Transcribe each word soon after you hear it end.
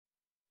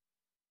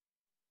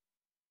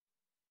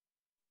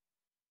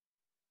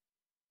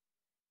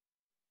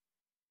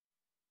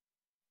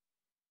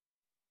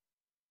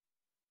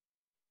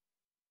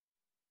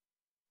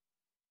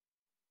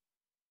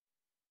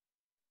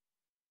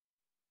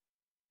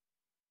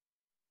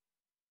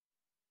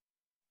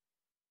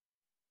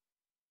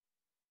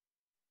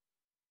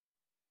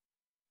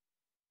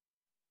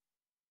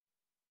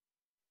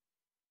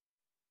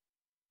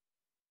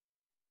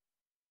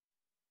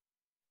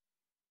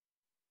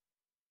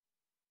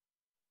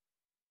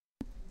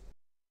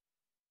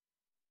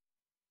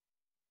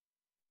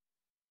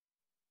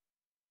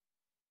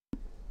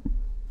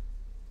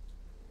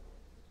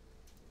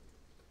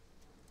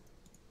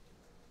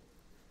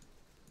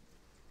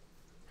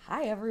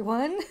Hi,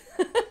 everyone.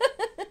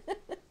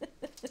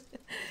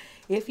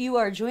 If you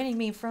are joining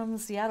me from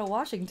Seattle,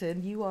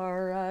 Washington, you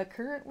are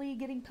currently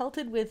getting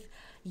pelted with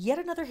yet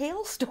another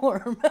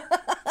hailstorm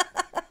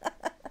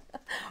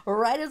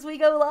right as we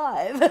go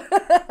live.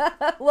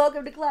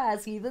 Welcome to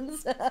class,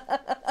 heathens.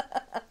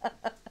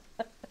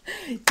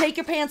 Take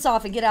your pants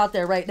off and get out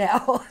there right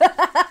now.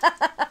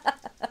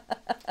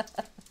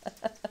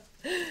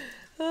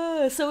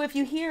 So if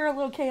you hear a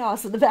little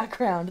chaos in the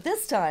background,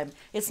 this time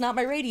it's not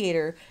my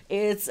radiator,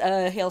 it's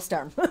a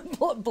hailstorm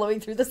blowing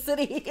through the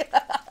city.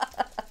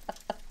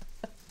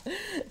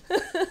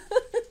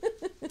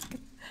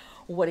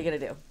 What are you gonna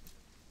do?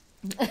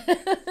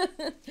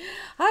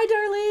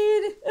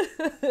 Hi,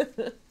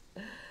 Darlene.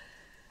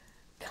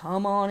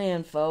 Come on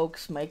in,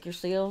 folks. Make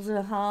yourselves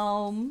at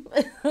home.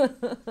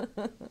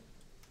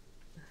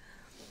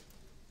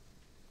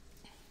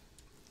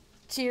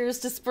 Cheers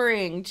to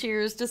spring.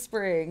 Cheers to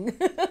spring.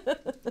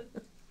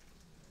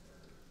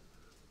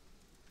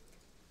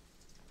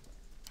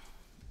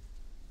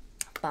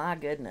 My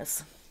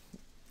goodness.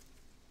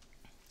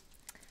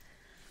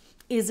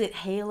 Is it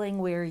hailing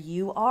where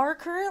you are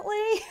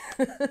currently?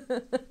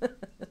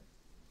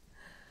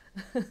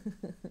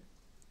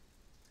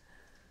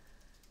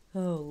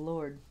 Oh,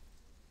 Lord.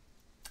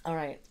 All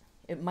right.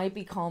 It might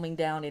be calming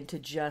down into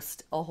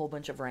just a whole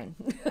bunch of rain.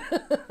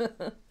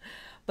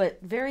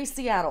 But very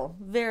Seattle.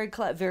 Very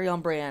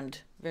on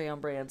brand. Very on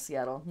brand,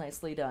 Seattle.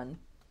 Nicely done.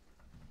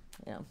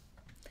 Yeah.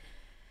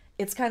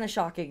 It's kind of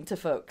shocking to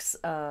folks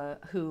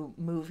who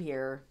move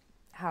here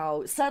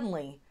how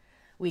suddenly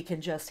we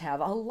can just have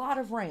a lot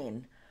of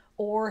rain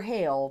or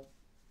hail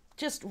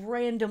just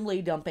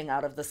randomly dumping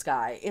out of the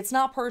sky. It's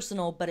not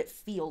personal, but it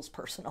feels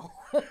personal.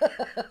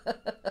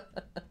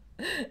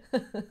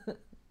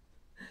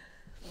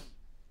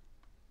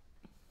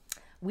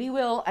 We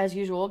will, as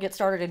usual, get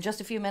started in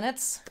just a few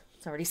minutes.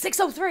 It's already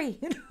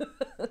 6:03.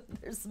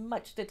 There's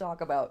much to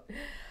talk about.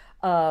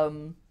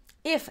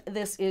 If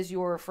this is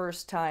your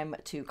first time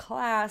to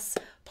class,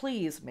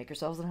 please make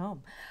yourselves at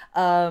home.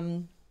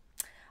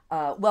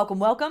 Welcome,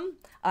 welcome.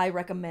 I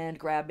recommend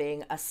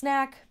grabbing a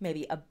snack,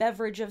 maybe a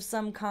beverage of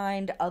some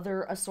kind,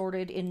 other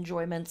assorted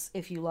enjoyments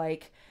if you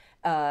like,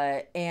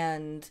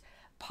 and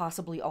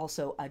possibly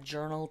also a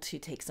journal to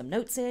take some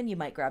notes in. You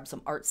might grab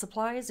some art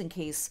supplies in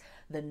case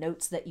the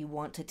notes that you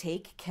want to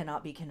take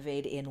cannot be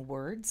conveyed in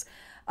words.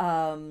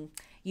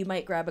 You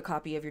might grab a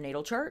copy of your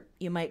natal chart.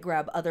 You might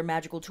grab other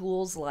magical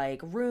tools like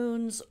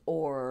runes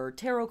or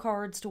tarot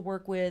cards to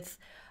work with.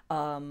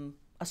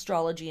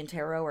 Astrology and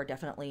tarot are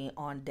definitely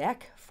on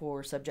deck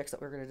for subjects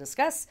that we're going to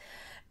discuss.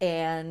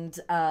 And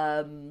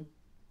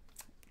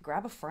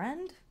grab a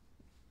friend,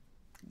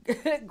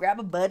 grab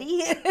a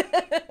buddy,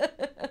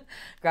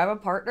 grab a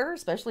partner,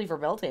 especially for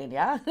Beltane,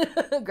 yeah?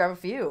 Grab a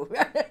few.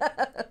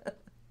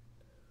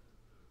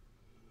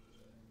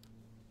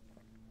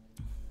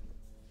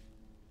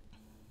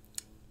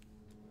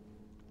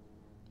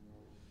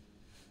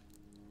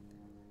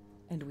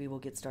 And we will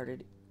get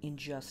started in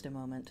just a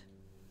moment.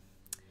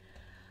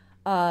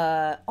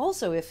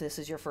 Also, if this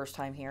is your first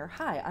time here,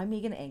 hi, I'm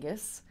Megan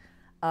Angus.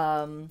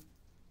 Um,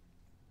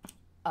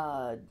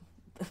 uh,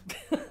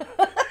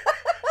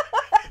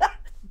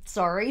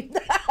 Sorry.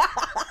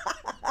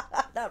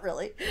 Not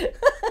really.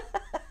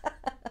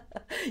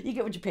 You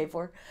get what you pay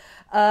for.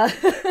 Uh,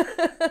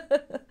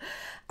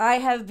 I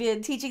have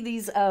been teaching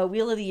these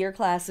Wheel of the Year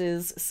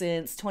classes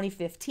since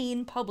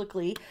 2015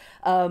 publicly,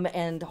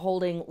 and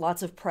holding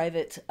lots of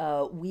private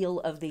Wheel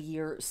of the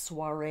Year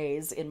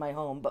soirees in my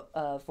home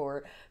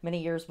for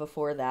many years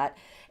before that.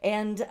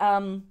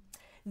 And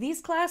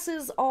these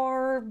classes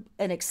are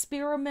an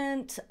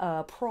experiment,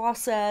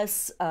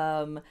 process.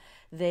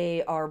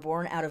 They are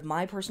born out of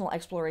my personal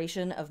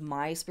exploration of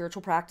my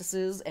spiritual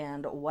practices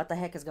and what the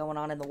heck is going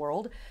on in the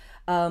world,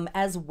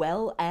 as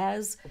well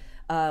as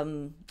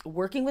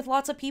working with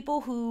lots of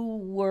people who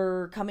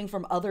were coming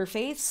from other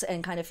faiths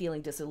and kind of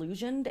feeling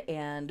disillusioned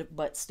and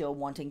but still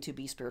wanting to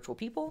be spiritual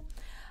people,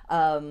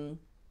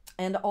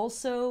 and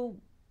also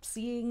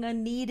seeing a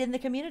need in the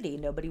community.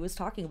 Nobody was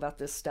talking about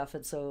this stuff,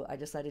 and so I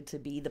decided to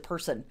be the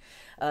person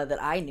that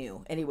I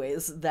knew,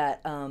 anyways,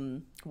 that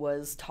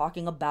was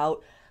talking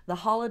about the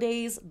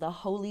holidays, the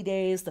holy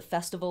days, the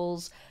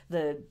festivals,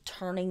 the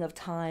turning of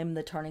time,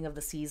 the turning of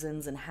the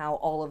seasons, and how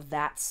all of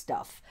that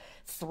stuff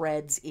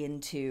threads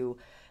into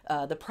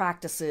the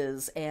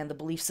practices and the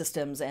belief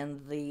systems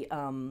and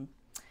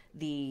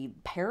the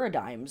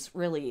paradigms,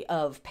 really,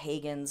 of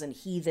pagans and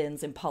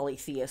heathens and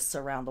polytheists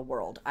around the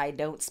world. I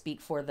don't speak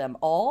for them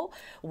all.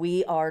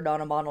 We are not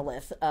a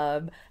monolith.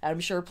 I'm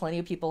sure plenty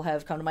of people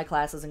have come to my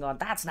classes and gone,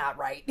 "That's not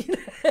right,"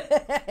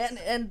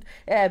 and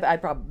I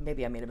probably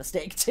maybe I made a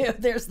mistake too.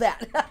 There's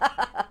that.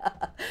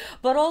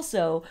 But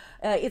also,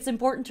 it's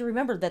important to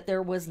remember that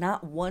there was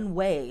not one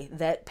way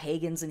that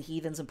pagans and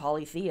heathens and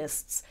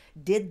polytheists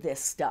did this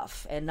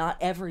stuff, and not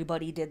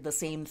everybody did the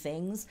same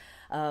things.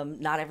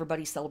 Not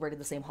everybody celebrated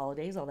the same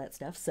holidays, all that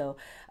stuff. So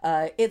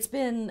it's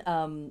been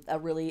a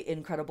really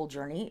incredible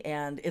journey,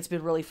 and it's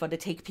been really fun to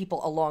take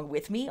people along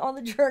with me on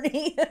the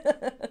journey.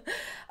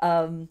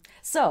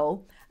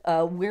 So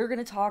We're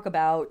going to talk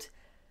about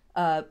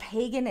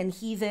pagan and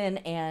heathen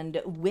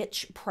and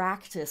witch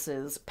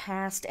practices,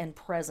 past and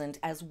present,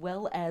 as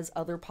well as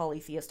other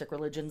polytheistic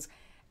religions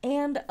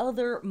and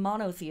other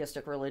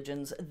monotheistic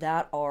religions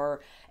that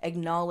are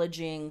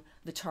acknowledging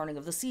the turning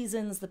of the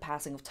seasons, the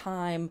passing of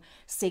time,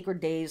 sacred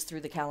days through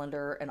the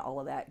calendar, and all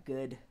of that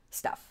good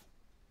stuff.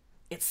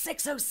 It's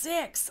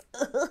 6:06.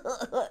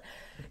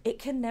 It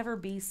can never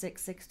be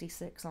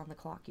 6:66 on the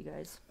clock, you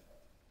guys.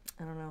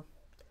 I don't know.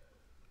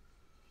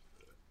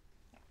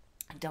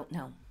 I don't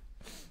know.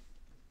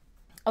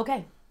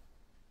 Okay.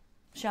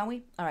 Shall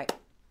we? All right.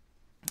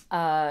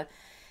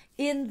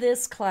 In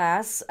this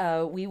class,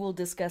 we will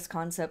discuss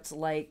concepts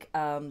like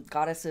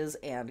goddesses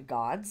and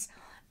gods.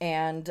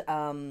 And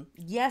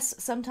yes,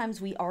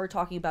 sometimes we are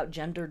talking about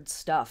gendered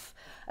stuff,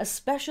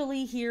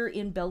 especially here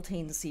in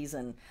Beltane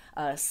season.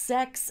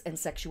 Sex and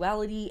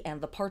sexuality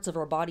and the parts of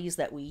our bodies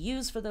that we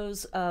use for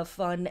those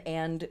fun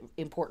and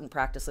important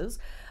practices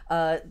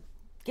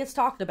gets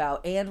talked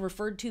about and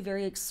referred to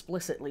very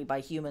explicitly by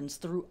humans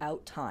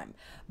throughout time.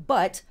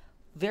 But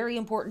very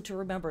important to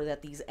remember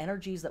that these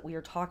energies that we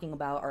are talking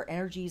about are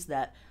energies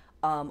that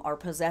are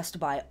possessed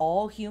by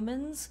all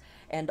humans,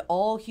 and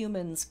all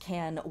humans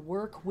can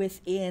work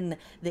within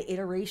the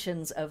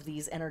iterations of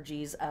these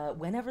energies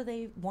whenever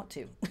they want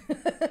to.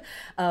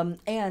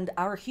 And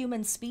our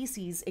human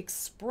species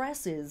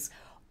expresses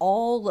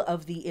all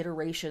of the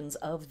iterations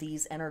of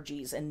these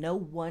energies, and no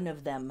one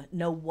of them,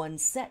 no one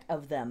set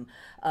of them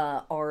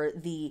are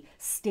the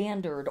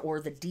standard or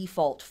the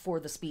default for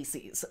the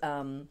species.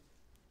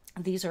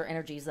 These are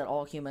energies that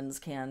all humans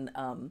can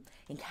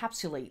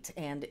encapsulate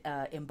and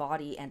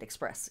embody and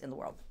express in the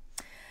world.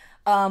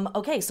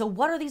 Okay, so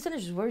what are these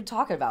energies? What are we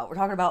talking about? We're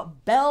talking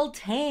about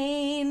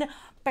Beltane.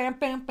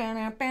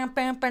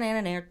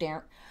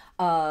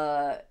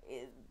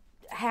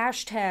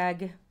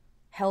 Hashtag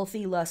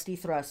healthy, lusty,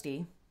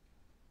 thrusty.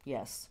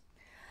 Yes.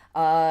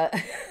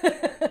 Hashtag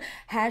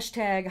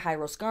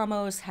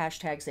Hieroskamos,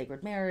 hashtag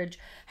sacred marriage,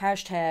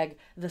 hashtag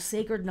the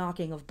sacred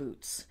knocking of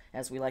boots,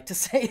 as we like to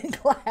say in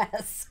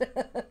class.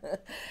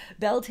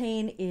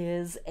 Beltane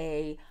is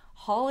a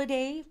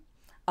holiday,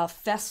 a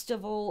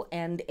festival,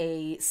 and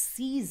a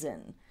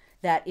season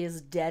that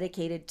is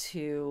dedicated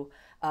to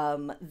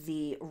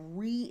the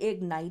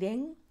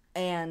reigniting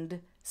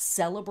and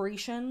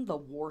celebration, the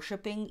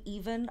worshiping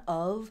even,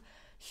 of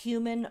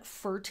human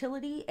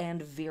fertility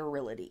and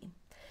virility.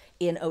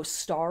 In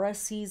Ostara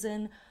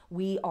season,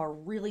 we are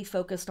really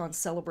focused on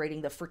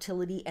celebrating the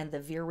fertility and the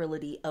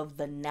virility of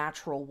the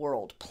natural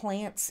world,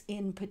 plants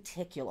in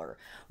particular,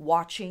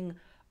 watching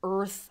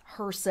Earth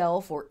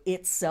herself or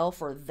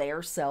itself or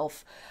their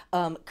self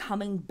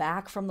coming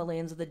back from the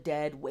lands of the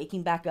dead,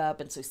 waking back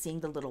up, and so seeing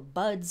the little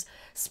buds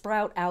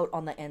sprout out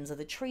on the ends of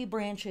the tree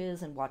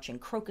branches and watching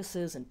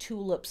crocuses and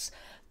tulips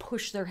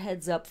push their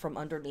heads up from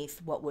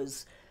underneath what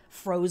was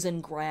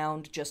frozen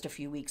ground just a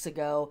few weeks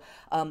ago.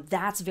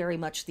 That's very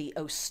much the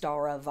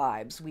Ostara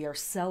vibes. We are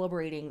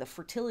celebrating the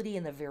fertility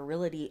and the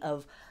virility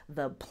of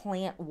the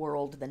plant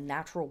world, the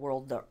natural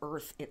world, the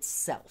earth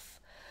itself.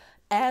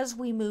 As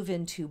we move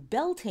into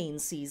Beltane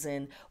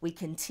season, we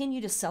continue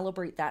to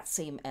celebrate that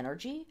same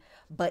energy,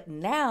 but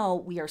now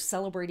we are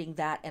celebrating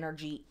that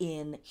energy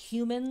in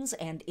humans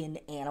and in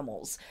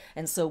animals.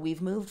 And so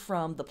we've moved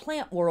from the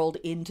plant world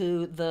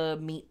into the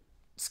meat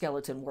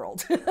skeleton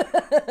world,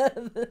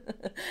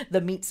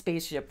 the meat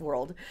spaceship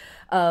world.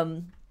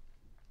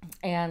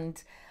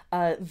 And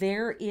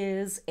there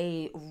is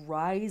a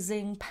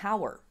rising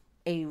power,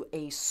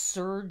 a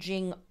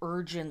surging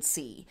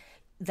urgency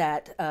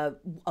that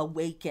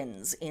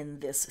awakens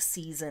in this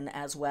season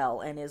as well,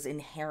 and is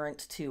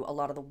inherent to a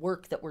lot of the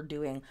work that we're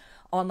doing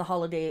on the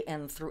holiday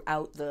and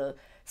throughout the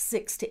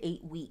 6 to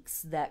 8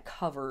 weeks that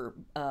cover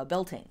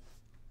Beltane.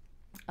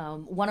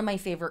 One of my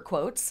favorite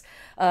quotes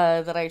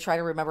that I try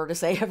to remember to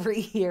say every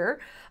year,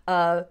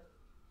 one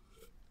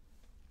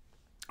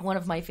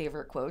of my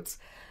favorite quotes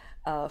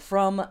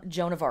from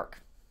Joan of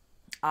Arc.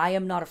 I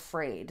am not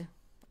afraid.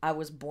 I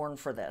was born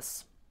for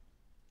this.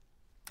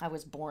 I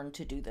was born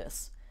to do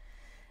this.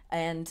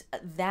 And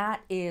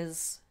that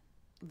is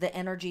the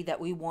energy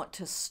that we want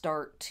to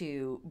start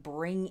to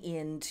bring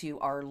into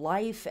our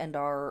life and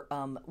our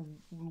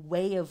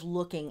way of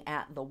looking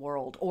at the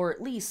world, or at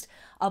least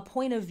a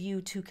point of view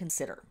to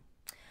consider.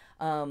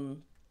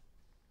 In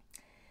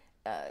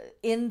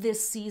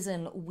this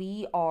season,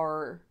 we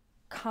are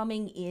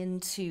coming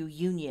into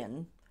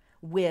union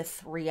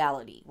with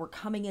reality. We're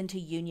coming into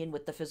union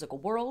with the physical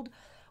world.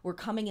 We're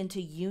coming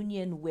into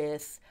union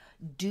with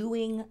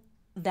doing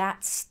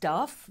that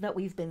stuff that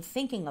we've been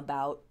thinking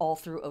about all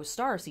through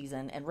Ostara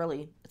season, and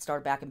really it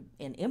started back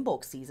in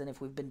Imbolc season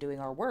if we've been doing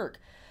our work.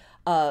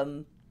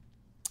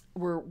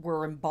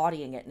 We're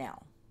embodying it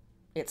now.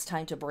 It's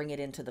time to bring it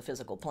into the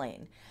physical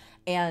plane.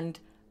 And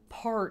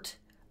part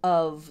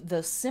of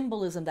the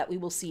symbolism that we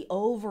will see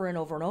over and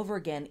over and over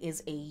again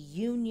is a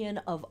union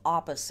of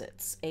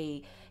opposites,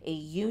 a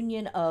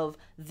union of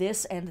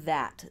this and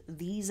that,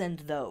 these and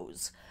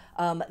those.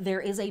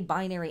 There is a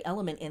binary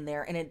element in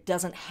there, and it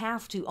doesn't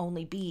have to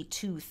only be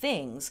two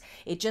things.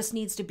 It just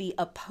needs to be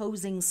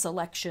opposing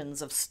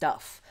selections of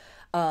stuff,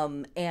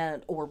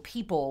 and or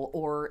people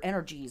or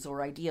energies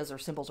or ideas or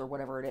symbols or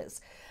whatever it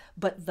is.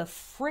 But the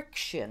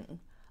friction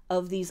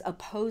of these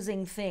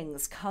opposing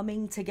things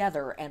coming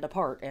together and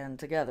apart and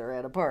together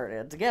and apart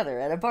and together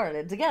and apart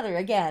and together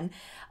again,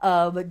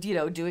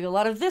 doing a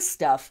lot of this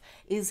stuff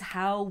is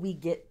how we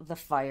get the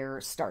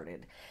fire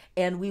started.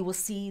 And we will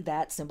see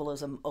that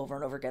symbolism over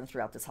and over again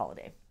throughout this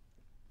holiday.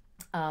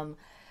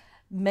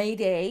 May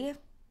Day,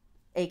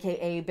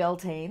 aka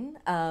Beltane,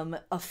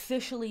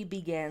 officially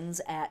begins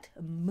at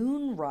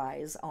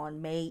moonrise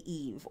on May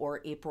Eve,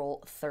 or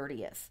April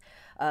 30th.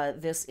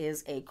 This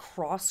is a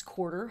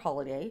cross-quarter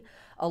holiday,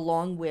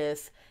 along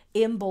with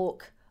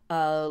Imbolc,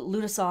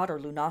 Lughnasadh or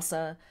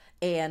Lughnasadh,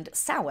 and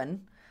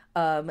Samhain.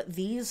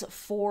 These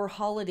four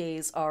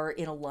holidays are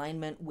in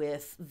alignment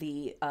with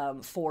the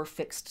four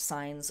fixed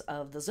signs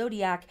of the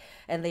zodiac,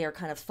 and they are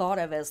kind of thought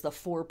of as the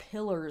four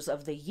pillars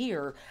of the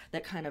year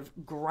that kind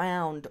of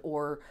ground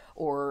or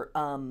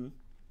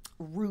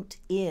root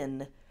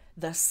in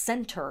the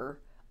center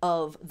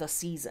of the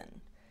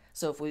season.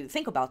 So if we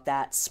think about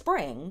that,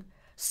 spring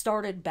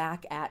started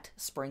back at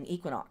spring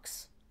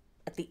equinox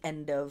at the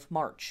end of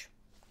March.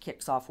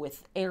 Kicks off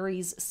with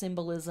Aries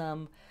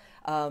symbolism.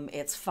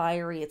 It's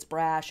fiery, it's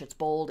brash, it's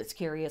bold, it's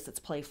curious, it's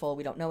playful.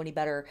 We don't know any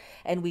better.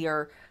 And we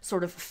are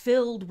sort of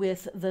filled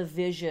with the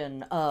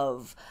vision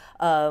of,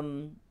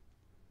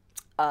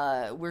 what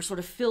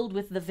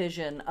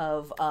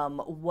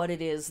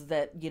it is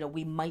that,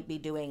 we might be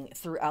doing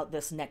throughout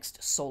this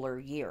next solar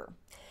year.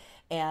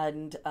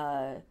 And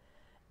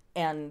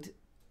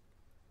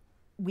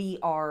we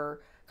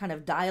are kind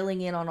of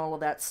dialing in on all of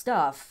that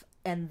stuff.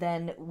 And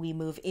then we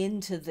move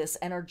into this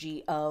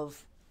energy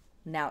of,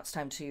 now it's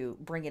time to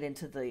bring it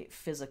into the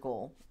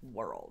physical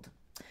world.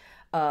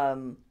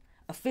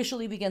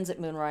 Officially begins at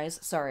moonrise.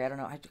 Sorry, I don't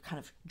know. I kind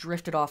of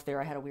drifted off there.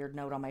 I had a weird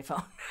note on my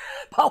phone.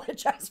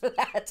 Apologize for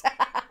that.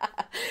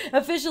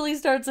 Officially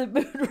starts at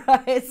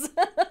moonrise.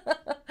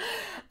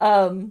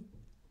 And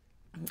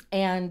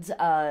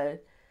a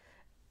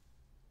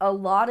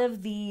lot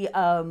of the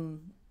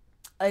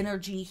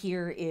energy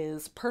here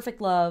is perfect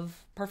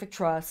love, perfect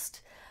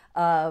trust,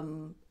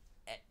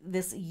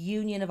 this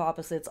union of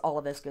opposites, all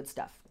of this good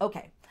stuff.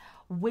 Okay,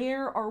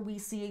 where are we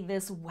seeing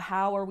this?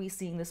 How are we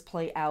seeing this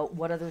play out?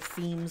 What other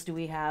themes do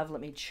we have? Let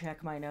me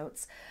check my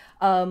notes.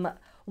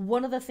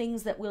 One of the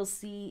things that we'll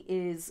see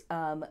is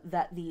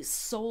that the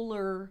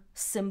solar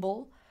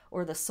symbol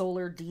or the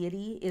solar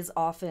deity is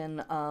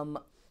often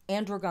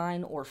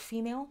androgyne or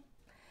female,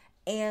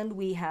 and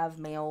we have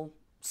male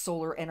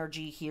solar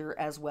energy here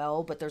as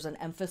well, but there's an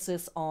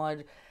emphasis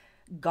on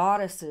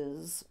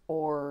goddesses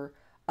or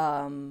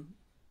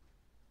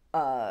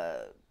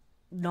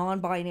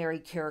non-binary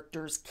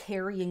characters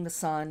carrying the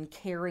sun,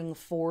 caring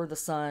for the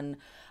sun,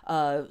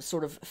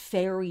 sort of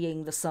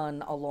ferrying the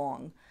sun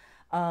along.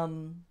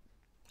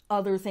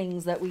 Other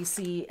things that we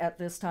see at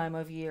this time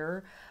of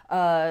year,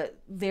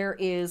 there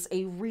is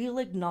a real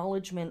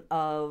acknowledgement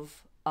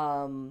of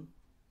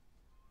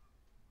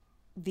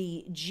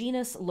the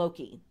genus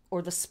Loki,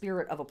 or the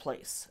spirit of a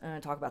place. I'm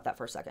going to talk about that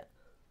for a second.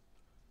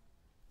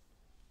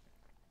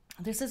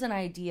 This is an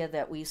idea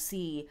that we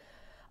see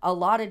a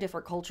lot of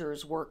different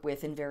cultures work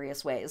with in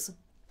various ways,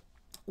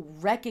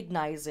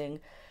 recognizing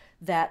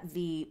that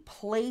the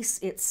place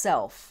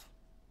itself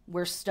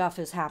where stuff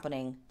is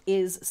happening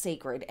is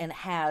sacred and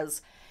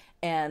has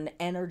an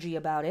energy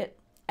about it,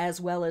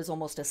 as well as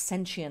almost a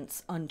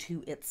sentience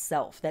unto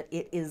itself, that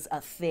it is a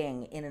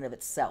thing in and of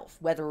itself,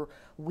 whether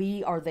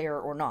we are there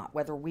or not,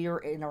 whether we're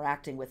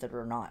interacting with it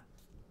or not.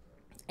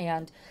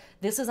 And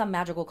this is a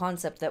magical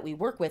concept that we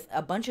work with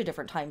a bunch of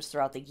different times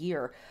throughout the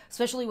year,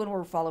 especially when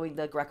we're following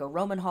the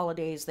Greco-Roman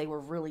holidays. They were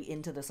really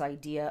into this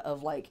idea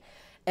of like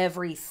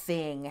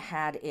everything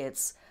had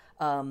its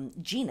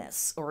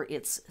genus or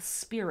its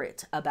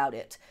spirit about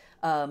it.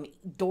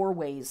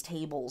 Doorways,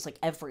 tables, like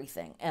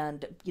everything,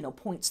 and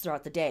points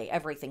throughout the day,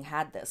 everything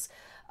had this.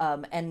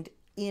 And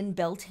in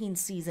Beltane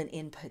season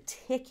in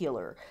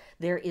particular,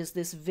 there is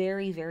this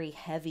very, very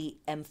heavy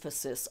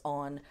emphasis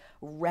on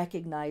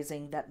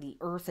recognizing that the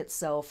earth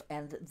itself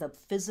and the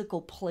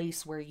physical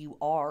place where you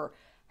are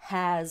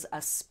has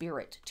a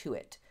spirit to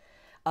it.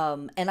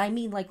 And I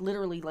mean like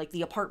literally like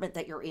the apartment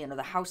that you're in or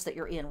the house that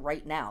you're in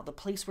right now, the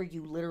place where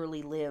you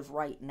literally live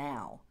right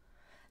now,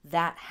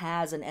 that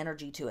has an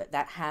energy to it,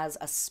 that has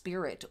a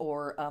spirit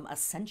or a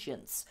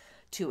sentience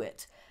to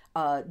it.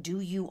 Do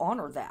you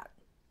honor that?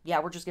 Yeah,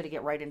 we're just going to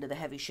get right into the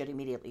heavy shit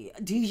immediately.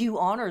 Do you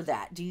honor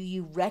that? Do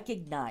you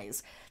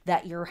recognize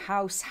that your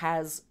house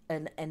has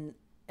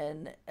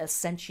a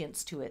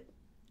sentience to it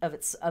of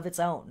its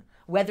own,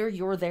 whether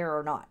you're there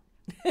or not?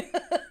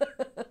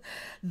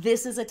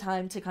 This is a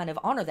time to kind of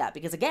honor that,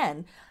 because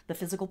again, the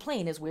physical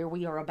plane is where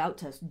we are about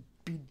to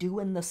be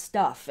doing the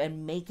stuff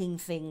and making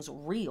things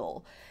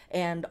real.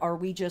 And are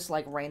we just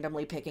like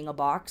randomly picking a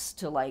box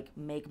to like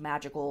make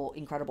magical,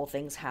 incredible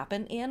things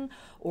happen in?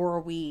 Or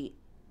are we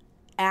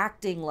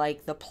acting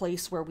like the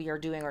place where we are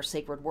doing our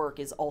sacred work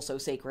is also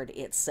sacred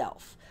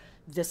itself?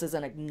 This is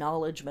an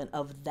acknowledgement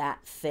of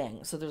that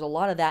thing. So there's a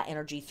lot of that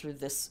energy through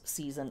this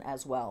season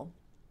as well.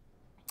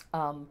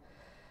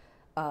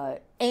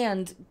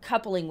 And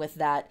coupling with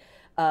that,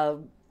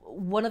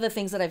 one of the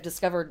things that I've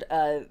discovered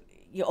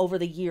over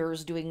the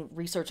years doing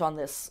research on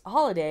this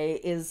holiday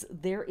is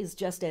there is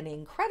just an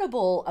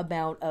incredible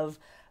amount of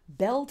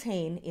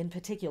Beltane in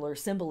particular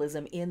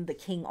symbolism in the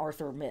King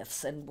Arthur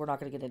myths, and we're not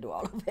going to get into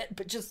all of it,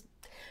 but just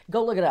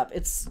go look it up.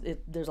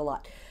 There's a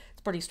lot. It's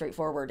pretty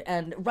straightforward,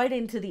 and right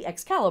into the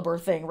Excalibur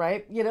thing,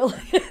 right?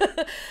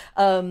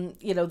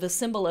 The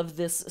symbol of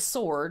this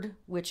sword,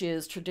 which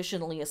is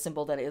traditionally a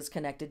symbol that is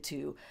connected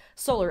to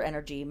solar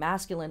energy,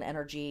 masculine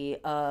energy,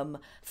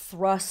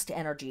 thrust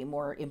energy,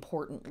 more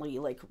importantly,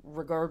 like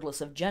regardless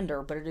of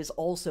gender, but it is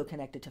also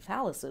connected to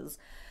phalluses.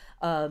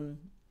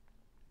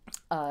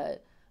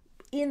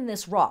 In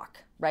this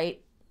rock,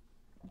 right?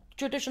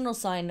 Traditional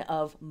sign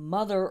of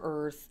Mother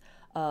Earth,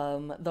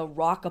 the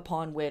rock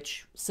upon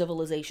which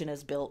civilization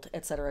is built,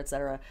 etc.,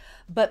 etc.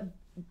 But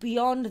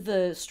beyond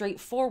the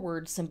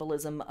straightforward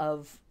symbolism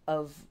of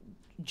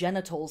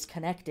genitals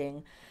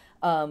connecting,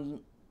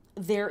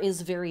 there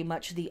is very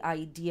much the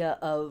idea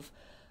of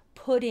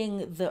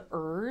putting the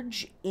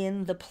urge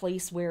in the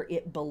place where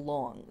it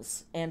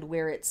belongs and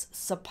where it's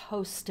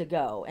supposed to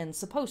go. And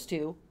supposed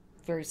to,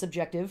 very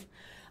subjective,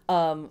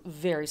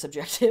 very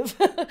subjective,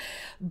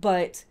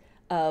 but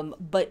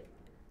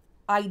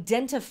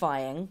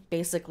identifying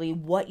basically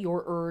what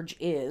your urge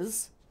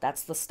is.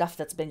 That's the stuff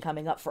that's been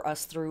coming up for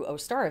us through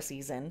Ostara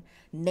season,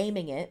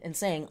 naming it and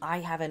saying, I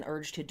have an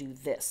urge to do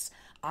this.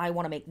 I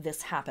want to make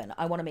this happen.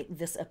 I want to make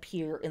this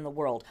appear in the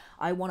world.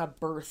 I want to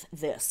birth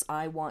this.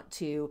 I want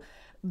to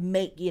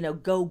make,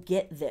 go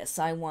get this.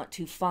 I want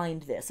to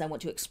find this. I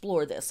want to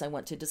explore this. I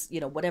want to just,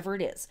 whatever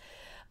it is.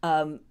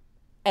 And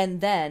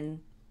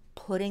then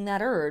putting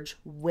that urge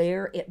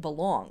where it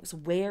belongs.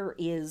 Where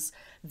is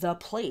the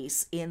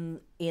place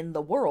in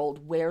the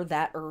world where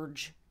that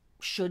urge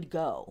should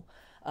go?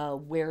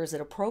 Where is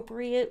it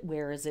appropriate?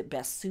 Where is it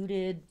best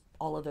suited?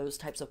 All of those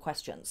types of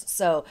questions.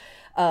 So,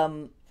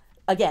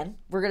 again,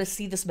 we're going to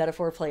see this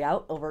metaphor play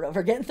out over and over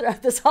again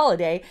throughout this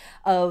holiday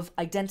of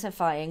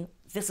identifying,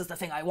 this is the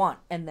thing I want,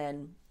 and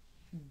then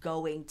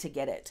going to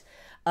get it.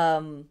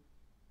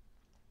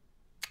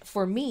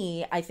 For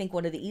me, I think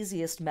one of the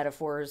easiest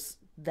metaphors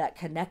that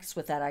connects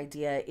with that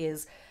idea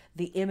is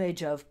the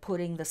image of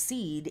putting the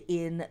seed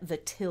in the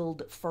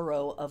tilled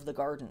furrow of the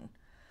garden.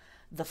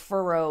 The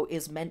furrow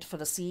is meant for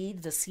the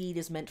seed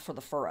is meant for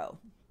the furrow.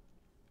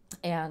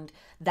 And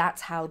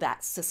that's how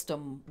that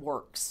system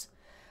works.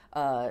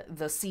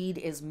 The seed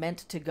is meant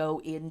to go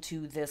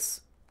into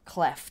this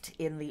cleft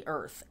in the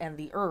earth, and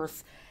the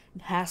earth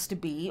has to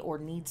be, or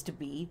needs to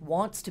be,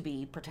 wants to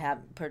be,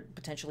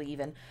 potentially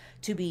even,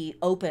 to be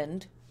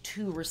opened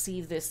to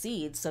receive this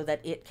seed so that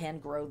it can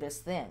grow this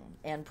thing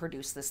and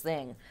produce this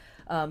thing,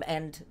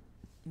 and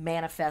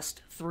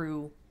manifest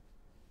through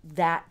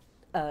that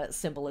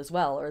symbol as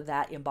well, or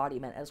that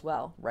embodiment as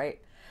well, right?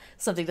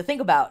 Something to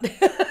think about.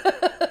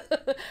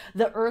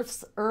 The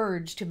earth's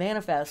urge to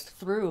manifest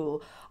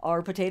through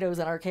our potatoes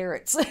and our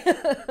carrots.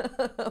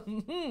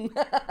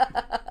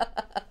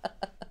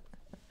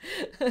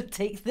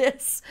 Take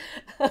this.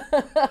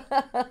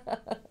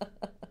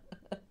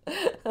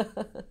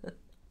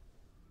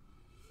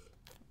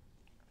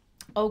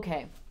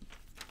 Okay,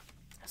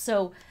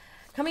 so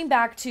coming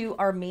back to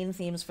our main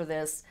themes for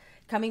this,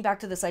 coming back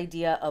to this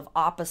idea of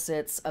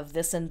opposites, of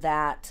this and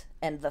that,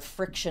 and the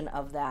friction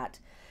of that.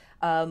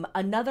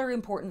 Another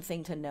important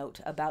thing to note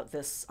about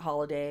this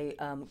holiday,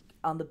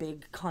 on the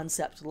big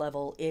concept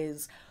level,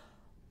 is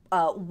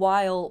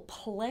while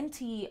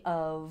plenty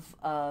of,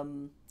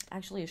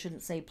 actually I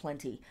shouldn't say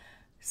plenty,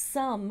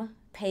 some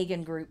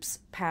pagan groups,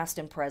 past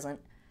and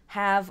present,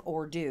 have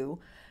or do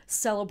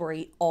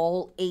celebrate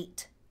all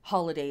 8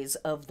 holidays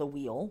of the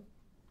wheel.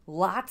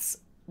 Lots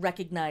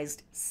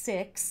recognized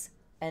 6,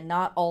 and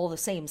not all the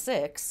same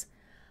 6.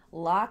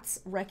 Lots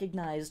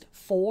recognized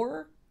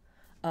 4,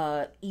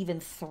 even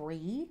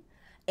 3.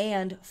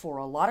 And for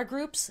a lot of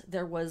groups,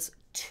 there was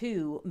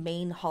 2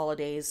 main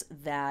holidays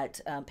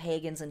that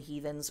pagans and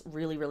heathens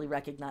really, really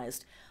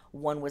recognized.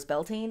 One was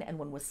Beltane and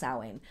one was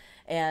Samhain.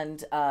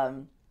 And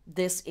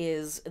this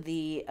is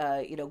the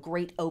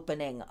great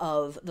opening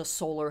of the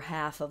solar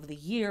half of the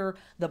year,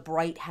 the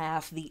bright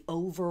half, the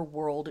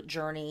overworld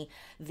journey,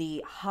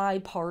 the high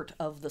part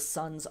of the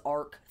sun's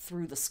arc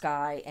through the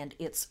sky and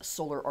its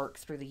solar arc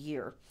through the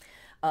year.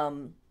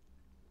 And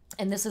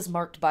this is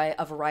marked by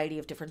a variety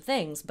of different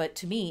things, but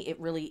to me, it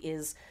really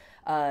is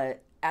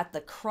at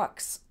the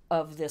crux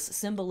of this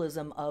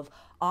symbolism of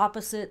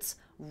opposites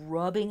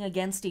rubbing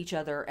against each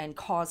other and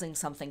causing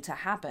something to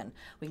happen.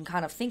 We can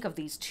kind of think of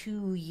these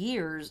 2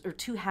 years or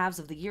two halves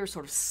of the year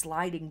sort of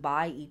sliding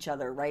by each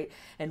other, right?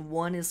 And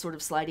one is sort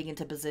of sliding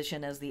into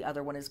position as the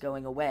other one is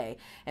going away.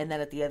 And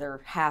then at the other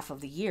half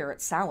of the year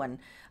at Samhain,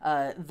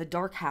 the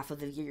dark half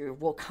of the year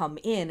will come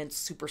in and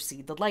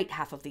supersede the light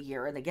half of the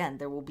year. And again,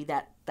 there will be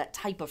that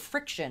type of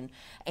friction,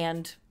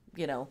 and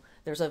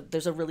there's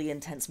a really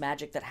intense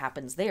magic that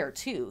happens there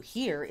too.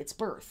 Here it's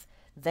birth,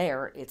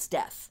 there it's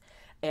death.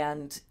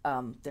 And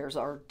there's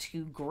our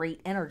two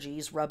great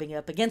energies rubbing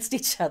up against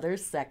each other,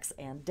 sex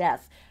and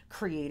death,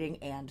 creating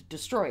and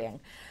destroying.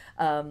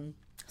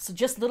 So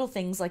just little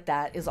things like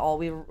that is all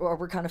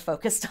we're kind of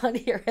focused on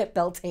here at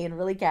Beltane,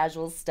 really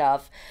casual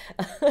stuff.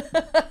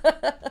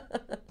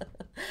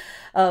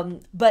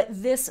 But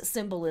this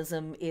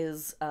symbolism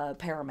is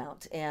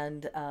paramount,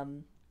 and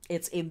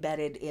it's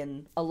embedded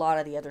in a lot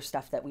of the other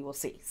stuff that we will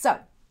see. So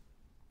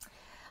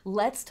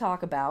let's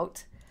talk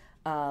about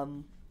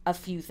a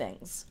few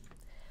things.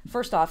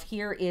 First off,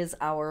 here is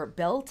our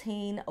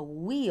Beltane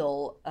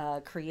wheel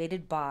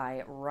created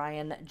by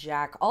Ryan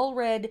Jack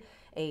Allred,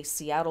 a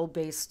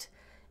Seattle-based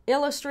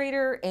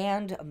illustrator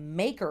and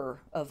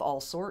maker of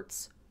all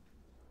sorts.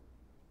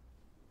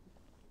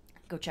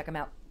 Go check him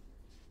out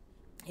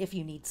if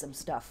you need some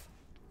stuff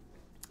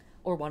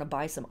or want to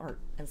buy some art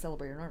and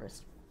celebrate an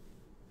artist.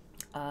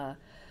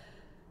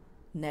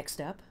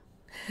 Next up,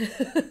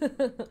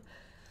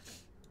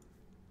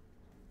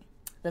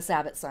 the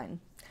Sabbath sign.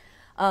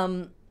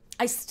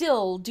 I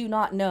still do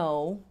not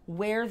know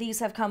where these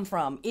have come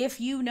from.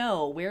 If you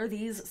know where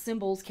these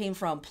symbols came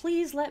from,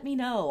 please let me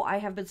know. I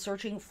have been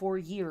searching for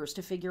years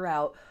to figure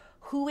out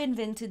who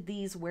invented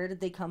these, where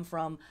did they come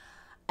from.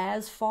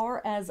 As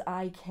far as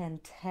I can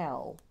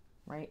tell,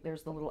 right,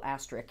 there's the little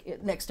asterisk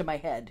next to my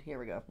head. Here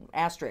we go,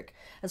 asterisk.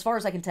 As far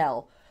as I can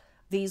tell,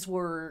 these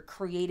were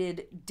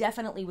created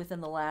definitely within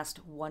the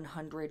last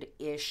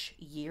 100-ish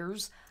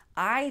years.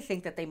 I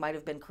think that they might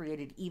have been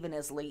created even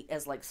as late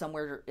as like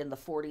somewhere in the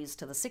 40s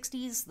to the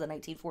 60s, the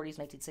 1940s,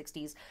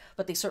 1960s,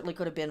 but they certainly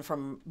could have been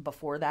from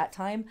before that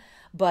time.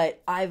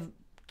 But I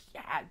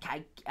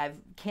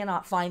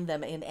cannot find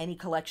them in any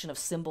collection of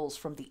symbols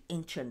from the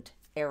ancient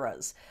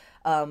eras.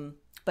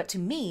 But to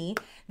me,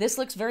 this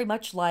looks very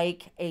much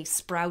like a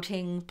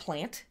sprouting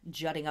plant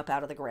jutting up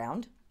out of the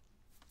ground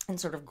and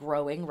sort of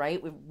growing,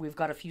 right? We've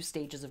got a few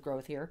stages of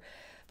growth here.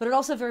 But it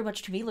also very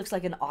much to me looks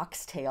like an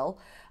oxtail.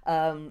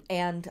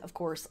 And of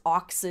course,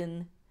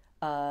 oxen,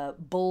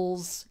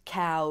 bulls,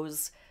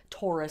 cows,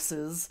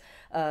 Tauruses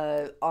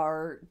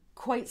are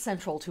quite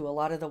central to a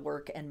lot of the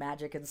work and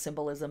magic and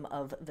symbolism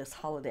of this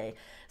holiday.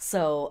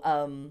 So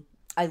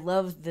I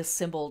love this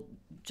symbol.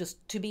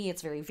 Just to me,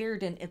 it's very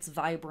verdant, it's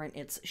vibrant,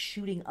 it's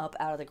shooting up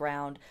out of the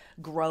ground,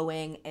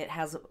 growing. It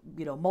has,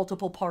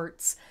 multiple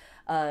parts.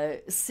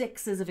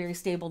 6 is a very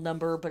stable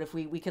number, but if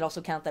we could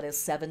also count that as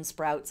 7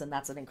 sprouts, and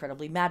that's an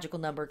incredibly magical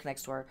number,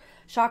 connects to our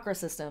chakra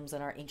systems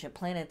and our ancient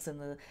planets and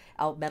the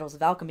metals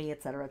of alchemy,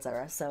 etc.,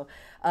 etc. So,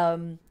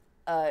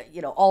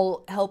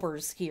 all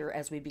helpers here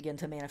as we begin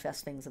to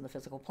manifest things in the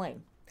physical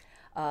plane.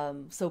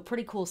 So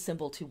pretty cool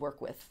symbol to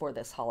work with for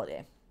this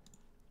holiday.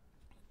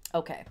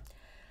 Okay,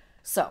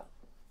 so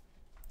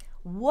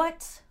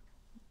what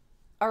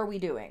are we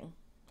doing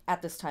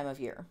at this time of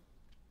year?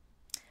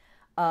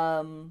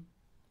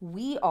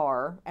 We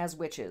are, as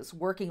witches,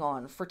 working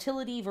on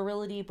fertility,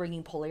 virility,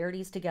 bringing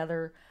polarities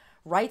together,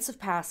 rites of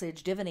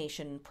passage,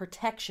 divination,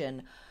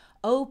 protection,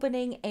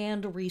 opening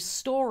and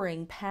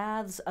restoring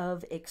paths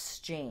of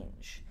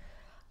exchange.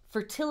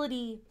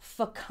 Fertility,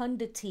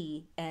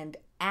 fecundity, and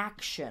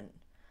action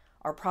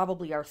are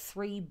probably our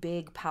 3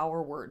 big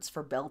power words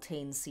for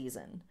Beltane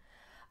season.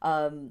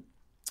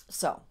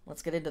 So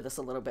let's get into this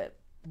a little bit.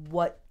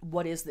 What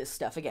is this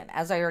stuff? Again,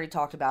 as I already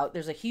talked about,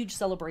 there's a huge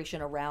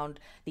celebration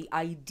around the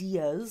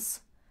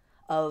ideas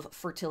of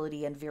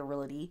fertility and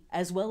virility,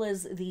 as well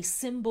as the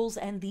symbols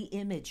and the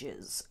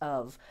images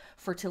of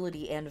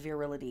fertility and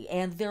virility.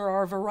 And there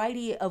are a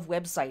variety of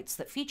websites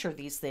that feature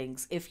these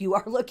things if you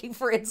are looking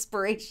for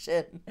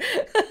inspiration.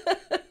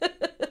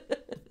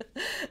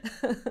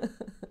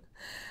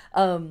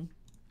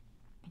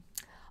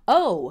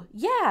 Oh,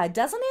 yeah,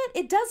 doesn't it?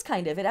 It does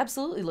kind of. It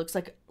absolutely looks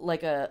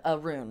like a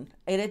rune.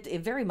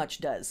 It very much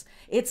does.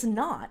 It's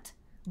not,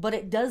 but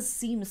it does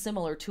seem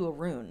similar to a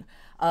rune.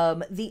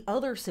 The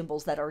other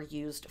symbols that are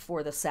used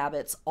for the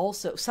Sabbats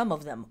also, some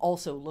of them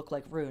also look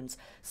like runes.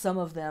 Some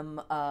of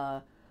them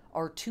are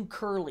too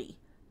curly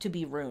to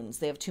be runes.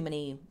 They have too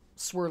many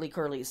swirly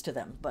curlies to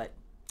them, but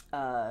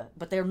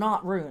they're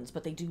not runes,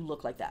 but they do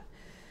look like that.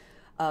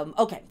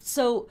 Okay,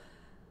 so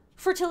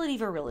fertility,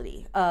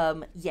 virility,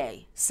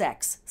 yay,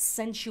 sex,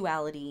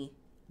 sensuality,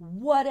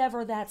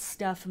 whatever that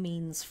stuff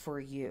means for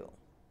you.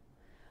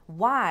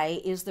 Why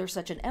is there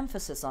such an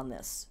emphasis on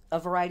this? A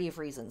variety of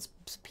reasons.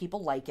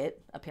 People like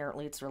it.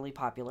 Apparently it's really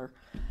popular.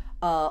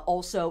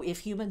 Also, if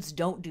humans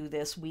don't do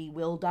this, we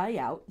will die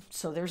out.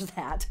 So there's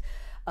that.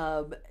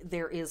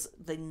 there is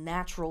the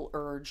natural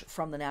urge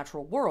from the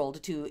natural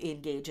world to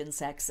engage in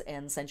sex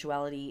and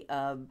sensuality,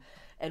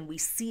 and we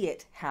see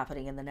it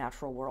happening in the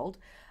natural world.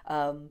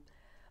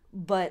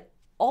 But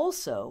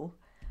also,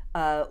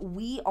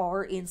 we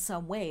are in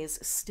some ways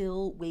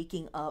still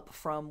waking up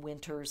from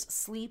winter's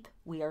sleep.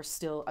 We are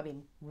still, I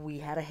mean, we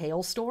had a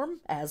hailstorm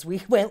as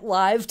we went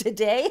live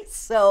today.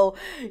 So,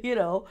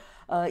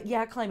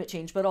 yeah, climate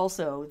change, but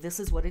also this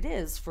is what it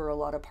is for a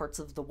lot of parts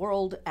of the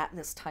world at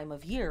this time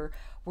of year.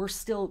 We're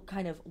still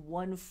kind of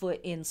 1 foot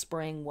in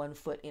spring, 1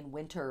 foot in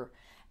winter.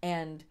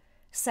 And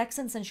sex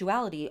and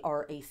sensuality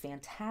are a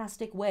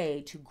fantastic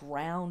way to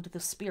ground the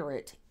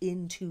spirit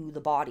into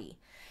the body.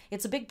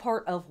 It's a big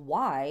part of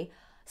why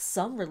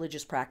some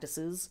religious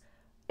practices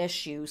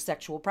eschew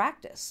sexual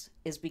practice,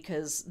 is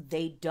because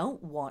they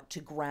don't want to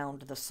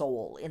ground the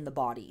soul in the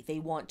body. They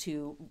want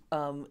to,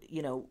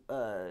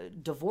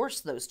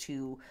 divorce those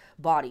two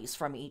bodies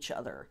from each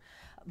other.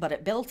 But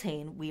at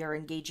Beltane, we are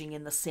engaging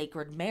in the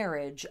sacred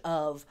marriage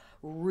of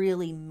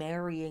really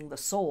marrying the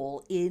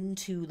soul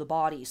into the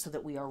body so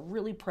that we are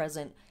really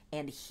present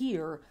and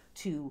here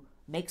to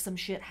make some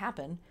shit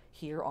happen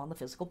here on the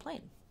physical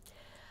plane.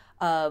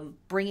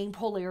 Bringing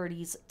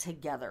polarities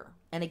together.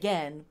 And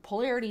again,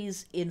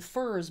 polarities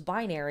infers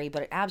binary,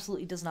 but it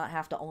absolutely does not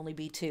have to only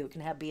be two. It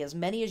can be as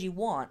many as you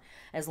want,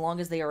 as long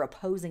as they are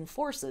opposing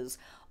forces,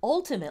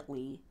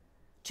 ultimately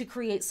to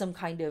create some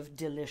kind of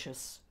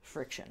delicious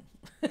friction.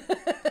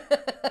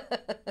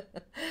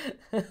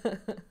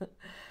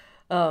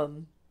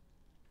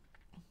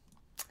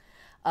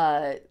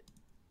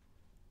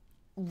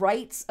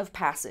 Rites of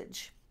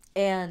passage.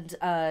 And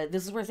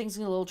this is where things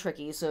get a little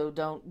tricky, so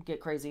don't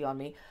get crazy on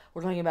me.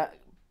 We're talking about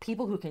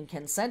people who can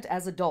consent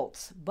as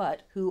adults,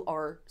 but who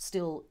are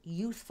still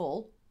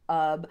youthful,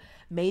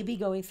 may be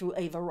going through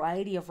a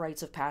variety of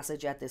rites of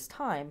passage at this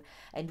time,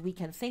 and we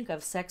can think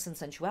of sex and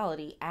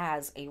sensuality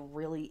as a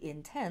really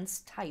intense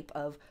type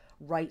of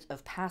rite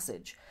of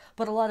passage.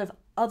 But a lot of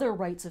other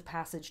rites of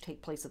passage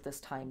take place at this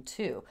time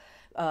too.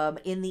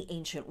 In the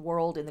ancient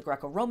world, in the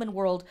Greco-Roman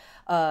world,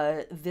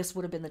 this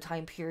would have been the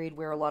time period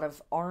where a lot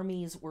of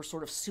armies were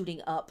sort of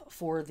suiting up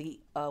for the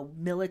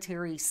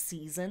military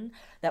season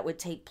that would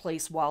take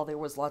place while there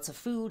was lots of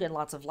food and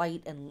lots of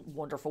light and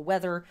wonderful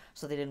weather,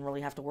 so they didn't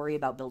really have to worry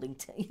about building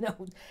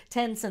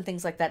tents and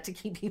things like that to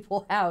keep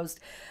people housed.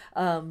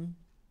 And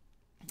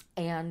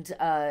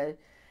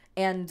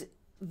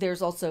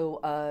there's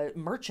also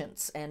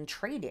merchants and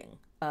trading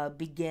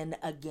begin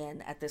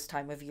again at this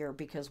time of year,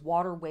 because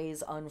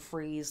waterways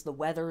unfreeze, the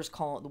weather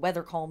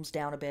calms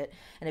down a bit,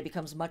 and it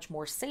becomes much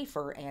more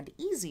safer and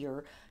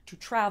easier to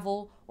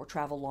travel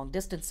long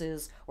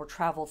distances, or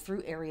travel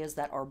through areas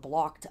that are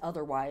blocked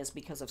otherwise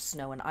because of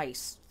snow and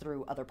ice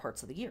through other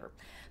parts of the year.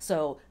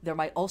 So there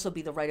might also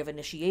be the rite of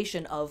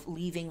initiation of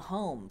leaving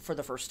home for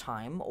the first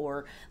time,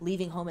 or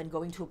leaving home and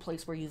going to a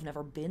place where you've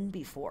never been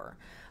before.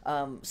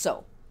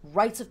 So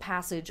rites of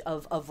passage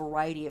of a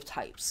variety of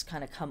types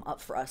kind of come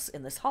up for us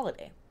in this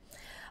holiday.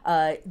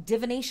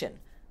 Divination,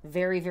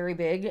 very, very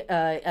big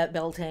at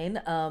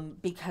Beltane,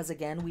 because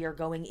again, we are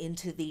going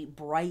into the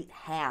bright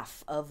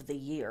half of the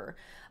year,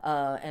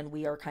 and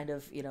we are kind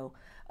of,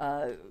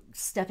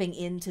 stepping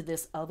into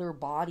this other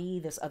body,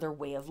 this other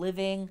way of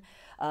living.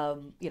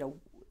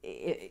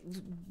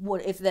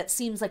 If that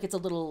seems like it's a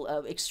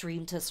little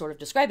extreme to sort of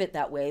describe it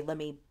that way, let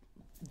me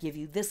give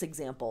you this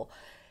example.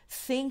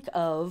 Think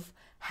of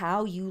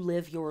how you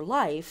live your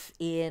life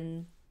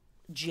in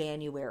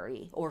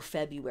January or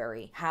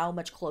February. How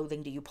much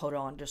clothing do you put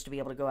on just to be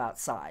able to go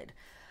outside?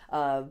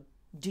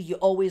 Do you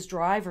always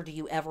drive, or do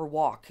you ever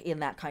walk in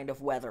that kind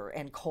of weather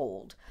and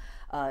cold?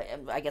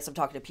 And I guess I'm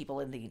talking to people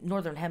in the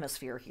Northern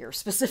Hemisphere here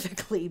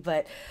specifically,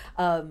 but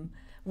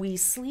we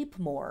sleep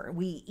more,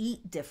 we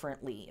eat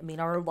differently. I mean,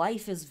 our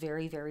life is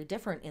very, very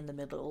different in the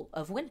middle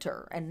of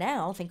winter. And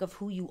now think of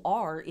who you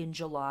are in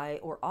July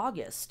or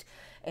August,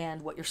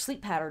 and what your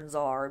sleep patterns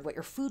are, and what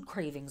your food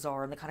cravings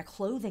are, and the kind of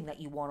clothing that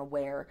you want to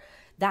wear,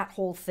 that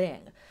whole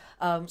thing.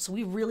 So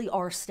we really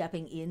are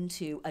stepping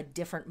into a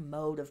different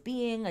mode of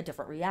being, a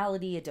different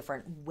reality, a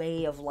different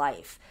way of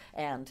life.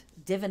 And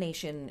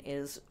divination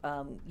is,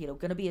 going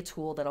to be a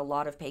tool that a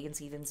lot of pagans,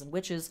 heathens, and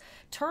witches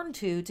turn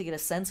to get a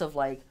sense of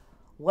like,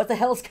 what the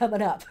hell's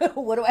coming up?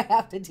 What do I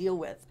have to deal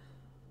with?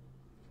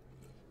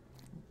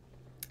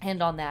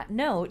 And on that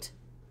note,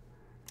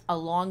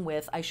 along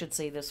with, I should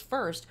say this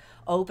first,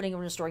 opening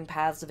and restoring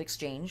paths of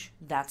exchange,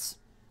 that's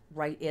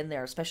right in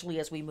there, especially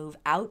as we move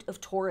out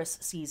of Taurus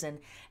season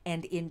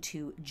and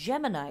into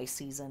Gemini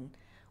season,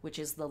 which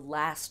is the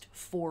last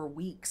 4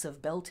 weeks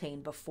of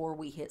Beltane before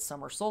we hit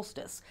summer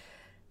solstice.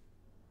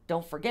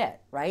 Don't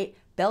forget, right?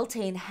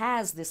 Beltane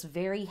has this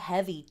very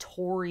heavy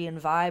Taurian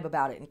vibe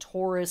about it, and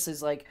Taurus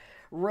is like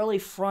really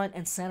front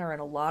and center in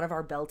a lot of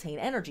our Beltane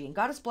energy. And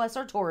goddess bless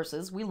our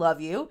Tauruses. We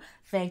love you.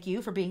 Thank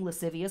you for being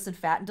lascivious and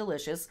fat and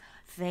delicious.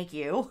 Thank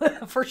you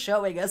for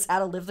showing us how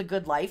to live the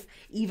good life,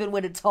 even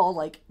when it's all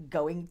like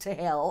going to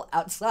hell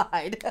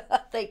outside.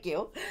 Thank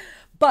you.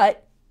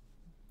 But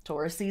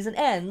Taurus season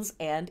ends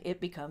and it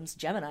becomes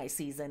Gemini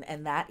season,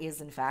 and that is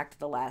in fact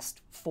the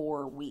last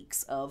 4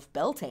 weeks of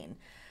Beltane.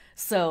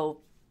 So,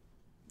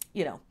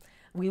 you know,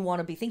 we want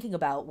to be thinking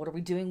about what are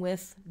we doing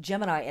with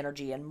Gemini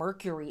energy and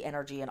Mercury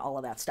energy and all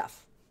of that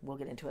stuff. We'll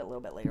get into it a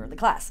little bit later in the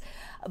class.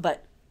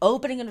 But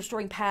opening and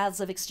restoring paths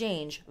of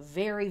exchange,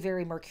 very,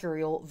 very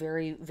mercurial,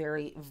 very,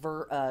 very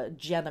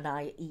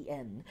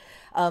Gemini-en.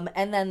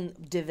 And then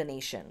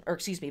divination, or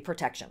excuse me,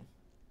 protection.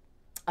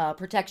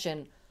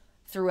 Protection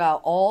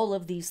throughout all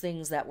of these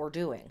things that we're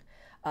doing.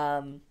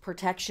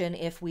 Protection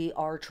if we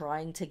are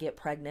trying to get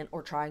pregnant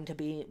or trying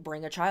to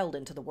bring a child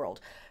into the world.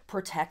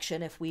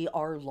 Protection if we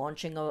are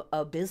launching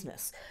a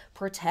business.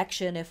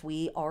 Protection if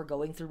we are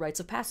going through rites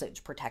of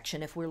passage.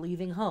 Protection if we're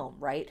leaving home,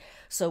 right?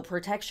 So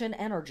protection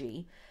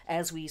energy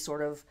as we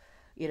sort of,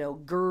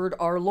 gird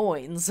our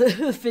loins,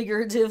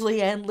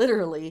 figuratively and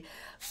literally,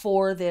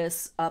 for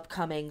this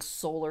upcoming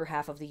solar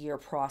half of the year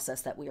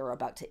process that we are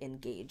about to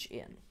engage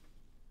in.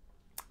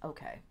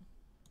 Okay.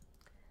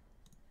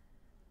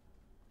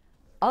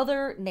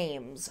 Other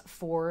names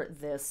for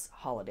this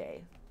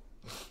holiday.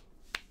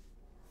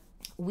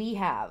 We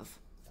have,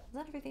 is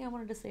that everything I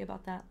wanted to say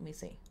about that? Let me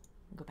see.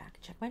 I'll go back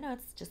and check my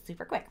notes just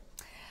super quick.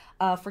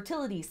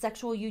 Fertility,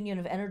 sexual union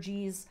of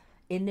energies,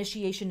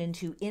 initiation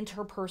into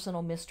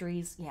interpersonal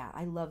mysteries. Yeah,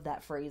 I love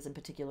that phrase in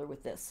particular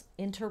with this.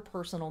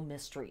 Interpersonal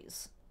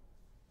mysteries.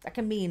 That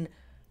can mean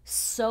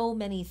so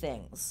many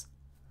things.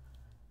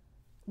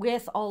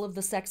 With all of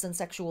the sex and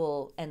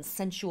sexual and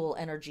sensual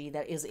energy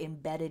that is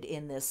embedded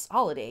in this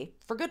holiday,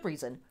 for good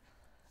reason,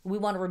 we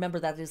want to remember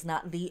that it is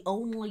not the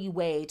only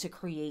way to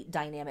create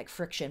dynamic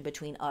friction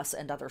between us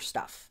and other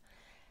stuff.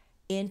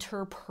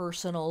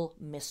 Interpersonal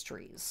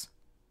mysteries.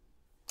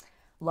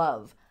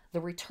 Love,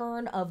 the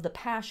return of the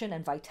passion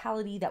and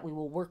vitality that we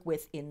will work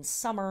with in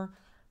summer,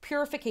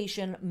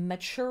 purification,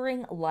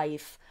 maturing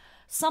life,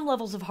 some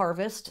levels of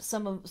harvest.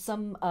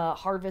 Some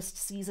harvest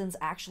seasons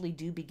actually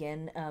do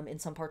begin in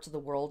some parts of the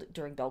world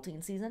during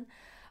Beltane season.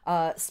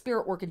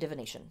 Spirit work and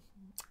divination.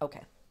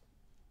 Okay.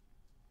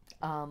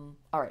 All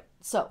right.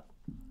 So,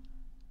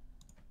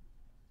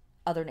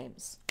 other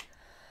names.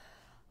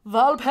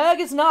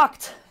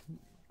 Walpurgisnacht.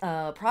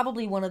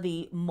 Probably one of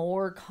the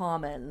more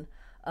common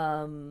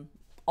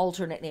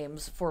alternate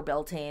names for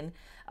Beltane.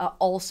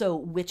 Also,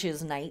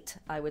 Witch's Night,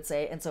 I would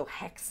say, and so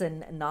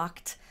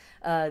Hexennacht.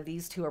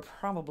 These two are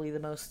probably the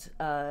most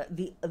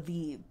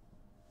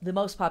the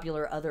most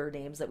popular other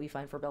names that we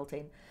find for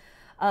Beltane.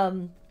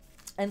 And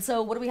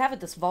so what do we have at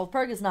this?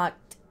 Walpurgisnacht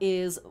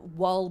is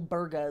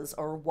Walburga's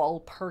or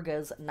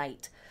Walpurga's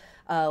night.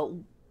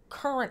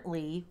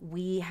 Currently,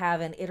 we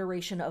have an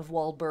iteration of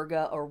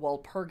Walburga or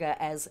Walpurga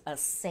as a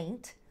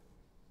saint,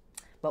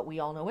 but we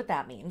all know what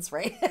that means,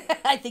 right?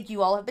 I think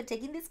you all have been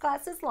taking these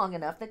classes long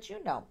enough that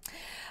you know.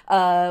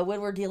 When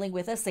we're dealing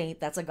with a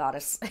saint, that's a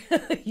goddess.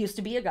 Used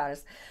to be a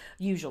goddess,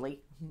 usually,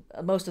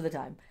 most of the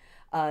time.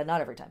 Not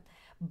every time.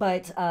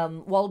 But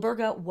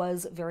Walburga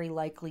was very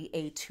likely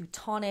a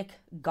Teutonic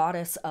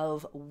goddess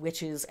of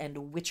witches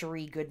and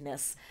witchery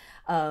goodness.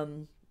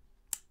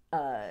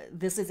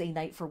 This is a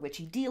night for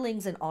witchy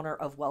dealings in honor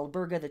of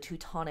Walburga, the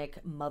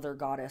Teutonic mother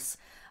goddess.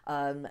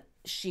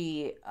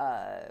 She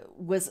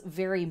was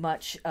very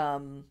much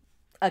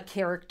a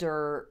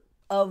character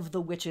of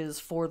the witches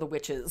for the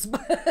witches.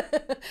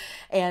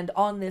 And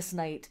on this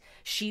night,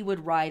 she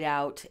would ride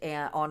out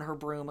on her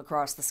broom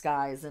across the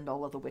skies, and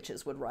all of the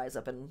witches would rise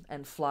up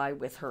and fly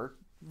with her,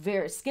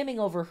 skimming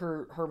over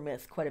her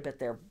myth quite a bit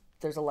there.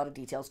 There's a lot of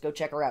details. Go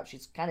check her out.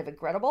 She's kind of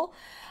incredible.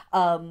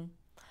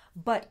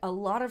 But a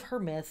lot of her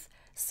myth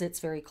sits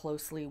very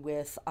closely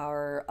with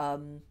our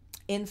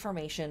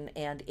information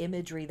and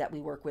imagery that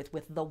we work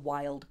with the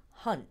Wild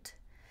Hunt.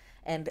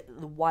 And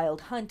the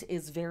Wild Hunt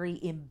is very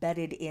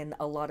embedded in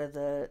a lot of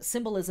the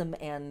symbolism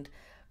and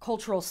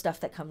cultural stuff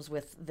that comes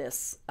with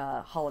this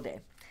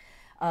holiday.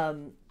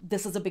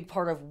 This is a big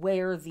part of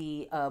where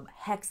the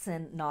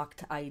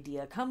Hexennacht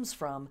idea comes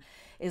from,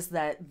 is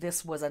that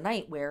this was a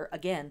night where,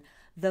 again,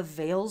 the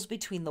veils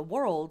between the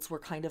worlds were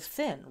kind of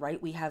thin,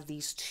 right? We have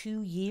these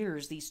 2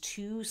 years, these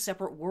two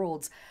separate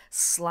worlds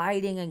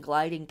sliding and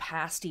gliding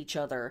past each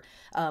other,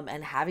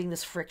 and having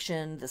this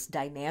friction, this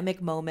dynamic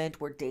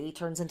moment where day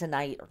turns into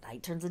night or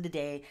night turns into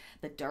day.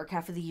 The dark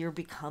half of the year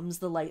becomes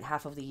the light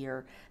half of the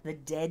year. The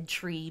dead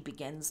tree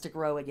begins to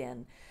grow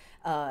again.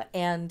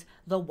 And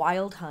the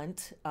Wild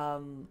Hunt,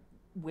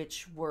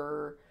 which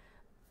were,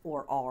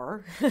 or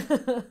are,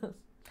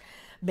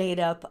 made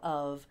up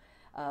of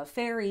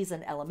fairies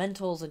and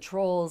elementals and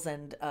trolls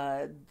and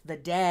the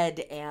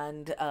dead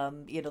and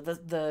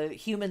the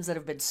humans that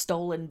have been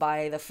stolen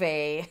by the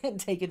Fae and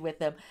taken with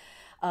them.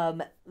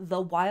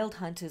 The Wild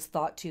Hunt is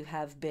thought to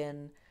have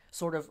been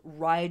sort of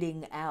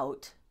riding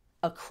out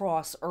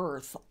across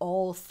Earth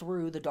all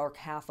through the dark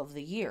half of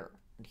the year.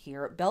 And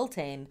here at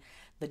Beltane,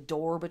 the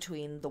door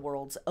between the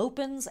worlds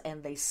opens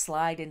and they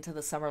slide into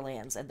the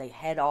Summerlands and they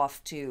head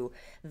off to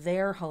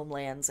their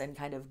homelands and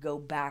kind of go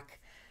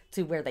back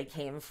to where they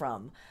came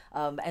from.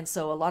 And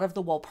so a lot of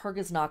the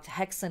Walpurgisnacht,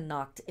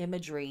 Hexennacht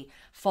imagery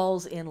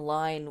falls in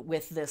line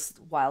with this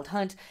wild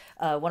hunt.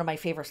 One of my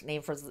favorite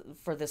names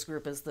for this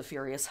group is the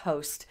Furious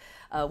Host.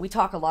 We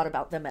talk a lot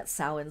about them at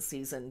Samhain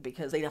season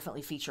because they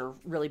definitely feature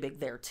really big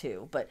there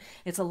too. But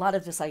it's a lot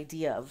of this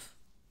idea of,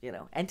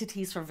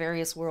 entities from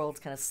various worlds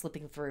kind of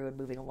slipping through and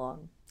moving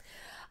along.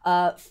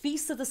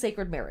 Feast of the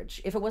Sacred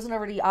Marriage. If it wasn't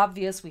already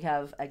obvious, we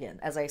have, again,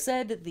 as I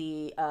said,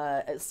 the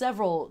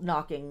several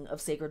knocking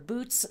of sacred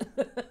boots.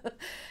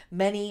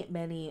 Many,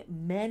 many,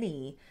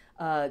 many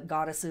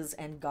goddesses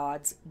and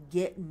gods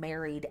get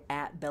married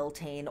at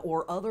Beltane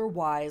or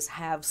otherwise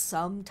have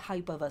some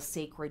type of a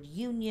sacred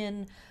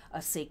union,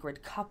 a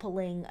sacred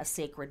coupling, a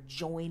sacred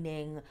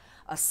joining,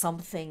 a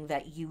something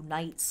that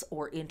unites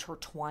or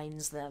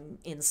intertwines them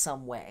in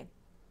some way.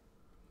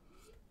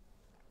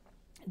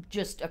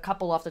 Just a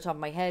couple off the top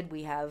of my head,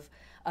 we have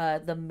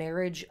the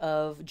marriage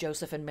of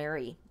Joseph and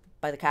Mary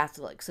by the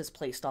Catholics is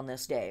placed on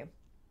this day.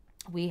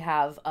 We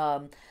have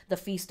the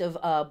feast of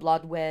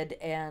Blodwed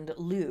and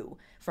Lugh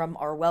from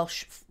our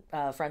Welsh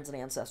friends and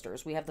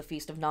ancestors. We have the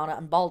feast of Nanna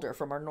and Balder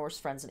from our Norse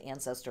friends and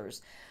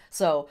ancestors.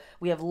 So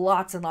we have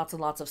lots and lots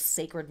and lots of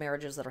sacred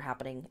marriages that are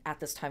happening at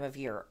this time of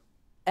year,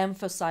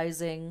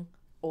 emphasizing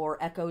or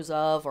echoes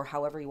of, or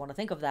however you want to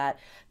think of that,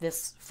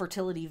 this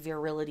fertility,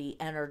 virility,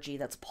 energy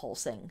that's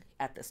pulsing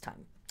at this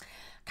time.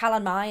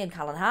 Calan Mai and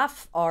Calan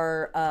Haf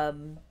are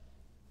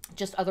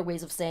just other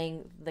ways of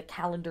saying the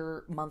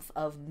calendar month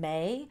of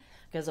May,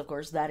 because of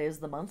course that is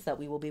the month that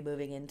we will be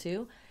moving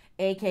into,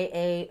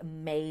 aka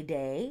May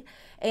Day.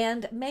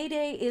 And May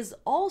Day is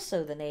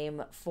also the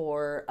name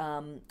for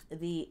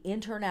the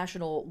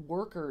International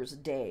Workers'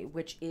 Day,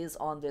 which is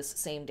on this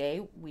same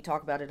day. We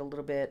talk about it a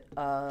little bit.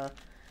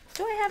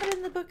 Do I have it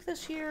in the book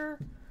this year?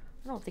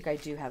 I don't think I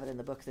do have it in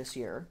the book this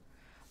year.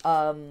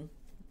 But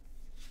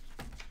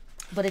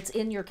it's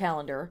in your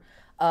calendar.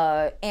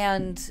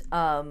 That's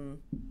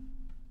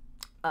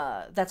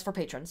for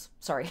patrons.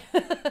 Sorry.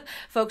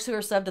 Folks who are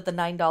subbed at the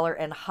 $9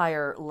 and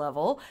higher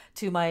level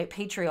to my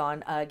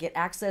Patreon get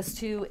access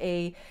to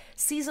a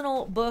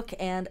seasonal book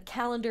and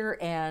calendar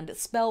and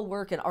spell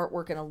work and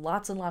artwork and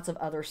lots of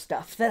other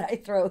stuff that I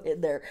throw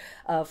in there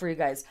for you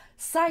guys.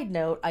 Side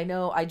note, I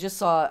know I just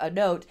saw a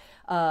note,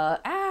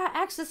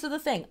 access to the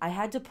thing. I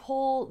had to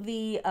pull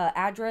the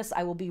address.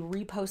 I will be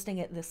reposting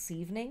it this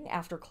evening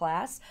after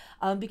class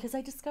because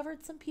I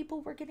discovered some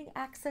people were getting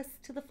access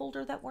to the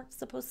folder that weren't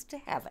supposed to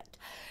have it.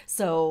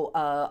 So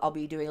I'll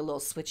be doing a little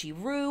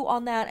switcheroo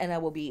on that, and I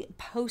will be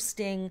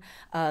posting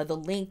the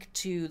link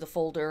to the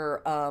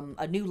folder,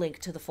 a new link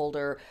to the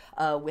folder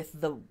with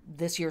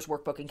this year's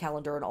workbook and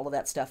calendar and all of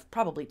that stuff,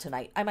 probably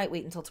tonight. I might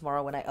wait until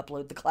tomorrow when I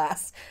upload the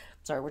class.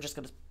 Sorry, we're just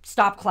going to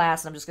stop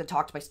class, and I'm just going to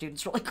talk to my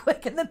students really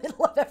quick in the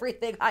middle of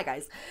everything. Hi,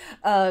 guys.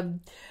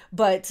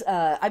 But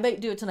I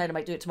might do it tonight. I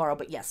might do it tomorrow.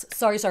 But yes,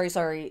 sorry.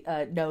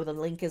 No, the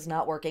link is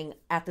not working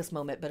at this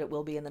moment, but it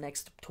will be in the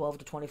next 12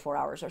 to 24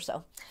 hours or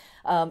so.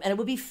 And it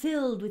will be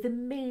filled with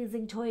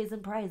amazing toys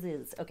and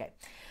prizes. Okay.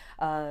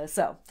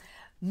 So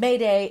May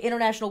Day,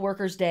 International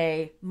Workers'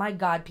 Day. My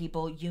God,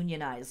 people,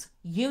 unionize.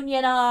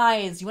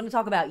 Unionize. You want to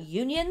talk about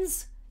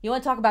unions? You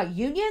want to talk about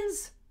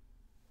unions?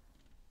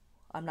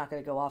 I'm not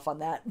going to go off on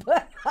that,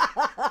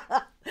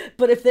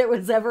 but if there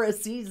was ever a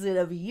season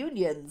of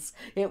unions,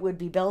 it would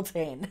be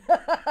Beltane.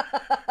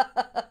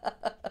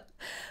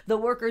 The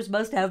workers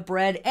must have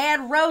bread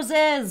and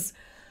roses.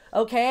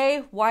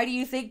 Okay? Why do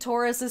you think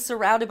Taurus is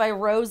surrounded by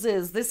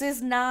roses? This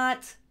is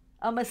not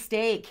a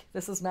mistake.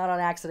 This is not on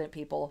accident,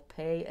 people.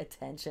 Pay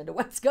attention to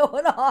what's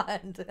going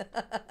on.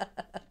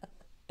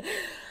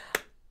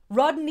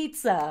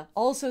 Radonitsa,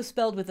 also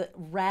spelled with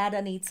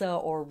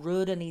Radanitsa or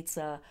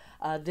Rudanitsa.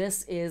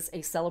 This is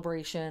a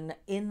celebration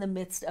in the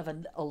midst of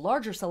a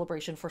larger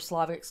celebration for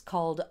Slavics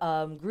called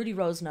Grudi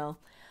Rozno.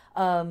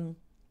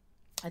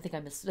 I think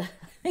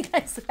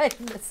I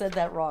said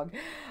that wrong.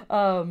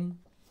 Oh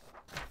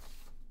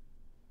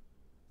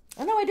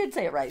no, I did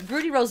say it right.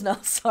 Grudi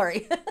Rozno,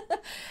 sorry.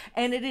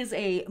 And it is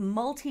a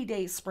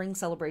multi-day spring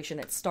celebration.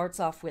 It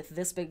starts off with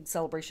this big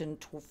celebration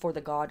for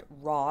the god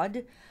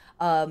Rod.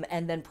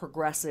 And then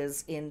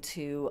progresses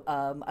into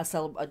a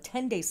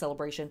 10-day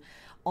celebration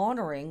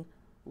honoring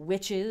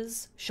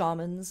witches,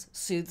 shamans,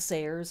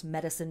 soothsayers,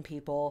 medicine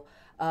people,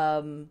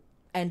 and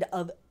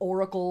of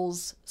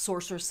oracles,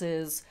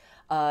 sorceresses,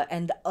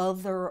 and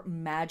other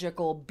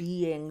magical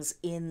beings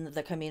in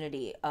the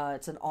community.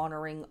 It's an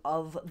honoring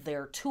of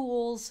their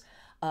tools,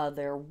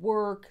 their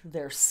work,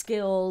 their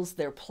skills,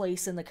 their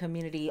place in the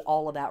community,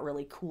 all of that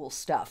really cool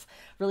stuff.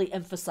 Really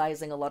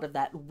emphasizing a lot of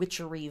that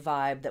witchery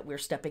vibe that we're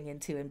stepping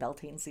into in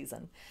Beltane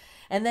season.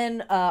 And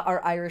then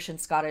our Irish and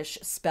Scottish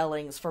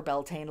spellings for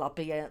Beltane,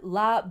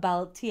 La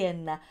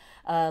Baltine.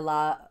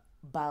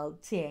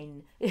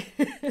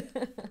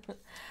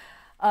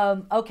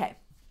 Okay,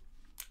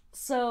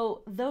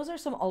 so those are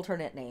some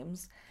alternate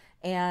names,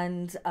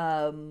 and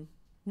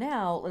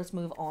now let's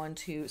move on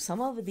to some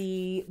of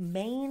the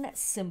main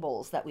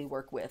symbols that we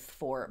work with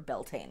for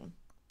Beltane.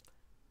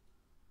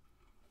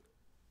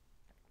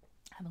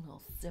 Have a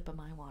little sip of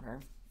my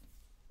water.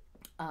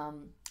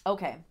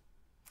 Okay.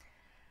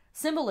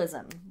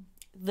 Symbolism.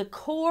 The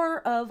core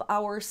of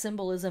our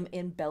symbolism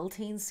in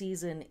Beltane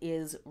season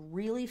is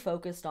really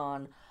focused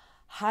on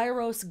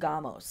Hieros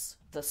Gamos,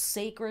 the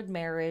sacred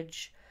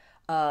marriage,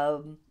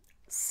 um,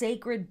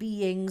 sacred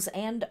beings,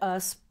 and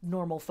us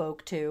normal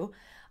folk too,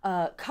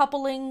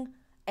 coupling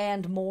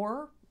and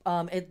more.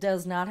 It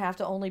does not have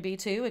to only be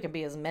two, it can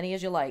be as many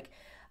as you like.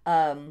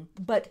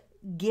 But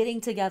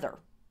getting together,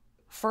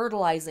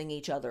 fertilizing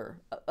each other,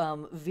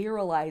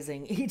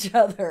 viralizing each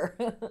other.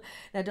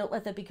 Now, don't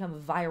let that become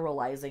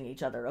viralizing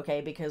each other, okay?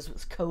 Because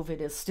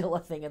COVID is still a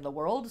thing in the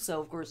world. So,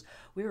 of course,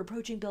 we're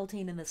approaching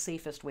Beltane in the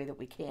safest way that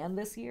we can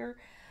this year.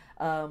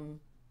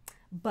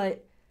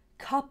 But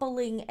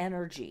coupling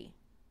energy,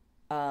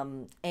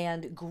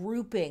 and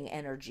grouping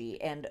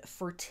energy and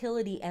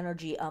fertility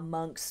energy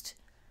amongst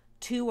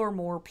two or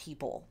more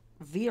people,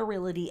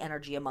 virility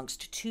energy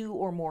amongst two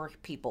or more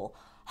people,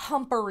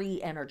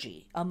 humpery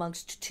energy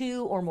amongst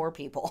two or more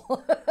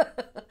people.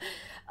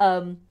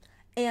 um,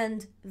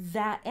 and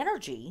that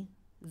energy,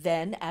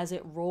 then, as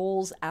it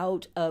rolls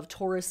out of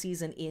Taurus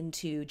season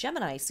into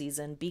Gemini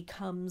season,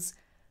 becomes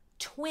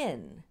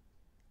twin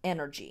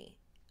energy,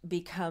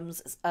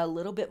 becomes a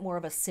little bit more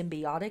of a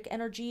symbiotic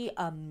energy,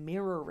 a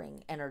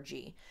mirroring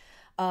energy.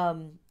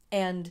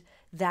 And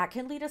that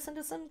can lead us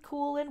into some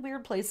cool and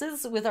weird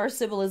places with our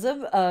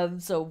symbolism.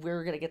 So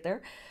we're going to get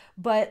there.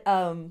 But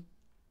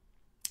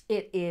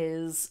it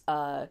is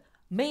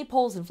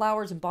maypoles and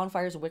flowers and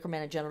bonfires and wicker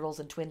man and genitals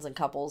and twins and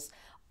couples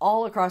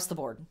all across the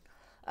board,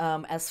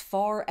 as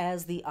far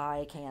as the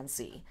eye can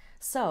see.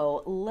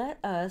 So let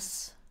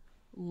us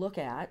look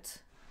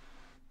at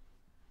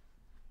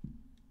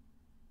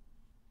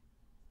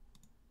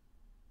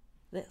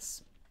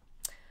this.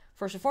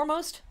 First and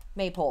foremost,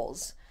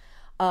 maypoles.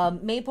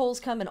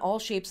 Maypoles come in all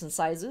shapes and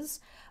sizes.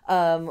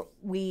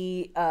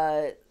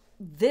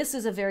 This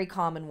is a very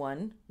common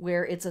one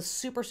where it's a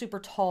super, super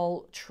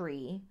tall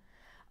tree,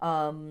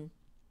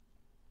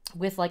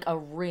 with like a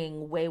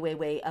ring way, way,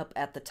 way up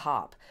at the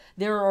top.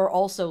 There are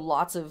also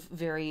lots of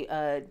very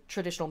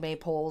traditional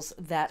maypoles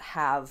that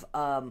have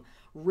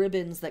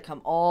ribbons that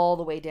come all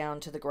the way down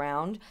to the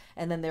ground.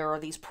 And then there are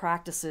these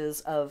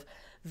practices of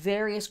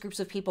various groups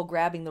of people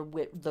grabbing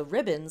the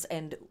ribbons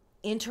and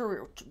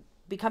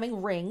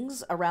becoming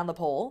rings around the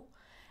pole,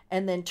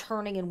 and then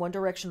turning in one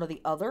direction or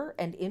the other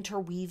and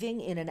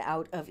interweaving in and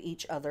out of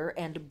each other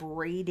and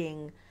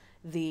braiding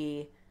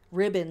the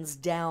ribbons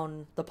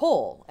down the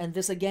pole. And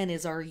this again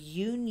is our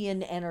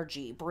union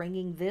energy,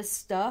 bringing this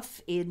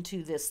stuff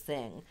into this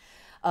thing.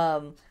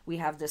 We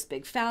have this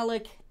big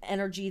phallic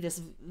energy, this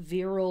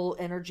virile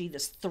energy,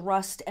 this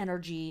thrust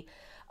energy.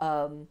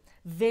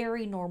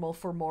 Very normal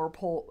for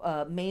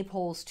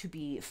maypoles to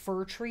be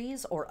fir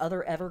trees or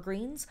other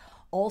evergreens.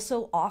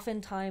 Also,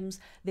 oftentimes,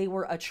 they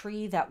were a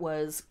tree that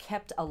was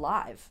kept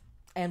alive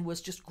and was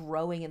just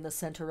growing in the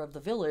center of the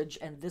village,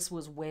 and this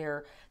was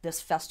where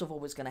this festival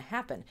was going to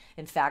happen.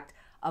 In fact,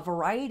 a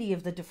variety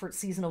of the different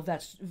seasonal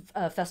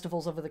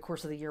festivals over the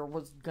course of the year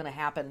was going to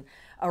happen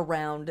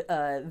around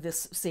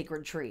this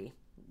sacred tree.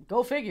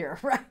 Go figure,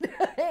 right?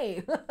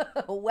 Hey,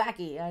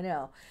 wacky, I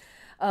know.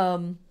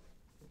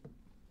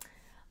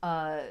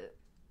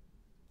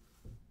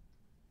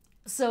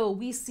 So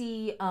we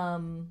see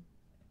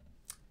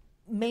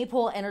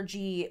maypole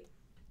energy,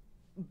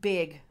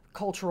 big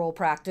cultural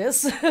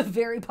practice,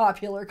 very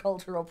popular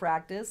cultural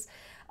practice.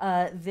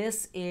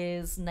 This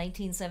is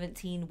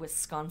 1917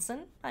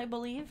 Wisconsin, I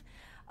believe.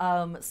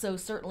 So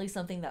certainly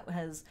something that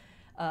has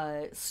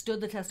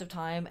stood the test of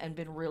time and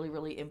been really,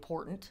 really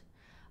important.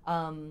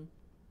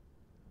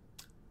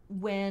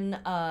 When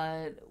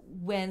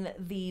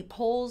the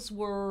poles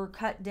were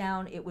cut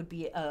down, it would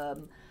be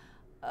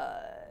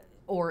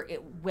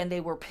when they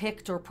were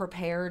picked or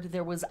prepared,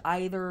 there was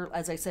either,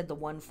 as I said, the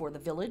one for the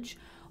village,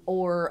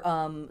 or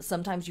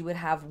sometimes you would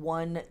have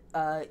one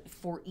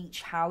for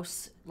each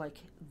house, like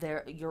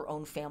your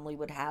own family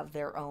would have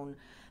their own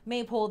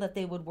maypole that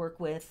they would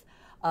work with.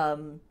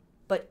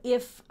 But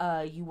if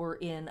you were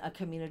in a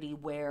community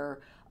where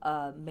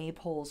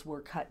maypoles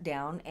were cut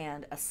down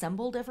and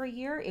assembled every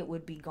year, it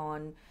would be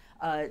gone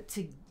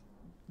to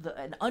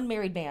an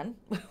unmarried man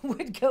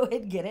would go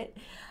and get it.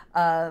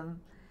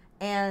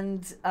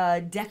 And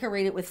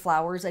decorate it with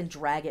flowers and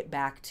drag it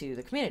back to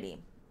the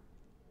community.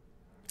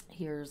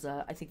 Here's,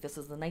 I think this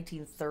is the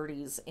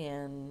 1930s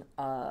in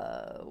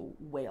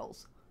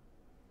Wales.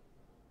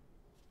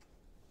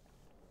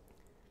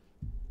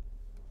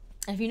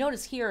 And if you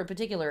notice here in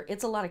particular,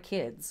 it's a lot of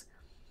kids.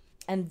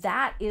 And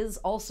that is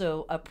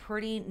also a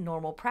pretty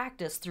normal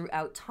practice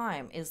throughout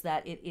time, is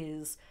that it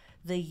is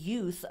the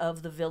youth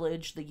of the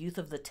village, the youth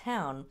of the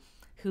town,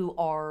 who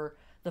are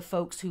the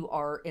folks who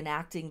are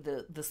enacting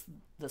the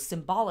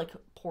symbolic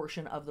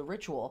portion of the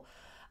ritual.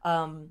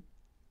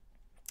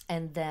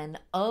 And then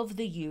of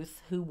the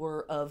youth who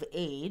were of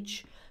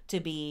age to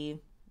be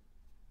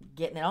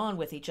getting it on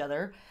with each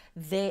other,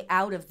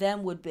 out of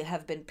them would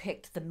have been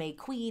picked the May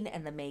Queen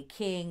and the May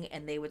King,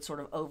 and they would sort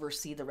of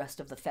oversee the rest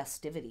of the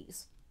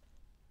festivities.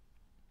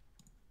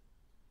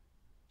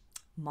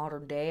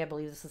 modern day. I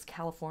believe this is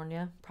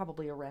California,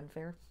 probably a Ren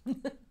Fair.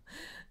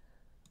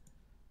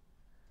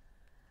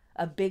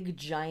 A big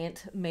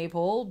giant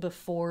maypole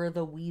before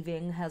the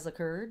weaving has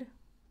occurred.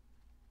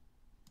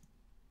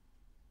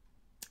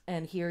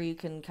 And here you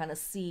can kind of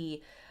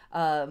see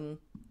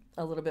a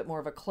little bit more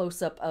of a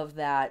close-up of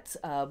that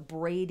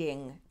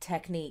braiding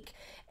technique.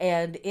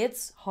 And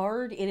it's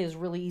hard. It is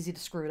really easy to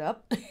screw it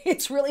up.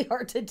 It's really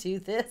hard to do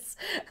this.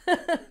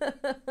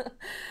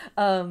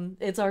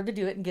 It's hard to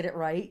do it and get it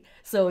right.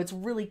 So it's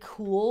really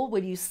cool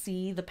when you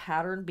see the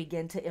pattern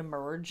begin to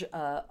emerge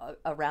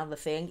around the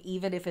thing.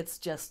 Even if it's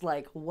just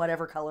like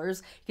whatever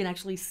colors, you can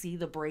actually see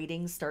the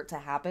braiding start to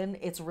happen.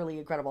 It's really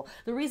incredible.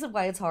 The reason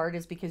why it's hard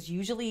is because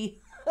usually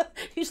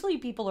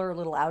people are a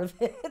little out of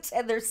it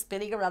and they're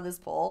spinning around this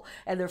pole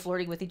and they're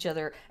flirting with each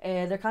other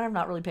and they're kind of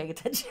not really paying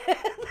attention.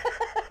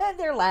 And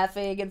they're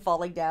laughing and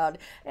falling down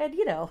and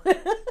you know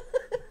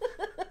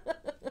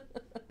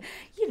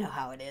you know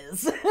how it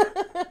is.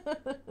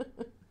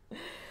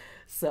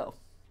 So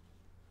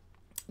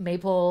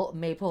maypole.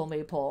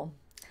 Maypoles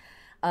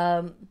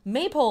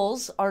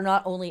are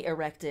not only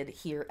erected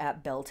here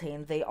at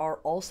Beltane, they are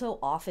also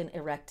often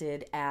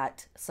erected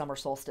at summer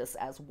solstice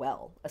as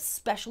well,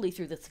 especially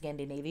through the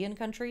Scandinavian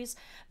countries.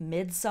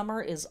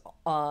 Midsummer is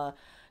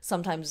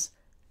sometimes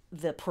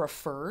the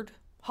preferred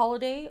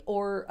holiday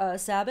or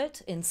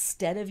Sabbath.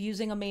 Instead of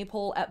using a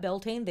maypole at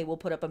Beltane, they will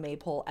put up a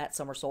maypole at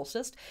summer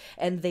solstice,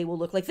 and they will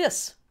look like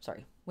this.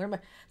 Sorry, where am I?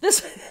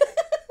 This.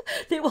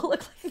 They will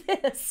look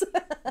like this.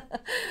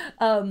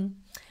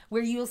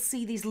 Where you'll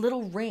see these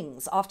little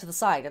rings off to the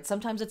side. And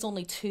sometimes it's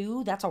only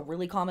 2. That's a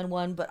really common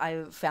one, but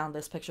I found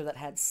this picture that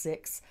had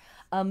 6.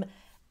 And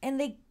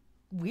they,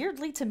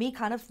 weirdly to me,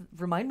 kind of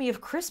remind me of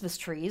Christmas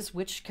trees,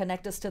 which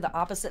connect us to the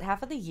opposite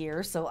half of the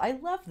year. So I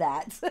love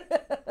that.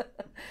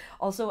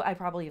 Also, I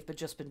probably have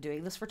just been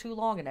doing this for too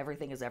long and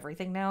everything is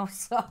everything now.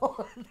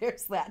 So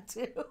there's that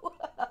too.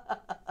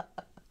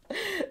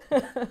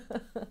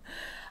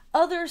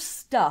 Other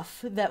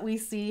stuff that we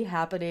see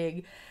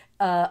happening,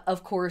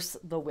 of course,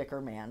 the Wicker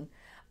Man.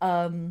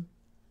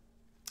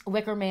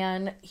 Wicker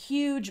Man,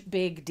 huge,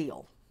 big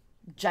deal.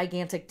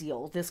 Gigantic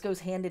deal. This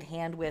goes hand in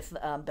hand with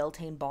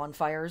Beltane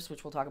bonfires,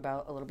 which we'll talk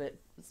about a little bit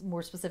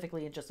more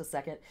specifically in just a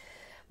second.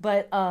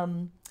 But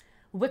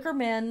Wicker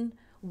Men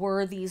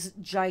were these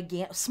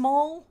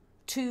small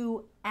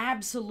to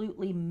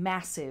absolutely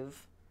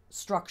massive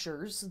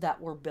structures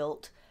that were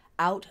built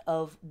out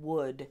of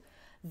wood.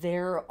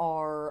 There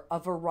are a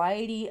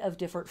variety of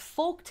different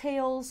folk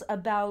tales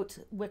about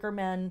Wicker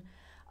Men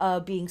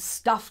being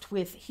stuffed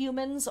with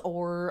humans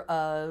or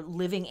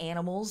living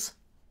animals.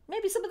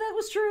 Maybe some of that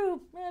was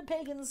true.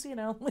 Pagans, you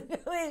know, we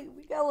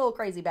got a little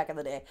crazy back in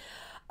the day.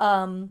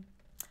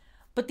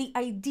 But the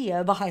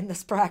idea behind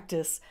this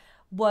practice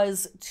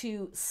was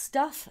to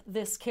stuff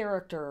this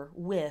character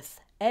with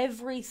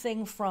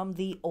everything from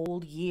the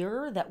old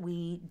year that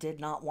we did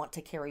not want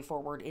to carry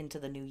forward into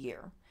the new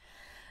year.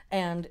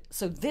 And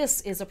so this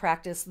is a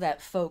practice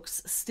that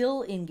folks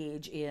still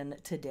engage in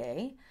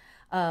today.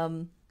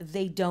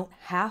 They don't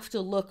have to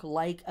look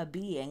like a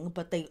being,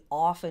 but they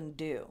often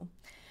do.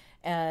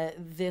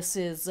 This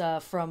is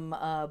from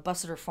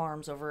Busseter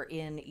Farms over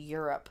in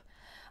Europe.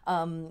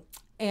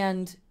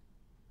 And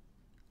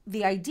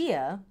the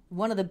idea,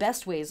 one of the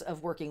best ways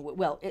of working with,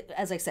 well,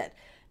 as I said,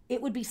 it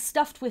would be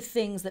stuffed with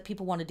things that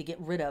people wanted to get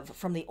rid of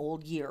from the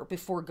old year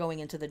before going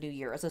into the new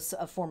year as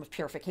a form of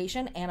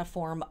purification and a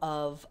form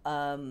of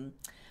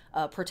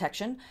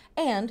protection.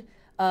 And,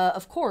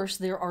 of course,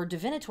 there are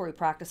divinatory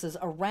practices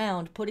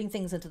around putting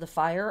things into the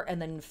fire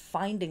and then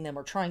finding them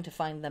or trying to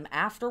find them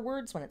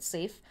afterwards when it's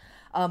safe,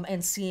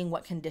 and seeing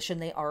what condition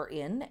they are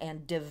in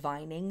and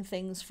divining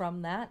things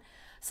from that.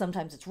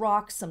 Sometimes it's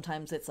rocks,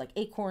 sometimes it's like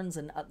acorns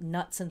and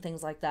nuts and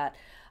things like that.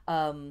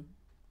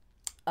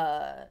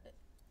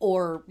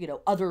 Or, you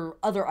know,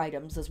 other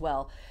items as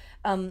well.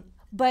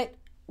 But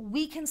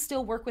we can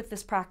still work with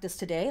this practice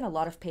today, and a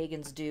lot of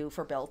pagans do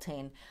for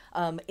Beltane.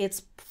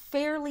 It's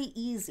fairly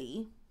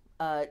easy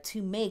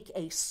to make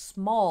a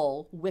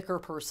small wicker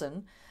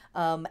person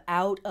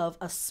out of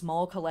a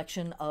small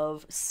collection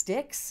of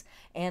sticks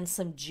and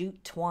some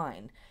jute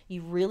twine.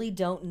 You really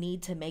don't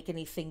need to make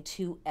anything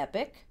too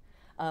epic.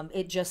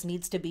 It just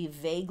needs to be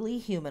vaguely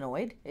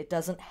humanoid. It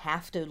doesn't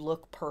have to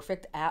look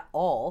perfect at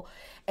all.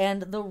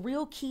 And the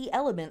real key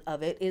element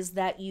of it is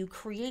that you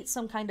create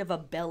some kind of a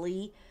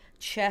belly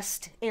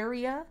chest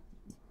area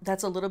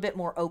that's a little bit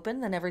more open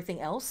than everything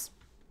else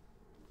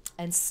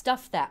and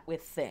stuff that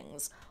with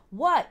things.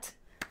 What?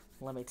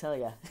 Let me tell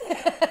you.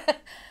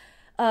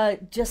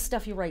 Just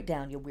stuff you write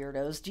down, you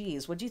weirdos.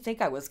 Geez, what'd you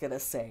think I was going to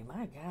say?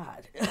 My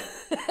God.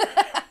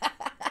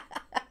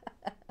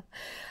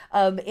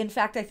 In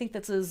fact, I think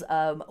this is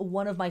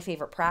one of my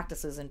favorite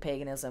practices in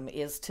paganism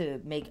is to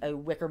make a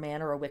wicker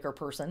man or a wicker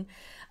person,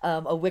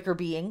 a wicker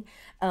being,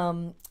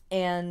 and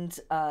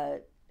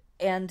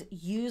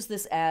use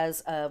this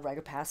as a rite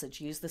of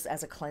passage. Use this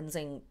as a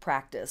cleansing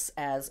practice,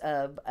 as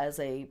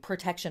a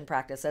protection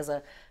practice, as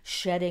a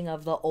shedding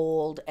of the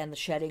old and the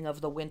shedding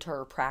of the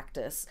winter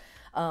practice.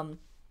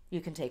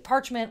 You can take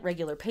parchment,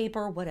 regular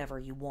paper, whatever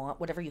you want,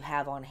 whatever you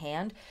have on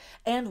hand,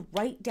 and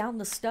write down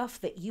the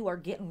stuff that you are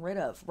getting rid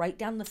of. Write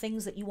down the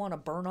things that you want to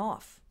burn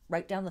off.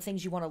 Write down the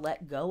things you want to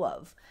let go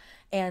of.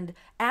 And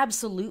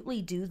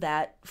absolutely do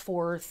that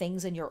for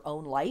things in your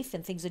own life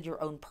and things in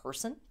your own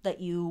person that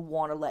you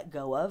want to let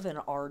go of and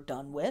are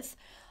done with.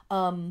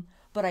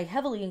 But I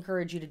heavily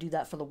encourage you to do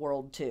that for the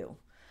world too,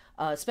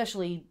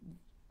 especially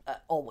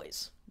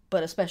always,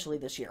 but especially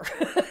this year.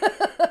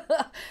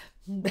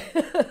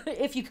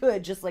 If you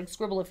could just like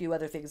scribble a few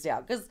other things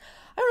down, because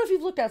I don't know if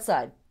you've looked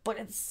outside, but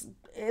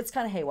it's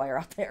kind of haywire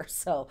out there.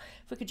 So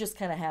if we could just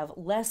kind of have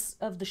less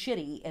of the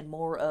shitty and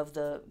more of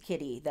the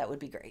kitty, that would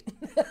be great.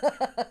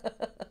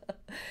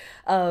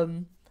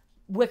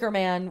 Wicker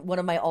Man, one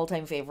of my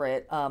all-time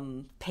favorite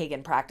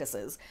pagan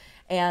practices,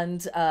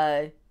 and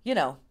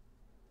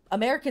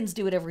Americans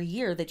do it every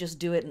year. They just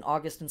do it in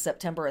August and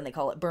September, and they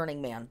call it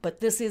Burning Man. But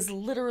this is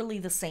literally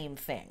the same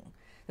thing.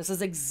 This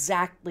is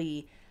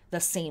exactly the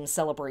same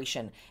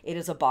celebration. It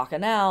is a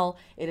bacchanal.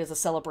 It is a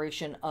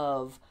celebration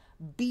of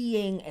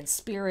being and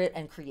spirit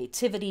and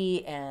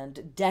creativity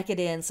and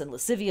decadence and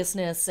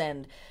lasciviousness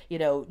and,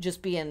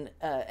 just being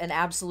an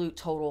absolute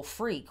total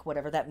freak,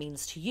 whatever that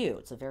means to you.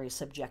 It's a very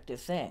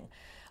subjective thing.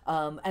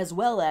 As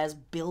well as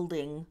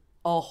building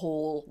a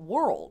whole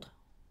world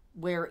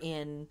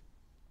wherein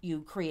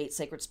you create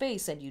sacred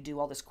space and you do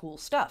all this cool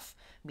stuff.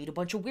 Meet a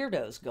bunch of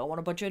weirdos, go on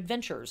a bunch of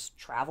adventures,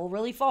 travel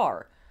really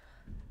far,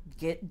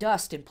 get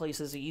dust in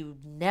places that you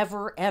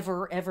never,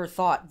 ever, ever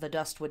thought the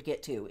dust would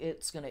get to.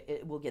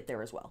 It will get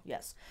there as well.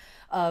 Yes.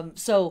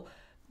 So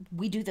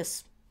we do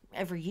this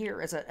every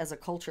year as a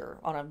culture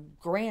on a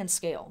grand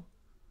scale.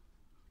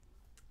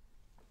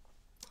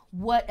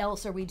 What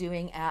else are we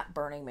doing at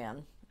Burning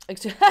Man?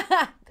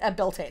 At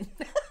Beltane.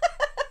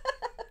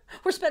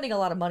 We're spending a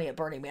lot of money at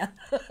Burning Man.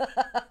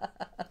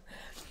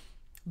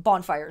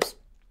 Bonfires.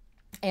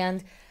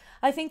 And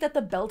I think that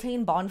the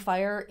Beltane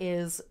bonfire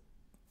is,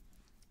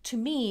 to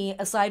me,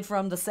 aside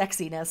from the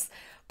sexiness,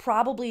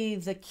 probably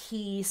the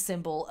key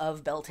symbol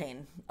of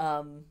Beltane.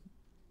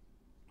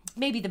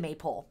 Maybe the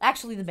maypole.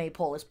 Actually, the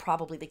maypole is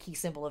probably the key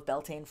symbol of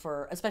Beltane,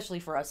 especially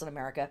for us in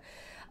America.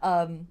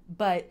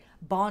 But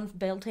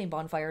Beltane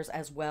bonfires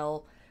as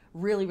well,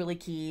 really, really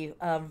key.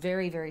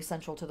 Very, very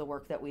central to the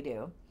work that we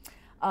do.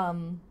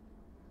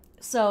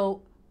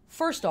 So,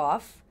 first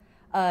off,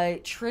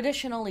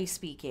 traditionally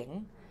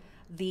speaking,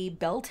 the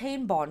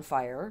Beltane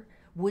bonfire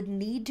would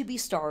need to be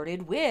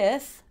started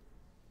with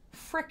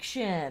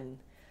friction.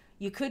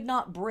 You could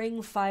not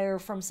bring fire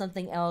from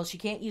something else. You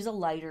can't use a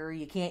lighter.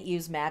 You can't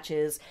use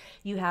matches.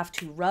 You have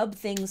to rub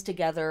things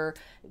together,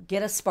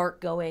 get a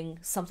spark going,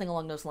 something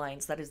along those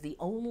lines. That is the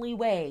only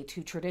way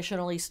to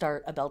traditionally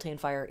start a Beltane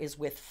fire, is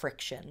with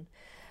friction.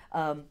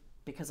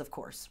 Because of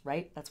course,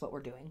 right? That's what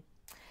we're doing.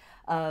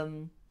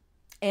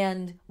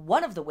 And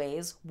one of the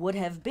ways would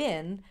have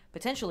been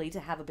potentially to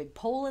have a big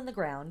pole in the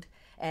ground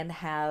and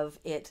have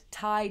it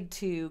tied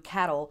to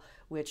cattle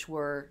which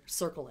were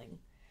circling,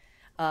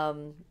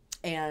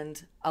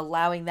 and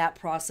allowing that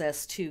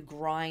process to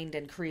grind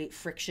and create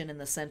friction in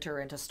the center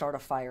and to start a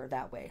fire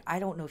that way. I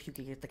don't know if you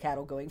could get the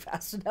cattle going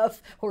fast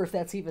enough or if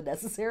that's even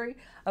necessary.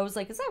 I was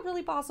like, is that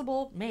really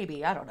possible?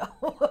 Maybe, I don't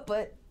know.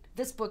 But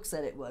this book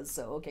said it was,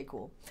 so okay,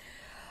 cool.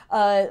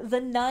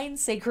 The 9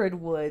 sacred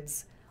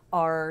woods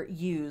are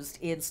used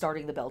in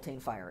starting the Beltane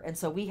fire. And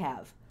so we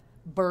have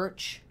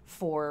birch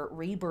for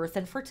rebirth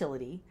and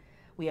fertility.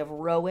 We have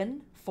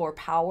rowan for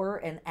power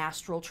and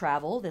astral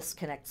travel. This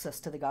connects us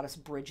to the goddess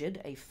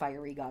Brigid, a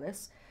fiery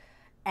goddess.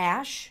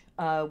 Ash,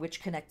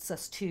 which connects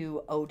us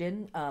to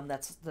Odin.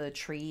 That's the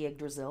tree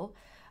Yggdrasil.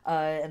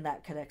 And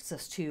that connects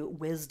us to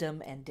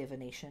wisdom and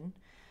divination.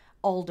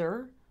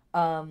 Alder,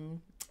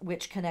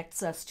 which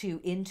connects us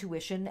to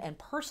intuition and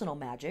personal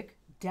magic,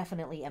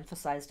 definitely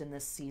emphasized in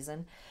this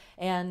season.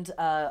 And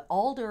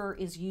alder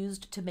is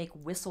used to make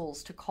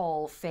whistles to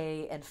call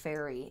fae and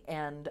fairy,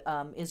 and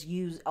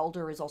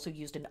alder is also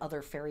used in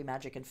other fairy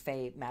magic and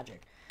fae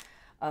magic.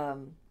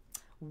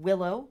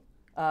 Willow,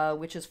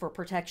 which is for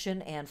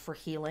protection and for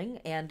healing,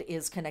 and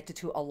is connected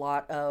to a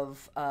lot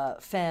of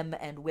femme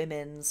and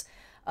women's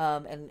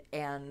and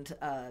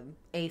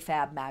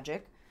AFAB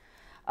magic.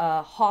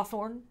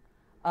 Hawthorn.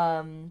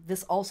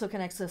 This also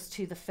connects us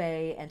to the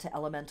fae and to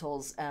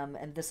elementals,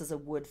 and this is a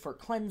wood for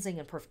cleansing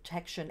and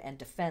protection and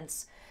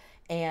defense.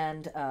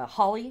 And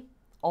holly,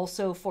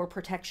 also for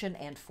protection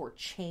and for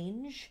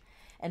change.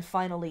 And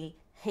finally,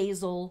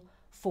 hazel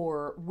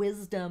for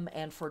wisdom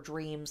and for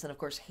dreams. And of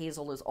course,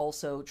 hazel is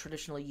also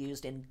traditionally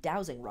used in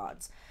dowsing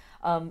rods.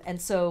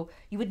 And so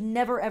you would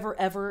never, ever,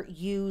 ever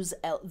use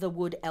the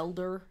wood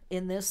elder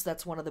in this.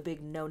 That's one of the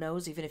big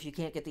no-nos, even if you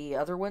can't get the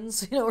other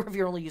ones, or if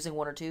you're only using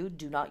 1 or 2,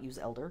 do not use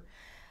elder.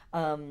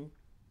 But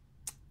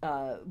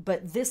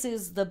this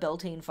is the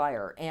Beltane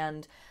fire,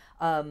 and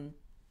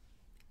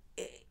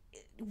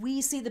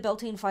we see the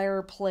Beltane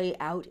fire play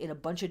out in a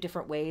bunch of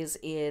different ways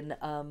in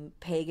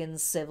pagan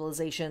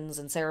civilizations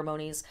and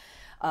ceremonies.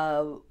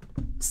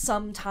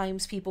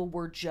 Sometimes people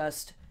were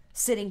just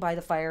sitting by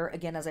the fire,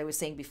 again, as I was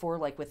saying before,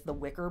 like with the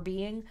wicker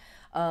being,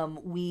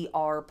 we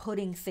are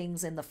putting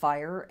things in the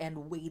fire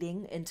and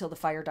waiting until the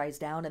fire dies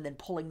down and then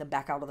pulling them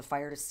back out of the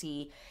fire to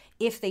see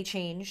if they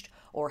changed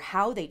or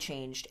how they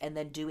changed, and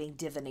then doing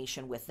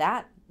divination with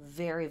that.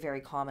 Very,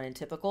 very common and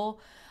typical.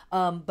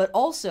 But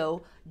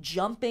also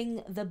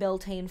jumping the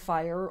Beltane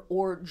fire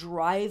or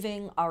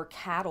driving our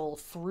cattle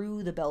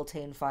through the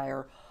Beltane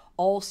fire,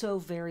 also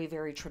very,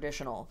 very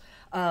traditional.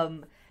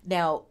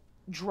 Now,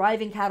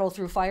 driving cattle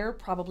through fire,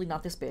 probably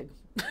not this big.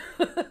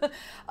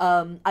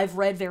 I've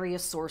read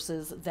various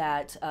sources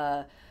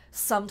that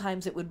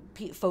sometimes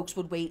folks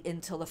would wait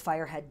until the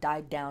fire had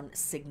died down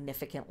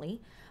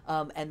significantly,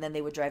 and then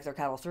they would drive their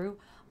cattle through.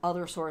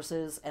 Other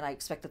sources, and I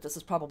expect that this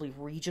is probably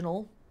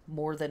regional,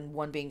 more than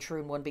one being true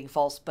and one being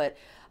false, but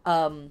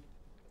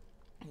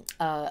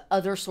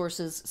other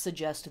sources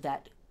suggest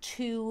that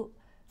 2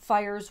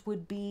 fires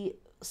would be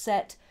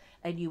set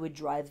and you would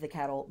drive the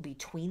cattle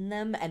between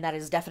them, and that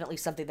is definitely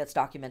something that's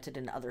documented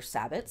in other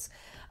sabbats.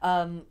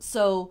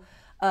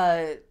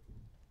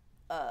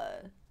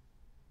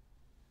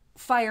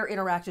 Fire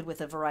interacted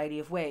with a variety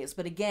of ways,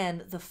 but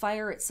again, the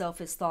fire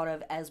itself is thought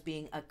of as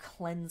being a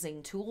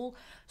cleansing tool,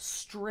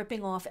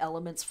 stripping off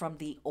elements from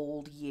the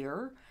old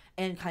year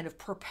and kind of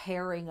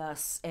preparing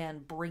us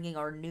and bringing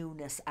our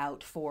newness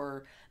out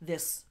for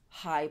this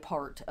high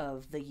part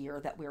of the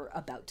year that we're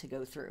about to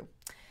go through.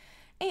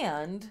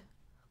 And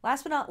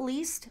last but not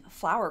least,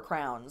 flower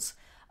crowns.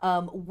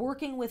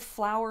 Working with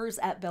flowers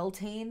at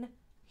Beltane,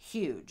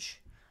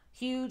 huge.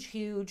 Huge,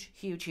 huge,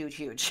 huge, huge,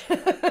 huge.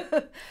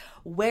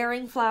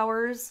 Wearing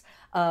flowers,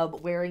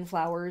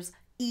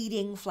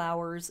 eating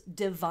flowers,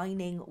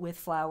 divining with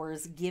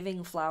flowers,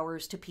 giving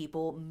flowers to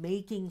people,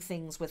 making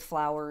things with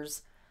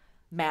flowers.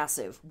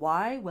 Massive.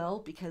 Why? Well,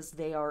 because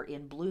they are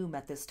in bloom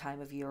at this time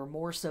of year,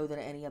 more so than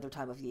any other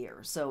time of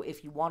year. So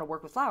if you want to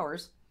work with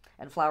flowers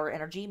and flower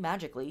energy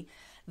magically,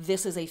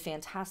 this is a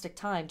fantastic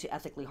time to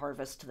ethically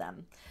harvest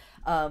them.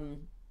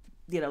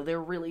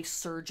 They're really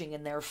surging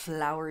in their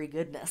flowery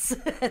goodness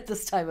at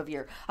this time of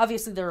year.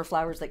 Obviously, there are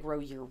flowers that grow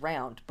year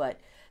round,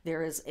 but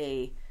there is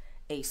a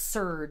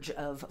surge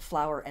of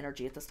flower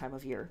energy at this time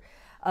of year.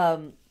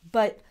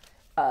 But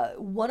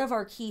one of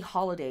our key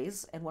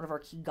holidays and one of our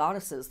key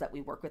goddesses that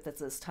we work with at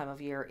this time of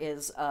year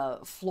is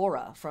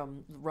Flora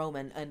from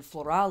Roman, and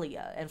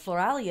Floralia. And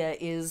Floralia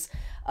is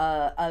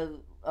a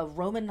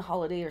Roman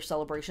holiday or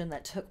celebration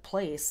that took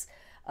place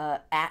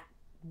at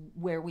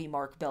where we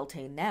mark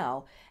Beltane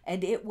now,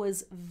 and it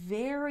was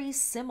very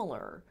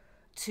similar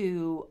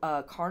to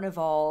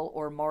Carnival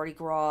or Mardi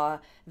Gras,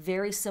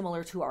 very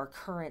similar to our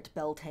current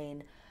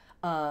Beltane.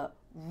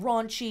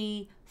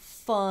 Raunchy,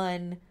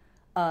 fun,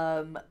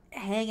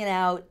 hanging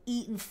out,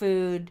 eating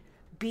food,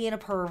 being a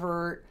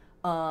pervert,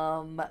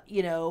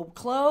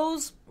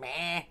 clothes,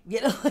 meh,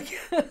 like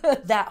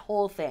that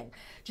whole thing.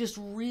 Just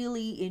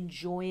really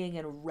enjoying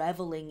and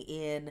reveling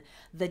in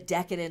the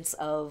decadence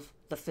of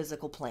the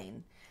physical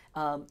plane.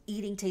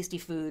 Eating tasty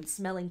food,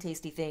 smelling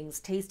tasty things,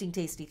 tasting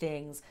tasty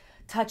things,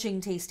 touching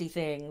tasty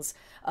things,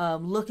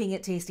 looking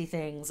at tasty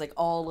things, like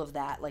all of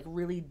that, like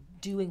really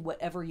doing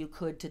whatever you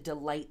could to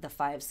delight the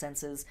 5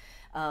 senses,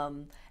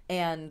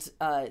 and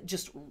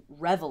just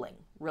reveling,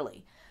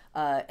 really.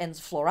 And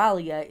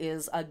Floralia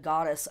is a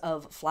goddess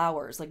of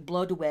flowers. Like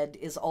Blodeuwedd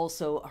is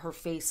also her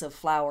face of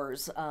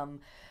flowers,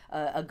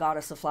 a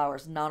goddess of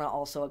flowers. Nana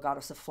also a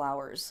goddess of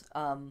flowers.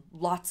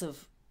 Lots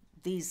of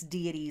these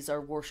deities are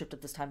worshipped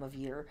at this time of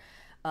year,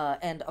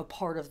 and a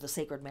part of the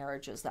sacred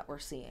marriages that we're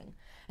seeing.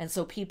 And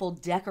so people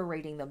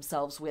decorating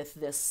themselves with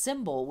this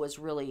symbol was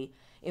really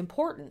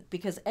important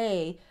because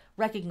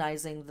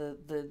recognizing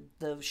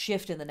the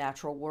shift in the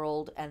natural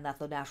world and that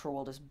the natural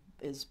world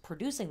is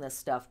producing this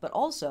stuff, but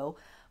also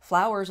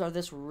flowers are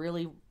this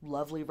really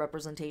lovely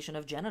representation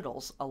of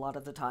genitals a lot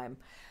of the time,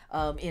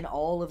 in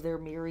all of their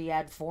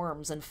myriad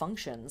forms and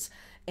functions.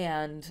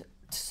 And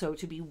so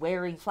to be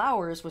wearing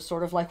flowers was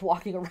sort of like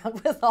walking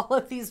around with all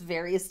of these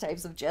various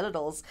types of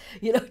genitals,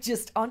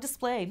 just on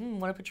display.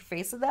 Want to put your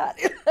face in that?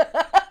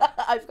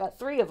 I've got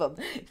 3 of them.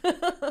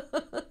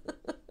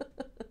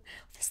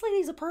 This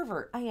lady's a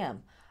pervert. I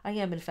am,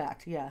 in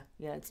fact. Yeah,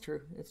 it's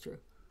true. It's true.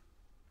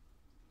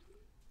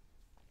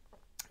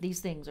 These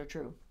things are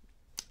true.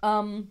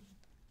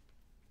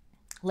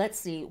 Let's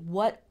see.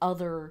 What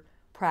other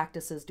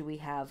practices do we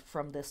have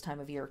from this time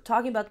of year?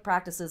 Talking about the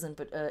practices in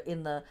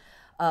the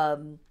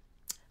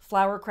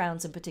flower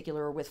crowns in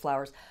particular, or with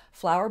flowers.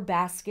 Flower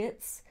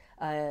baskets,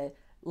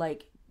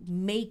 like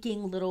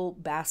making little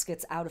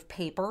baskets out of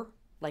paper,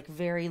 like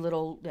very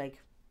little,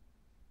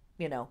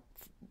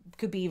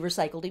 could be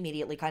recycled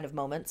immediately kind of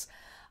moments.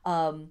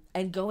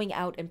 And going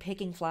out and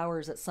picking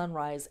flowers at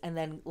sunrise and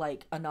then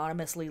like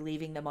anonymously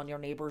leaving them on your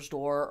neighbor's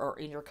door or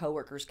in your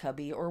coworker's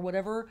cubby or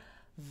whatever.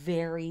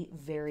 Very,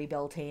 very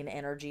Beltane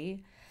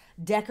energy.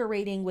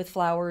 Decorating with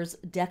flowers,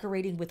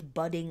 decorating with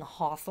budding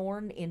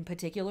hawthorn in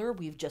particular.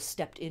 We've just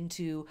stepped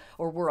into,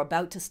 or we're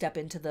about to step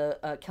into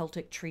the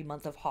Celtic tree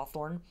month of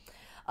hawthorn.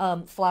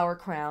 Flower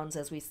crowns,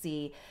 as we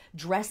see.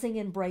 Dressing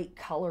in bright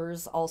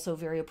colors, also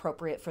very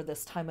appropriate for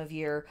this time of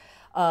year.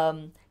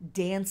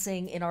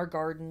 Dancing in our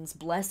gardens,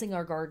 blessing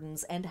our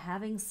gardens, and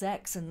having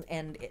sex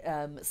and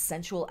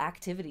sensual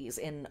activities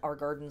in our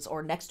gardens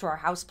or next to our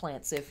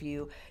houseplants if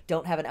you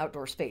don't have an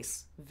outdoor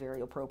space.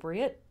 Very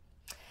appropriate.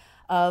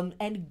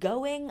 And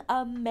going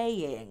a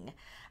maying.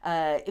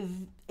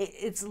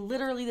 It's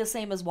literally the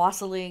same as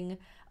wassailing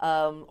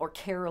or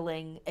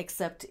caroling,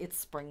 except it's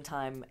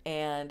springtime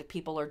and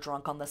people are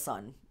drunk on the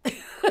sun.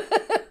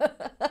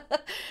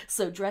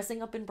 So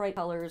dressing up in bright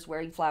colors,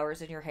 wearing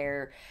flowers in your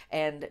hair,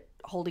 and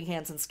holding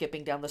hands and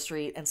skipping down the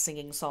street and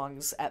singing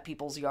songs at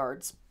people's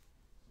yards.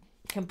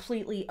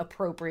 Completely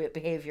appropriate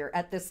behavior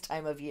at this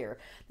time of year.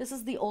 This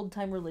is the old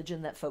time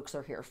religion that folks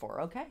are here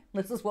for, okay?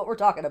 This is what we're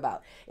talking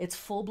about. It's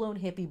full blown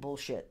hippie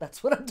bullshit.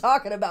 That's what I'm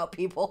talking about,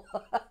 people.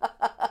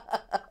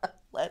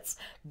 Let's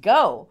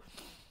go.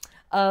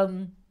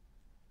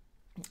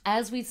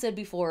 As we said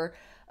before,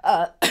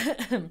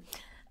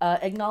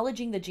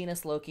 acknowledging the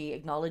genus Loki,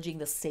 acknowledging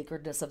the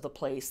sacredness of the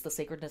place, the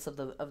sacredness of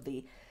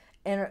the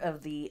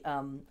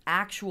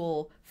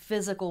actual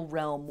physical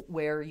realm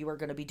where you are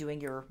going to be doing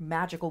your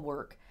magical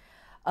work.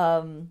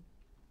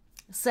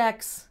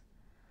 Sex,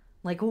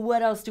 like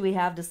what else do we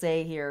have to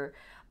say here?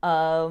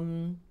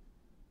 Turning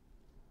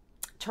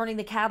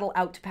the cattle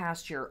out to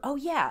pasture. Oh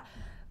yeah,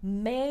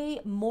 May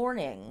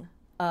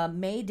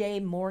Day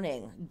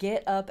morning,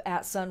 get up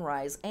at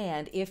sunrise,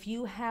 and if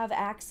you have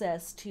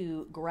access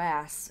to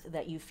grass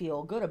that you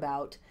feel good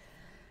about,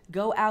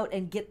 go out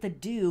and get the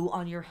dew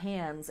on your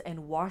hands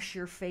and wash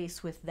your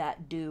face with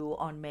that dew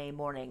on May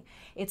morning.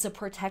 It's a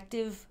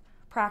protective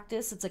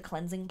practice, it's a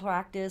cleansing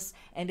practice,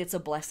 and it's a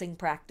blessing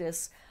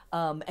practice.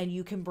 And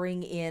you can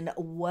bring in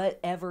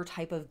whatever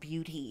type of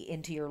beauty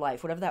into your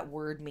life, whatever that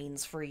word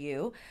means for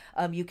you.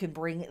 You can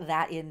bring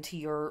that into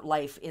your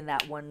life in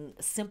that one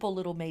simple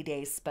little May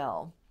Day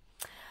spell.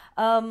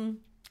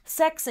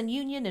 Sex and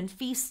union and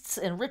feasts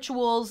and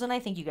rituals, and I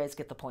think you guys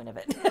get the point of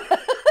it.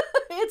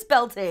 It's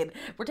Beltane.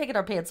 We're taking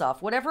our pants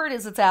off. Whatever it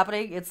is that's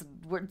happening, it's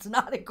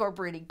not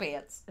incorporating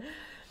pants.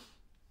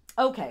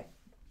 Okay.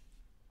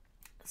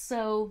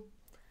 So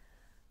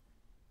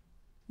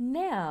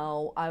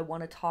now I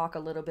want to talk a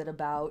little bit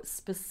about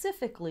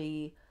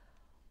specifically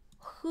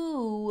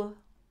who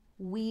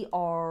we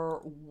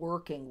are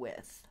working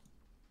with.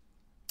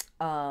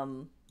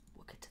 We'll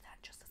get to that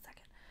in just a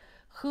second.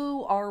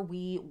 Who are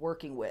we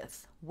working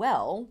with?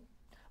 Well,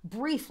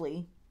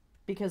 briefly,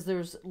 because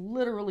there's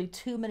literally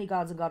too many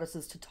gods and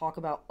goddesses to talk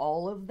about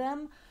all of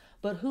them,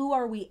 but who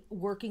are we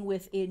working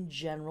with in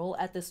general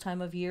at this time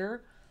of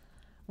year?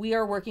 We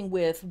are working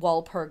with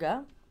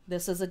Walpurga.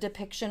 This is a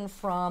depiction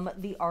from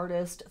the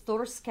artist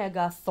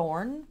Thorskega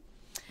Thorn,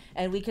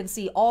 and we can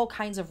see all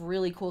kinds of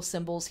really cool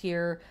symbols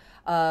here.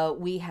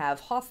 We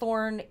have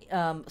hawthorn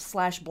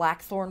 /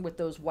 blackthorn with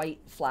those white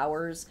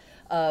flowers.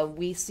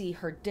 We see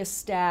her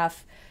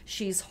distaff.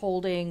 She's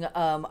holding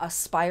a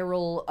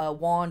spiral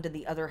wand in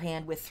the other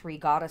hand with 3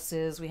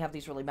 goddesses. We have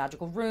these really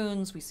magical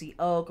runes. We see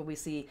oak, and we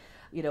see,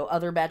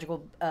 other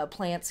magical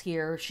plants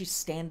here. She's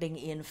standing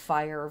in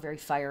fire, a very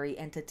fiery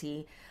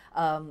entity.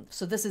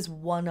 So this is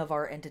one of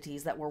our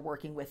entities that we're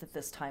working with at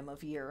this time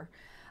of year.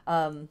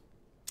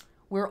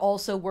 We're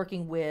also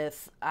working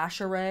with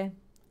Asheray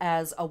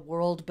as a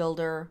world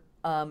builder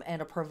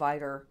and a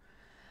provider.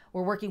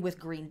 We're working with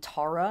Green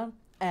Tara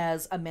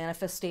as a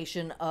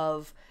manifestation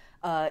of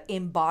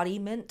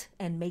embodiment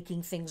and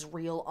making things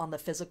real on the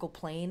physical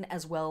plane,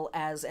 as well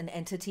as an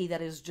entity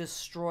that is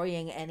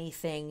destroying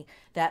anything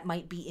that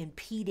might be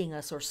impeding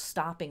us or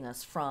stopping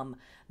us from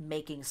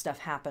making stuff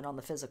happen on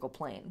the physical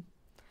plane.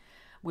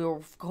 We were,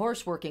 of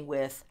course, working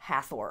with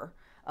Hathor,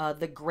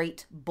 the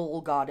great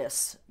bull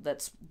goddess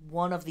that's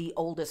one of the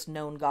oldest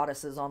known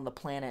goddesses on the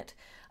planet.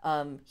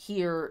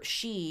 Here,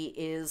 she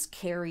is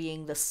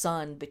carrying the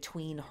sun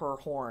between her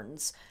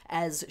horns,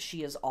 as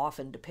she is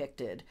often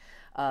depicted.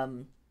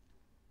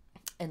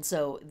 And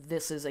so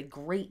this is a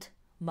great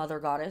mother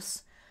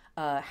goddess.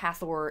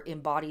 Hathor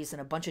embodies in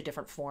a bunch of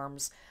different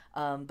forms,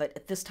 but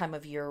at this time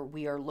of year,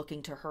 we are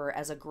looking to her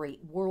as a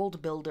great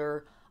world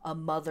builder, a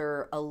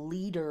mother, a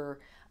leader,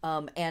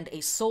 and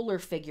a solar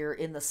figure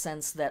in the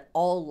sense that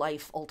all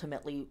life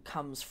ultimately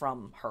comes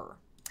from her.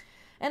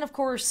 And of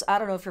course, I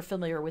don't know if you're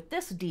familiar with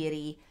this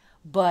deity,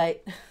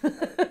 but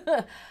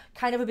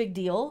kind of a big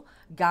deal.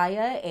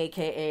 Gaia,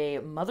 aka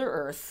Mother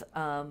Earth.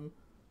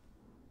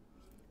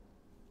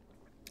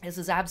 This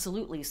is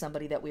absolutely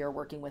somebody that we are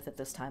working with at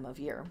this time of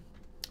year.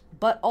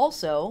 But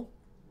also,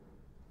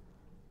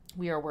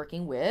 we are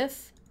working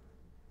with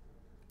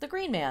the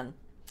Green Man.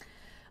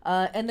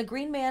 And the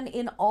Green Man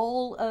in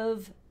all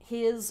of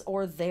his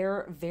or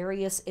their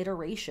various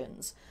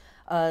iterations.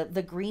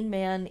 The Green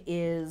Man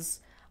is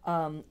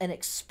an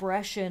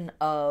expression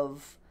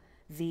of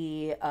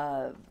the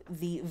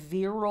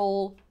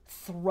virile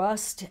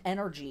thrust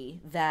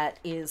energy that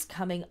is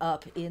coming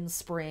up in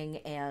spring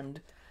and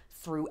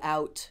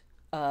throughout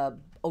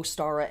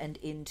Ostara and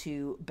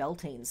into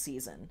Beltane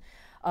season.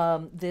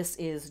 This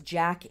is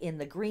Jack in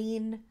the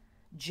green,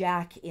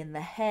 Jack in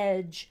the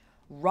Hedge,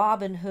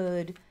 Robin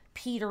Hood,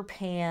 Peter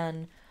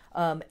Pan,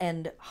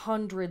 and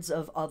hundreds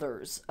of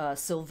others.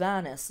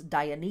 Sylvanus,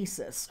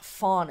 Dionysus,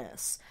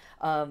 Faunus,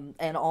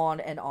 and on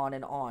and on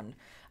and on.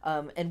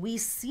 And we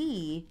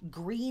see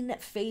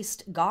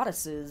green-faced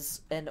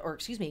goddesses,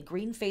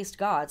 green-faced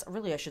gods,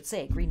 really I should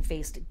say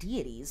green-faced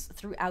deities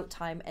throughout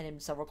time and in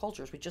several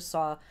cultures. We just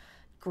saw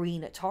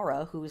Green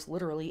Tara, who is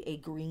literally a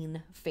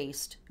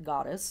green-faced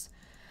goddess.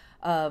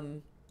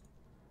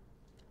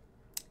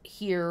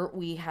 Here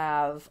we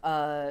have,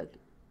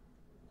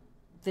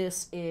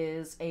 this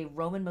is a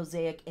Roman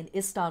mosaic in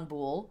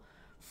Istanbul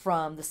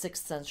from the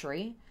 6th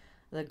century.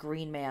 The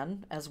Green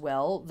Man as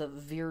well, the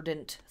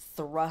verdant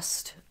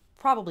thrust,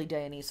 probably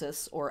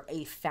Dionysus, or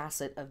a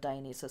facet of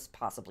Dionysus,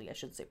 possibly, I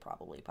should say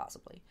probably,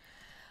 possibly.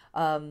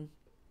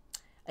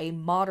 A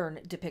modern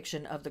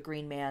depiction of the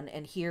Green Man,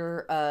 and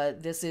here,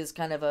 this is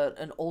kind of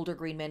an older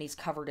Green Man. He's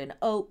covered in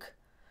oak.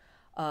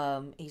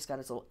 He's got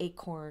his little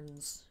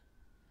acorns.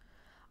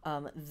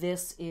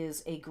 This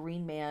is a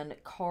Green Man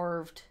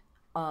carved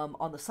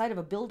on the side of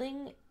a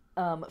building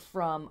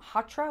from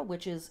Hatra,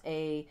 which is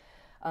a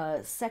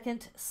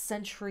 2nd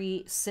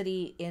century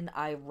city in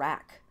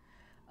Iraq.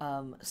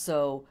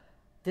 So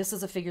this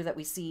is a figure that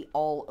we see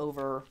all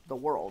over the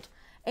world.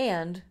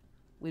 And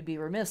we'd be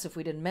remiss if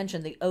we didn't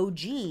mention the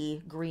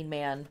OG Green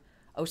Man,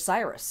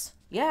 Osiris.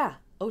 Yeah,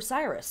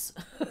 Osiris.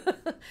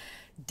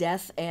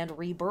 Death and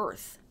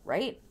rebirth,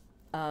 right?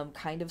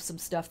 Kind of some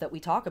stuff that we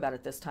talk about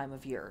at this time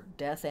of year,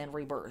 death and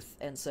rebirth.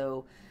 And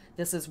so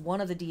this is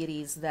one of the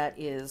deities that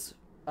is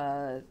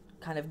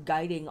kind of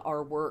guiding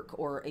our work,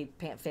 or a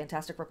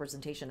fantastic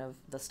representation of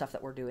the stuff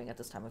that we're doing at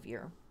this time of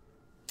year.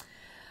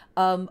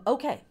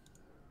 Okay.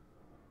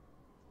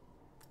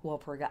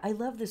 Walpurga. I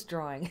love this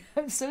drawing.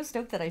 I'm so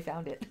stoked that I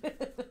found it.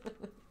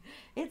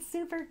 It's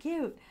super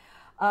cute.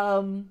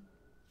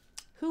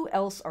 Who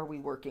else are we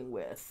working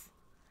with?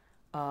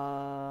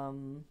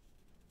 The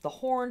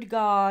Horned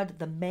God,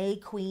 the May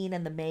Queen,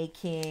 and the May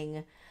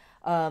King.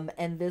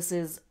 And this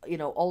is,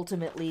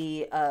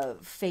 ultimately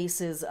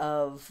faces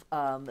of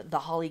the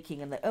Holly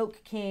King and the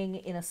Oak King,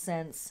 in a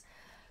sense.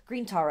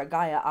 Green Tara,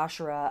 Gaia,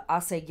 Ashura,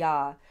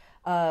 Aseya.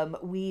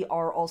 We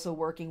are also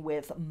working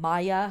with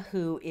Maya,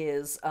 who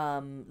is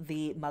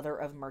the mother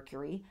of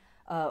Mercury.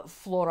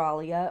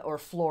 Floralia, or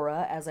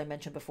Flora, as I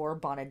mentioned before,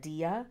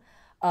 Bonadia.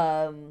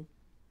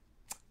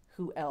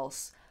 Who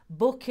else?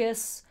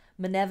 Bukis,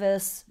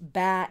 Menevis,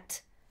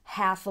 Bat,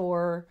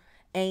 Hathor,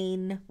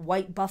 Ain,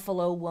 White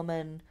Buffalo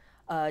Woman,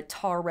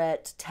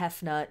 Taret,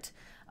 Tefnut,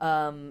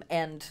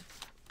 and,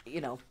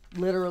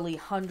 literally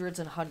hundreds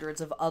and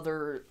hundreds of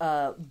other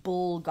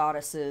bull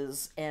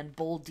goddesses and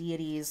bull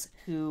deities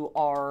who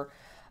are,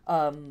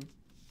 kind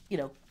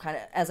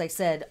of, as I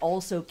said,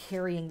 also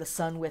carrying the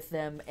sun with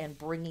them and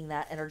bringing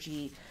that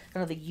energy,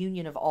 kind of the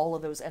union of all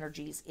of those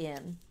energies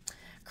in.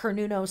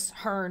 Cernunnos,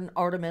 Hern,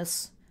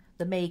 Artemis,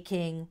 the May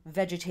King,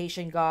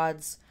 vegetation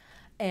gods,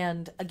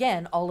 and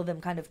again, all of them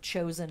kind of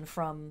chosen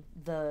from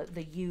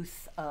the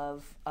youth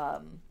of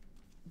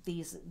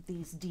these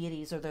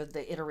deities, or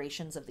the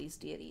iterations of these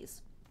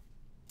deities.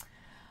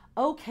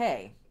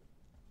 Okay,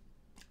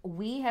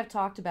 we have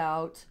talked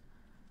about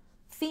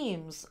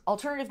themes,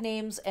 alternative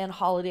names and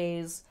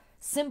holidays,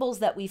 symbols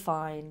that we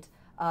find,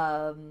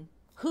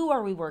 who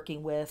are we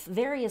working with,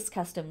 various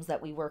customs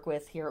that we work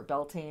with here at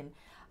Beltane.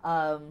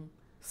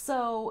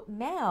 So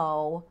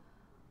now,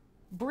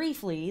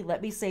 briefly,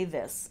 let me say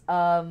this.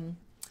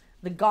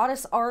 The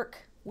Goddess Arc,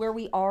 where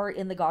we are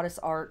in the Goddess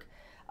Arc,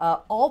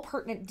 all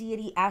pertinent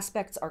deity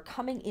aspects are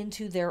coming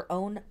into their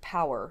own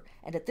power,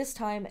 and at this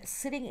time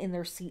sitting in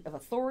their seat of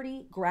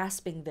authority,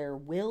 grasping their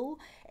will,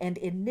 and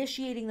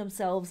initiating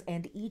themselves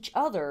and each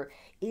other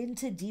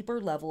into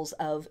deeper levels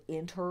of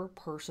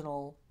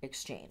interpersonal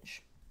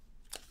exchange.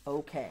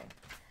 Okay,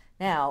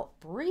 now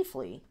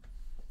briefly,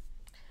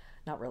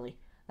 not really,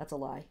 that's a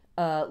lie.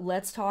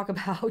 Let's talk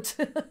about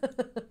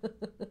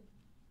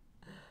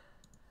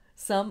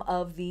some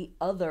of the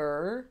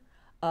other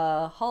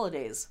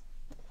holidays.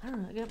 I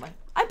don't know,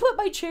 I put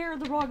my chair in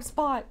the wrong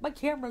spot. My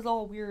camera's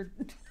all weird.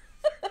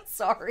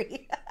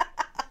 Sorry.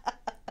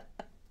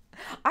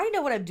 I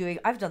know what I'm doing.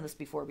 I've done this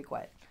before. Be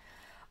quiet.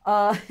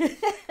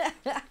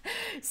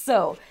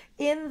 So,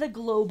 in the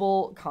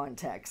global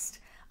context,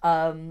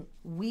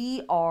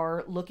 we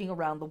are looking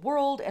around the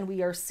world and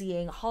we are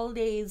seeing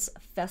holidays,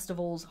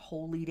 festivals,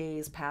 holy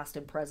days, past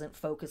and present,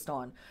 focused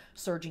on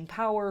surging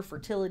power,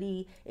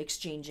 fertility,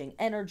 exchanging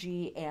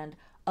energy, and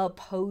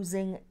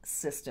opposing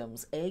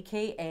systems,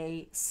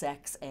 aka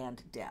sex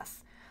and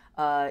death,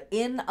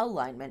 in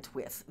alignment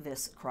with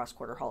this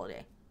cross-quarter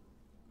holiday.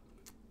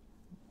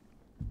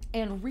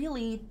 And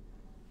really,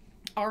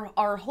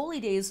 our holy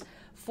days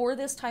for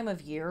this time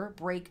of year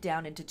break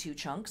down into two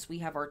chunks. We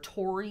have our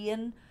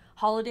Taurian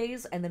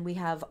holidays, and then we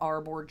have our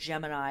more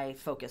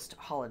Gemini-focused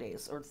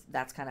holidays, or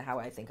that's kind of how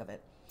I think of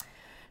it.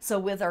 So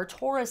with our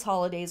Taurus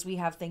holidays, we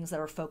have things that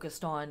are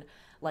focused on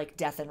like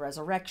death and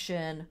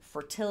resurrection,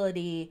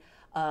 fertility,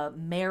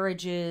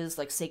 marriages,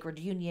 like sacred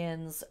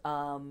unions,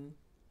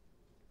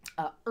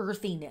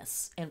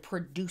 earthiness and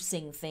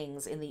producing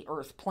things in the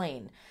earth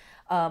plane.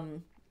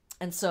 And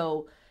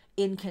so,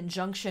 in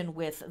conjunction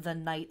with the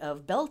Night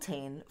of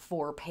Beltane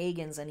for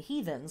pagans and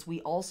heathens, we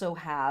also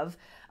have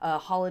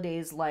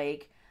holidays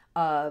like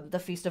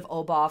the Feast of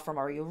Oba from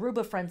our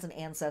Yoruba friends and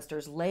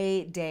ancestors,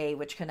 Lei Day,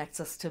 which connects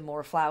us to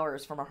more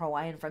flowers from our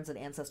Hawaiian friends and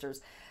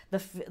ancestors,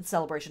 the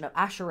celebration of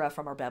Ashura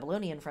from our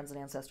Babylonian friends and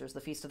ancestors,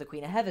 the Feast of the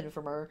Queen of Heaven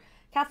from our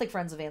Catholic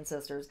friends of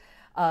ancestors,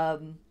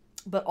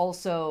 but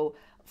also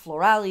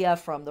Floralia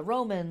from the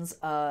Romans,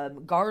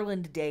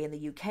 Garland Day in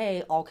the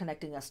UK, all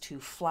connecting us to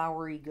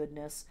flowery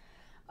goodness.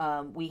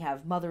 We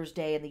have Mother's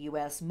Day in the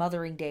US,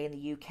 Mothering Day in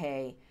the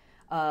UK,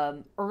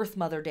 Earth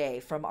Mother Day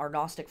from our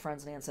Gnostic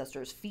friends and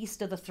ancestors,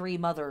 Feast of the Three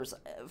Mothers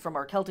from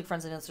our Celtic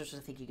friends and ancestors.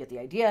 I think you get the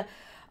idea.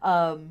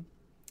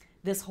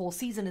 This whole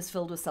season is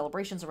filled with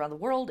celebrations around the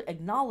world,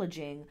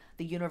 acknowledging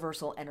the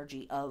universal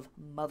energy of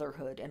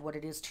motherhood and what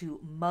it is to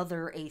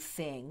mother a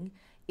thing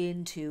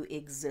into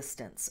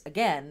existence.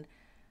 Again,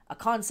 a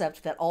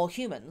concept that all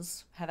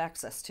humans have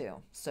access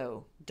to.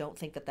 So don't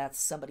think that that's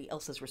somebody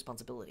else's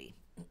responsibility.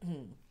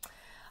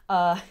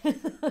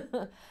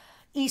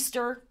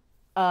 Easter.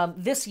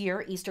 This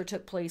year, Easter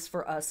took place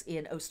for us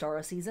in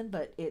Ostara season,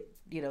 but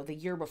the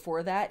year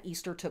before that,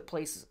 Easter took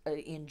place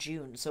in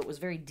June, so it was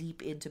very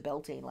deep into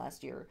Beltane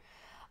last year.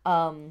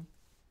 Bendidaya.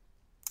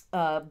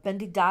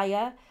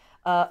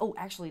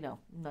 Actually, no,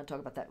 I'm not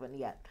talking about that one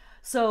yet.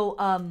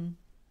 So,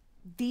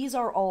 these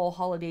are all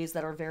holidays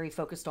that are very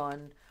focused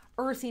on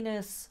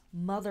earthiness,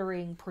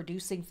 mothering,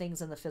 producing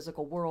things in the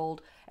physical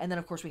world, and then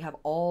of course we have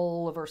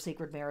all of our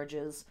sacred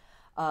marriages.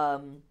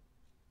 And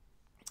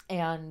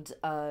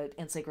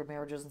sacred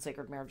marriages,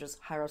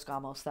 Hieros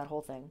Gamos, that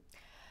whole thing.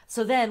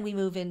 So then we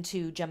move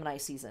into Gemini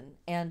season,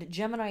 and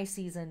Gemini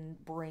season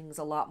brings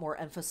a lot more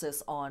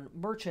emphasis on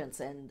merchants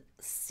and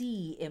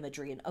sea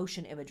imagery and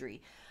ocean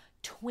imagery,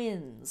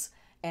 twins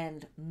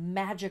and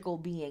magical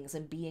beings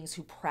and beings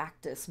who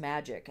practice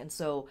magic. And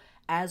so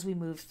as we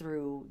move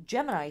through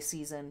Gemini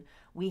season,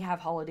 we have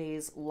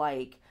holidays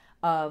like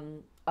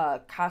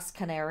Cas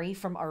Canary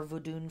from our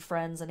Vodun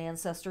friends and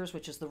ancestors,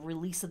 which is the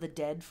release of the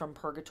dead from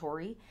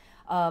purgatory.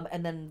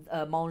 And then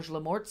Mange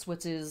les Morts,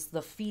 which is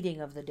the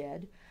feeding of the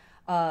dead.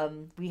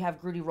 We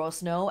have Grudi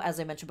Rosno, as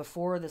I mentioned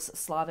before, this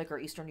Slavic or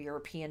Eastern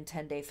European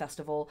 10-day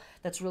festival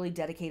that's really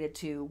dedicated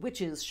to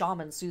witches,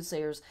 shamans,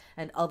 soothsayers,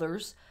 and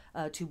others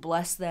to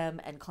bless them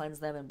and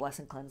bless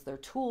and cleanse their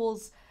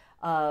tools.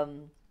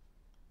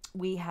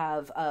 We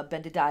have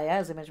Bendidaya,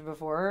 as I mentioned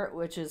before,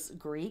 which is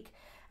Greek,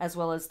 as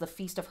well as the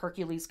Feast of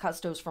Hercules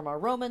Custos from our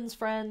Romans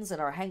friends,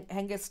 and our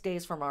Hengist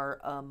days from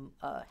our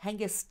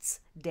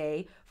Hengist's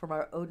Day from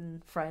our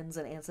Odin friends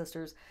and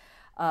ancestors,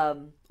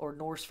 or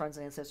Norse friends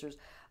and ancestors.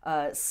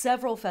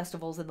 Several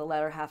festivals in the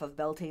latter half of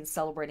Beltane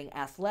celebrating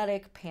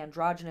athletic,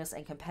 androgynous,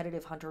 and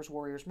competitive hunters,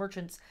 warriors,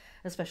 merchants,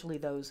 especially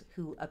those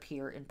who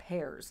appear in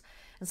pairs.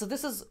 And so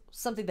this is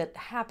something that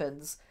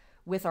happens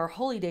with our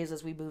holy days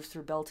as we move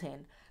through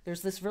Beltane.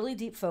 There's this really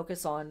deep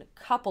focus on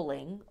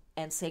coupling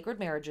and sacred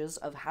marriages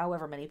of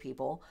however many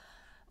people,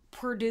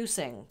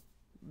 producing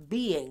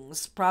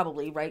beings,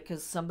 probably, right?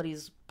 Because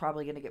somebody's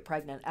probably going to get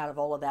pregnant out of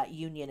all of that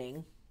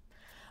unioning.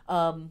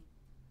 And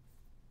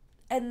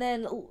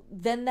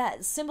then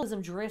that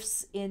symbolism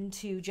drifts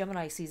into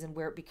Gemini season,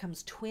 where it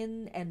becomes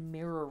twin and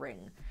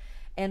mirroring.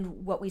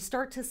 And what we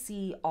start to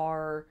see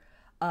are,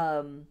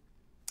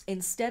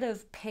 instead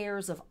of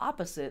pairs of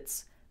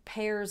opposites,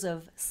 pairs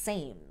of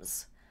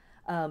sames,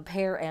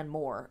 pair and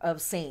more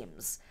of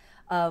sames.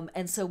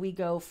 And so we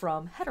go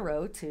from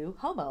hetero to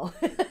homo,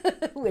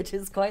 which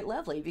is quite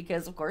lovely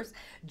because, of course,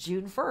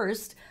 June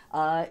 1st,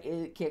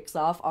 it kicks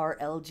off our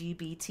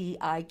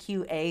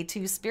LGBTIQA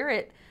Two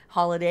Spirit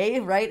holiday,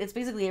 right? It's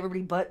basically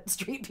everybody but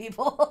straight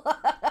people.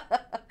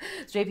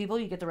 Straight people,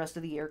 you get the rest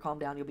of the year. Calm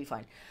down, you'll be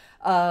fine.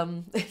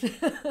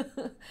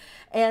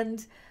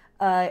 And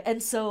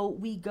so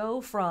we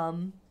go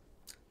from,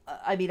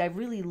 I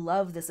really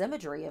love this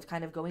imagery of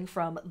kind of going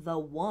from the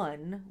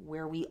one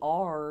where we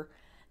are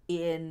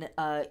in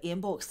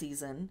Imbolc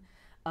season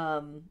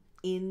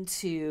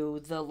into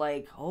the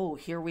like, oh,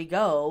 here we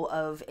go,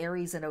 of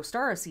Aries and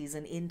Ostara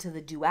season, into the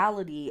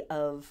duality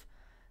of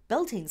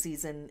Beltane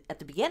season at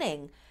the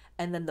beginning,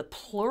 and then the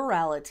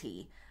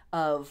plurality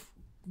of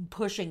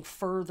pushing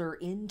further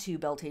into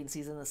Beltane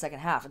season in the second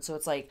half. And so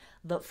it's like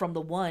from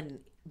the one,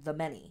 the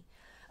many.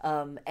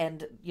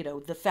 And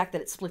the fact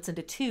that it splits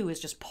into two is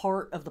just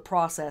part of the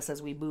process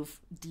as we move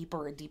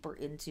deeper and deeper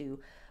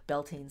into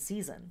Beltane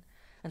season.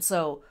 And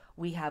so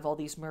we have all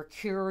these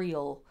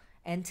mercurial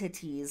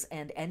entities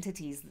and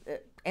energies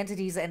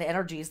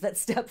that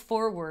step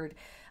forward,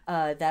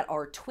 that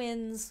are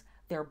twins,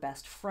 they're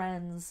best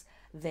friends,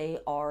 they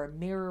are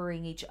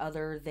mirroring each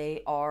other,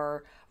 they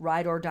are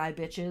ride or die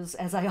bitches,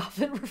 as I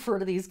often refer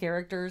to these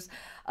characters.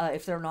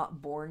 If they're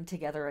not born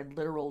together and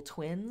literal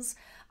twins,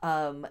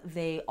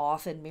 they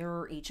often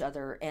mirror each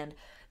other, and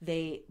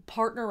they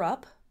partner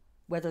up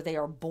whether they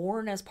are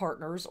born as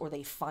partners or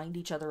they find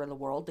each other in the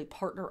world, they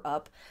partner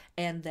up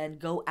and then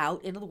go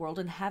out into the world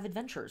and have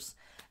adventures.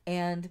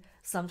 And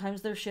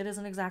sometimes their shit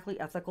isn't exactly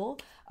ethical.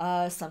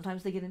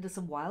 Sometimes they get into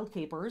some wild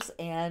capers,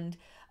 and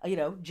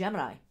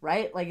Gemini,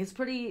 right? Like it's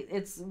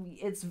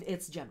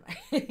Gemini.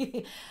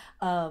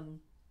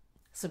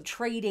 Some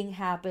trading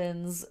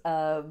happens,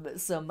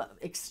 some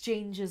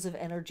exchanges of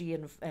energy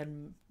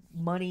and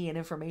money and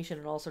information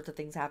and all sorts of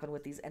things happen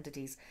with these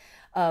entities.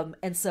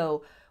 And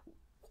so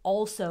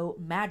also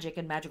magic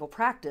and magical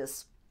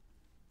practice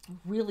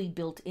really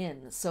built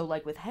in. So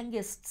like with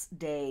Hengist's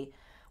day,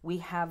 we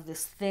have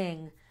this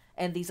thing,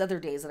 and these other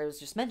days that I was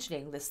just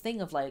mentioning, this thing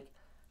of like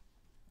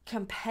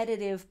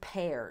competitive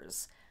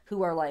pairs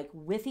who are like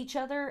with each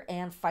other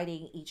and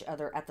fighting each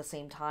other at the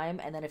same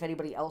time. And then if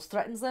anybody else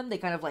threatens them, they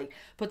kind of like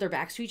put their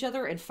backs to each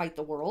other and fight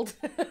the world.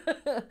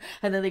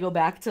 And then they go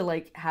back to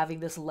like having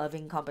this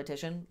loving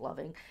competition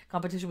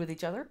with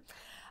each other.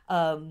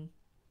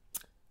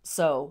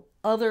 So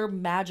other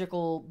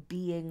magical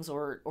beings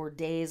or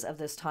days of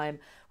this time,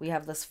 we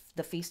have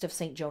the Feast of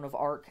Saint Joan of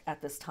Arc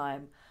at this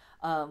time.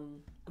 A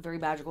very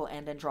magical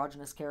and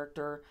androgynous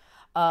character.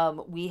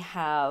 We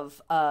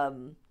have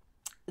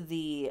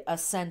the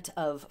ascent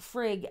of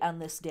Frigg on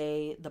this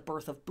day, the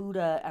birth of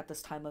Buddha at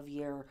this time of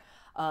year,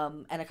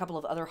 and a couple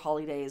of other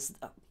holy days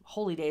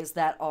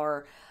that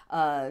are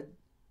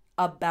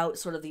about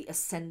sort of the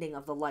ascending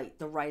of the light,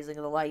 the rising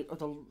of the light,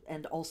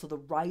 and also the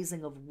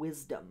rising of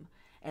wisdom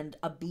and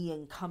a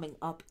being coming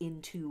up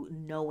into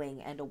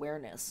knowing and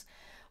awareness.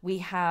 We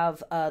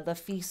have the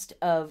feast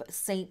of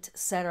Saint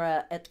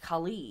Sarah et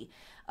Kali,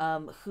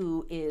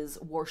 who is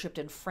worshipped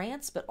in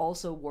France, but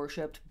also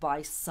worshipped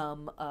by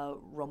some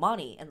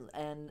Romani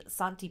and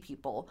Santi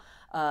people,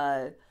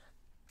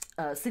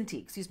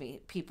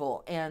 Sinti,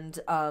 people, and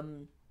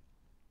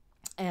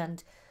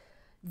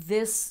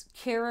this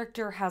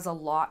character has a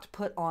lot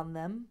put on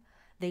them.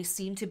 They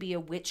seem to be a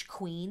witch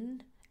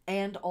queen,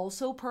 and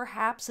also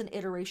perhaps an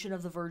iteration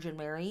of the Virgin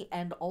Mary,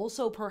 and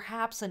also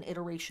perhaps an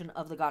iteration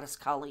of the goddess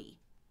Kali.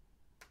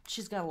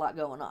 She's got a lot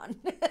going on.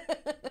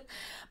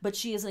 But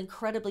she is an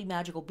incredibly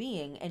magical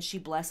being, and she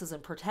blesses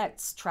and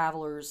protects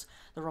travelers,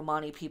 the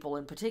Romani people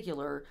in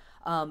particular,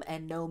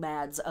 and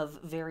nomads of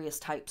various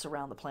types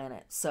around the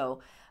planet. So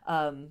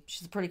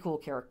she's a pretty cool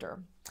character.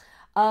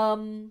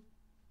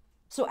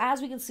 So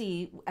as we can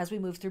see, as we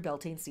move through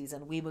Beltane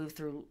season, we move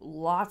through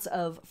lots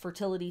of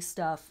fertility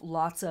stuff,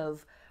 lots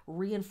of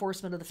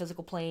reinforcement of the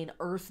physical plane.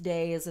 Earth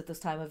Day is at this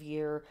time of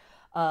year.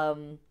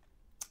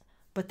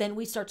 But then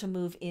we start to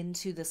move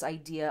into this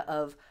idea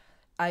of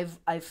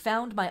I've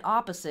found my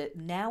opposite.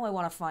 Now I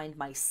want to find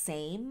my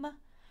same,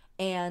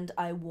 and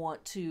I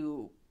want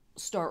to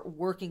start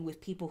working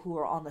with people who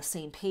are on the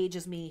same page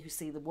as me, who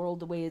see the world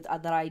the way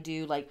that I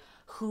do. Like,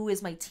 who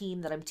is my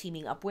team that I'm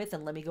teaming up with,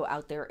 and let me go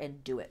out there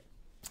and do it.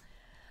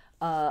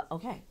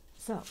 Okay,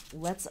 so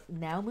let's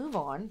now move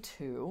on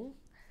to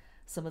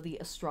some of the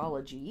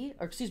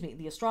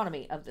the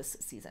astronomy of this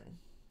season.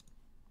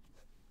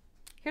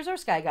 Here's our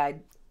sky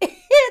guide.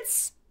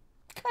 It's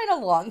kind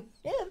of long.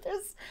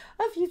 There's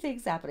a few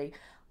things happening.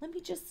 Let me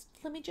just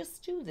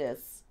do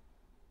this.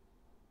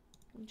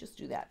 Let me just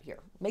do that here.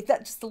 Make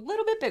that just a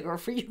little bit bigger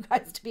for you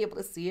guys to be able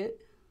to see it.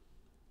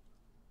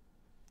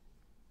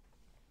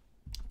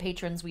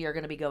 Patrons, we are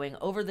going to be going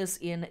over this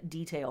in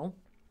detail.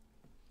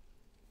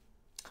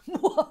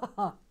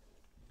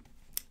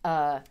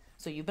 So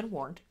you've been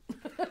warned.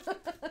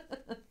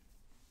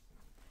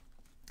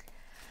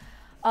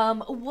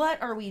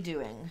 What are we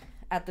doing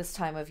at this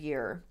time of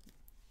year?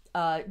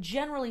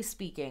 Generally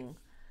speaking,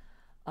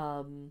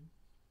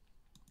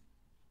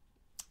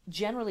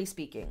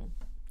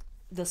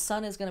 the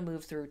sun is going to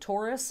move through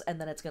Taurus, and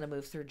then it's going to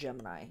move through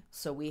Gemini.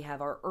 So we have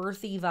our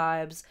earthy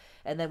vibes,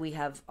 and then we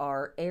have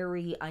our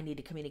airy, I need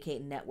to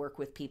communicate and network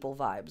with people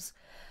vibes.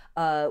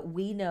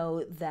 We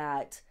know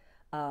that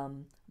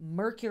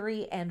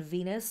Mercury and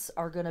Venus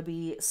are going to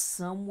be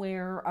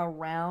somewhere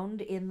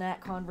around in that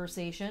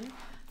conversation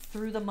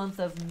through the month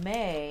of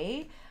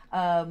May.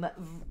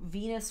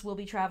 Venus will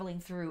be traveling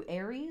through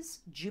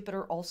Aries.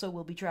 Jupiter also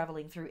will be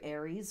traveling through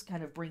Aries,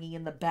 kind of bringing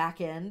in the back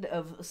end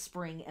of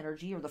spring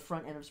energy, or the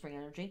front end of spring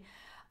energy.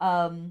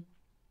 And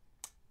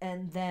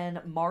then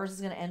Mars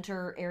is going to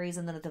enter Aries,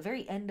 and then at the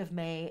very end of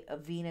May,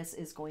 Venus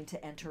is going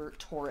to enter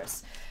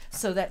Taurus.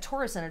 So that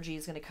Taurus energy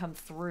is going to come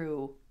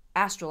through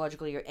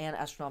astrologically and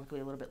astronomically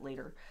a little bit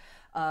later.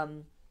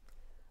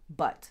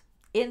 But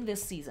in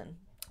this season,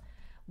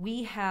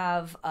 we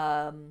have...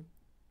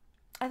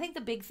 I think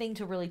the big thing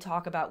to really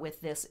talk about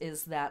with this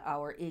is that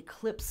our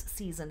eclipse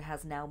season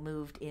has now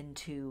moved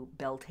into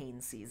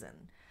Beltane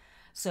season.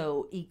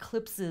 So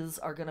eclipses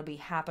are going to be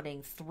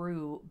happening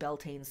through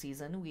Beltane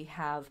season. We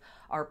have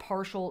our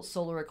partial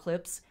solar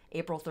eclipse,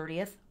 April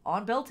 30th,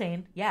 on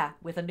Beltane. Yeah,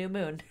 with a new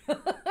moon.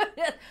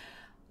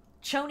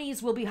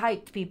 Chonies will be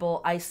hiked,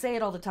 people. I say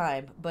it all the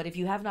time, but if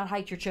you have not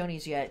hiked your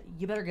chonies yet,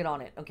 you better get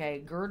on it, okay?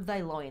 Gird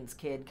thy loins,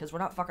 kid, because we're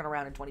not fucking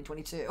around in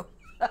 2022.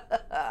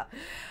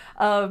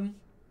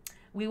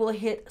 We will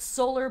hit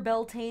solar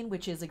Beltane,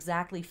 which is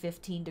exactly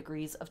 15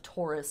 degrees of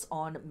Taurus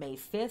on May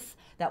 5th.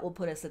 That will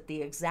put us at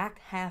the exact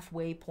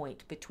halfway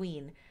point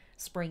between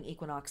spring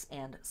equinox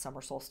and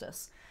summer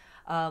solstice.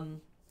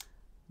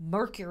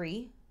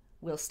 Mercury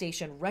will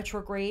station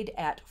retrograde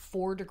at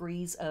 4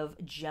 degrees of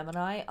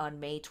Gemini on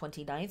May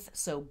 29th.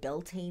 So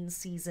Beltane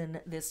season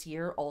this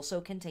year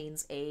also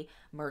contains a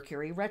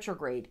Mercury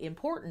retrograde.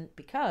 Important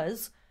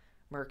because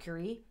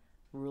Mercury,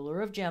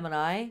 ruler of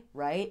Gemini,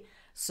 right?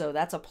 So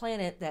that's a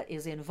planet that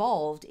is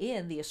involved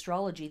in the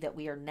astrology that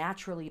we are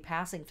naturally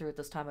passing through at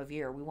this time of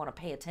year. We want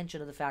to pay attention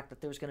to the fact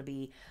that there's going to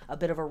be a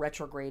bit of a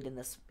retrograde in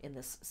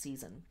this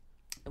season.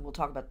 And we'll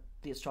talk about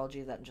the astrology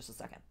of that in just a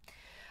second.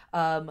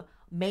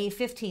 May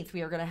 15th,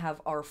 we are going to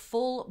have our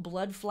full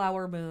blood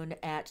flower moon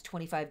at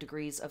 25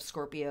 degrees of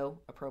Scorpio,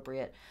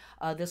 appropriate.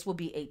 This will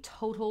be a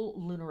total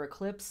lunar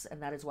eclipse,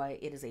 and that is why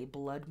it is a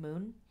blood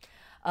moon.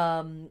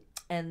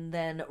 And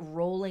then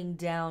rolling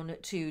down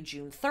to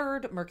June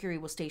 3rd, Mercury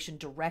will station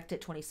direct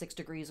at 26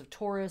 degrees of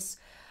Taurus.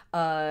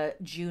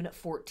 June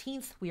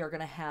 14th, we are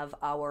going to have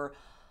our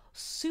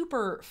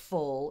super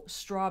full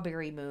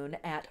strawberry moon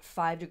at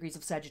 5 degrees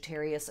of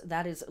Sagittarius.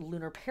 That is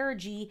lunar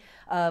perigee,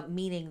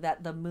 meaning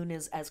that the moon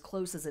is as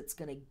close as it's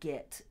going to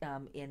get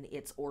in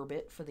its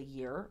orbit for the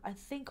year. I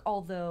think,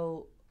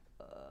 although,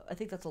 I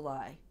think that's a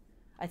lie.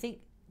 I think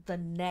the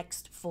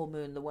next full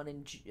moon, the one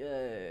in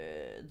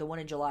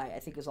July, I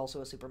think is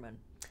also a supermoon.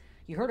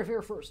 You heard it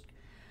here first.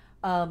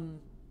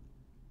 And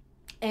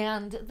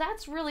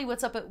that's really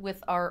what's up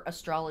with our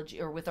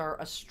astrology, or with our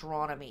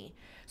astronomy.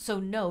 So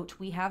note,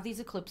 we have these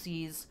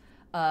eclipses,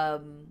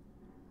 and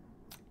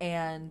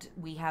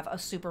we have a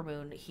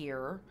supermoon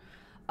here.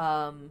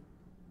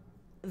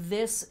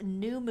 This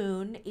new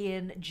moon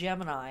in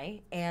Gemini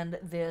and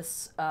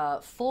this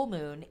full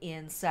moon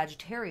in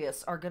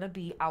Sagittarius are going to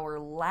be our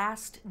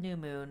last new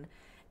moon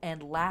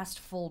and last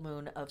full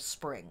moon of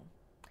spring.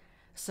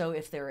 So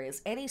if there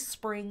is any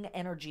spring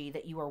energy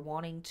that you are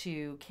wanting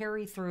to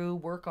carry through,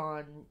 work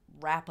on,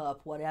 wrap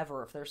up,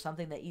 whatever, if there's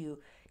something that you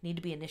need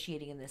to be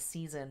initiating in this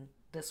season,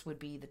 this would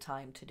be the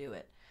time to do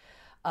it.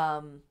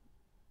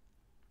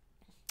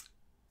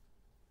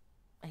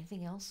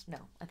 Anything else? No,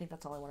 I think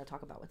that's all I want to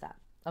talk about with that.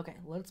 Okay,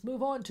 let's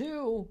move on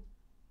to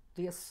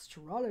the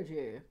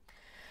astrology.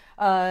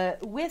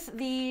 With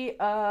the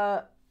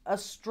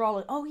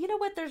astrology... Oh, you know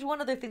what? There's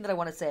one other thing that I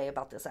want to say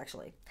about this,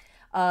 actually.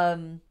 Let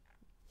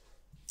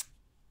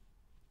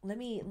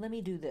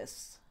me do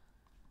this.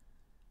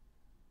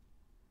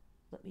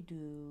 Let me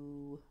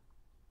do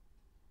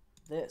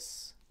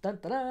this. Dun,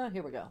 dun, dun.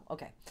 Here we go.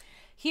 Okay.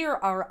 Here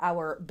are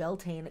our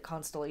Beltane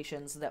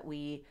constellations that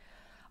we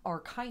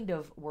are kind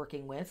of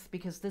working with,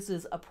 because this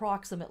is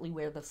approximately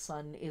where the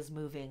sun is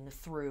moving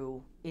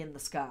through in the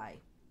sky.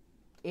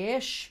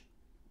 Ish.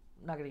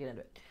 I'm not going to get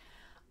into it.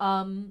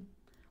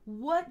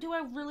 What do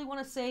I really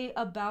want to say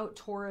about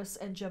Taurus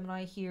and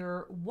Gemini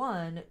here?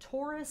 One,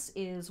 Taurus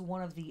is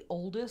one of the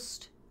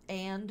oldest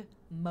and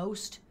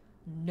most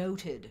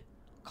noted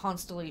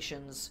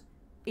constellations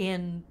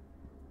in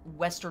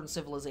Western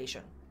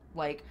civilization.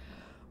 Like,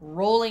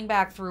 rolling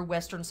back through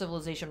Western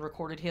civilization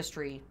recorded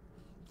history,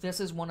 this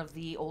is one of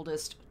the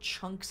oldest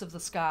chunks of the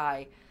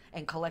sky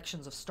and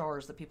collections of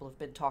stars that people have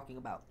been talking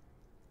about.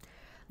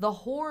 The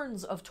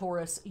horns of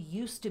Taurus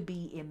used to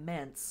be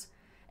immense,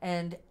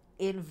 and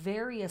in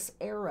various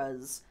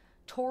eras,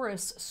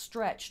 Taurus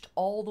stretched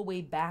all the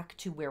way back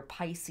to where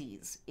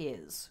Pisces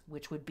is,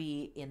 which would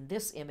be in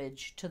this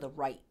image to the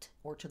right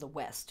or to the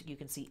west. You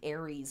can see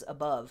Aries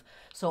above.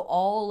 So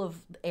all of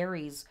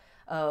Aries,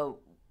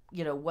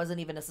 wasn't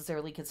even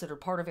necessarily considered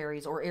part of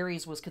Aries, or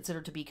Aries was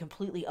considered to be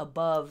completely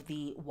above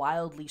the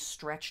wildly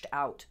stretched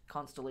out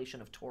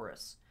constellation of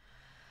Taurus.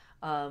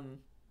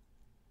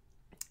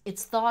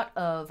 It's thought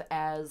of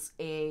as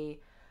a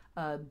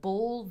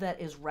bull that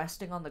is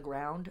resting on the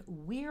ground,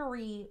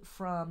 weary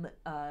from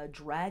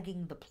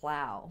dragging the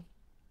plow.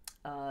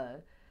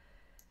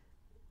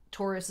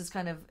 Taurus is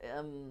kind of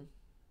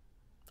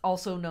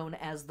also known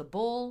as the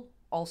bull,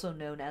 also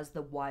known as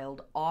the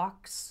wild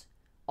ox,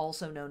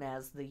 also known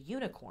as the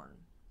unicorn.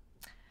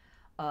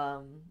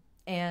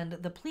 And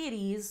the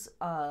Pleiades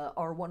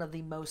are one of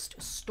the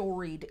most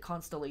storied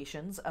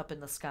constellations up in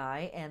the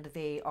sky, and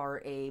they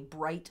are a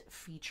bright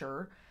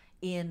feature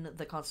in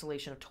the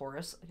constellation of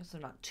Taurus. I guess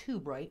they're not too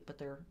bright, but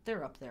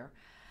they're up there.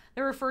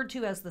 They're referred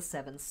to as the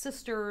Seven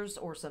Sisters,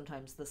 or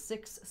sometimes the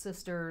Six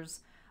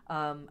Sisters,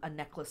 a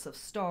necklace of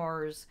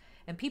stars.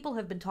 And people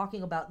have been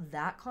talking about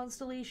that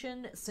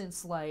constellation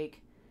since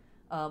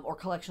or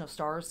collection of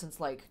stars since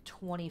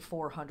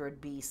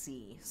 2400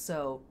 BC.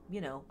 So,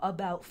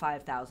 about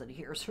 5,000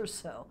 years or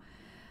so.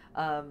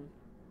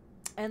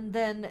 And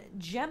then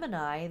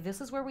Gemini,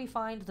 this is where we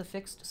find the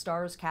fixed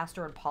stars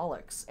Castor and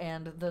Pollux.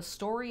 And the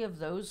story of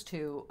those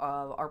two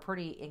are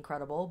pretty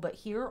incredible. But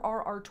here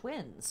are our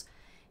twins.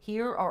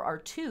 Here are our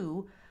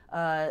two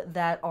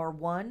that are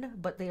one,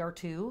 but they are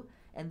two.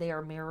 And they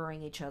are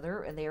mirroring each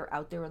other. And they are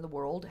out there in the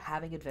world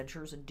having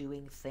adventures and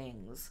doing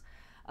things.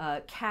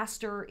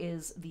 Castor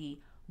is the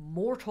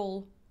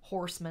mortal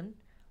horseman.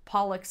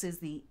 Pollux is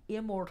the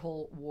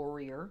immortal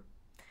warrior.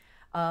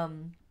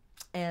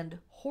 And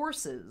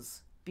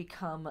horses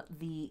become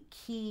the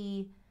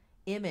key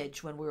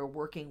image when we're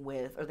working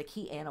with, or the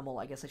key animal,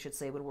 I guess I should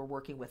say, when we're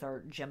working with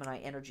our Gemini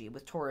energy.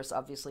 With Taurus,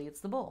 obviously, it's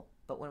the bull.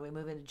 But when we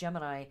move into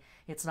Gemini,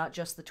 it's not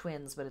just the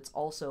twins, but it's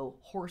also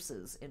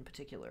horses in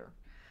particular.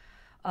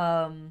 Is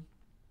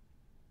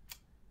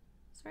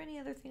there any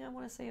other thing I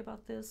want to say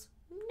about this?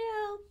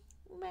 No,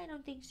 I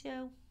don't think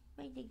so.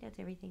 I think that's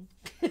everything.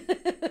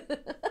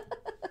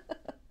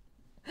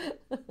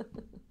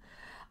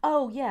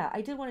 Oh, yeah,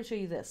 I did want to show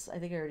you this. I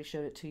think I already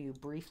showed it to you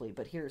briefly,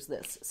 but here's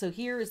this. So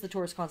here is the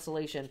Taurus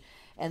constellation,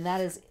 and that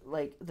is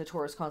like the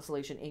Taurus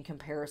constellation in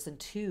comparison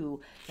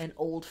to an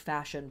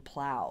old-fashioned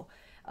plow.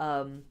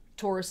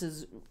 Taurus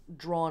is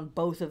drawn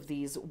both of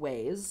these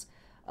ways.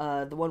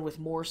 The one with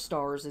more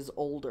stars is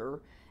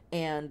older,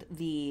 and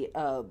the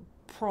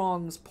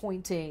prongs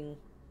pointing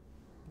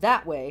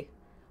that way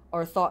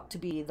are thought to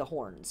be the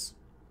horns.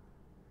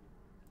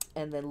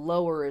 And then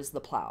lower is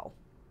the plow,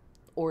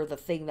 or the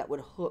thing that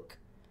would hook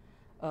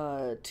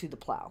to the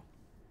plow.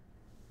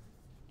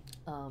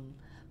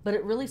 But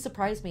it really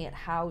surprised me at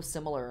how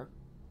similar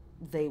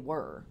they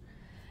were.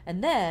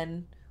 And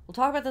then, we'll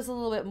talk about this a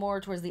little bit more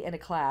towards the end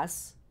of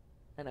class.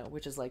 I know,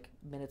 which is like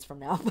minutes from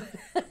now.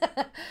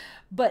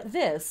 But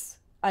this,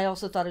 I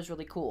also thought is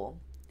really cool.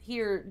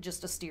 Here,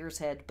 just a steer's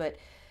head, but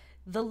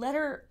the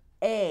letter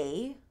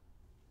A,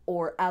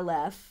 or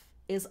Aleph,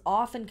 is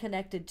often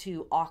connected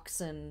to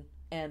oxen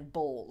and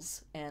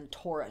bulls and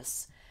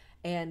Taurus.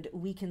 And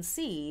we can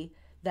see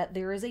that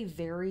there is a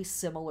very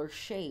similar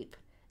shape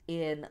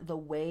in the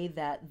way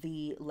that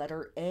the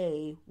letter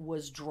A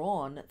was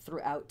drawn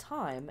throughout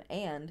time,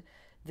 and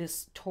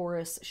this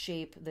Taurus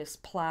shape, this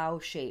plow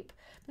shape.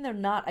 And they're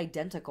not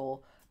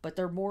identical, but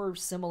they're more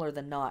similar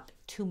than not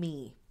to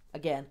me.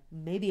 Again,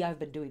 maybe I've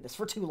been doing this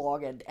for too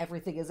long and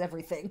everything is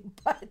everything,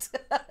 but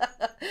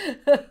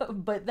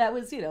but that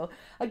was,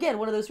 again,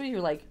 one of those where you're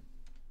like,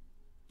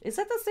 is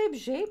that the same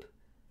shape?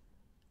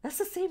 That's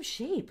the same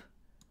shape.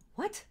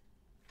 What?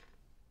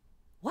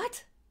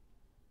 What?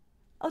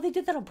 Oh, they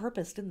did that on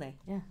purpose, didn't they?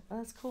 Yeah, oh,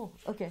 that's cool.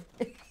 Okay.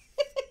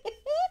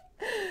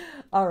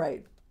 All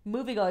right.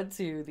 Moving on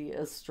to the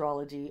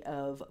astrology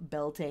of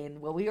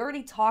Beltane. Well, we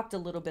already talked a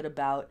little bit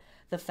about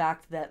the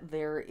fact that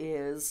there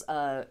is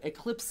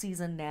eclipse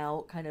season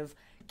now kind of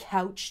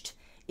couched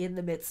in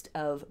the midst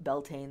of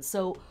Beltane.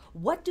 So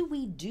what do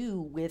we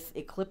do with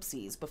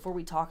eclipses before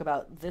we talk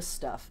about this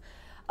stuff?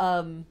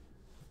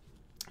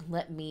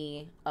 Let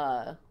me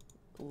talk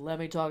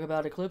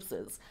about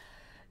eclipses.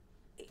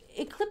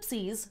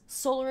 Eclipses,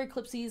 solar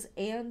eclipses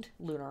and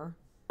lunar,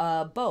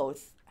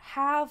 both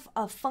have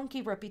a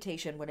funky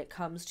reputation when it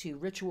comes to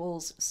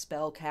rituals,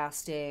 spell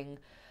casting,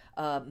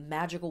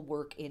 magical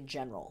work in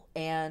general.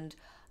 And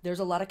there's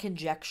a lot of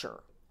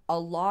conjecture, a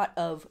lot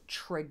of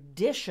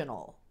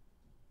traditional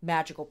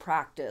magical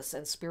practice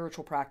and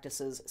spiritual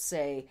practices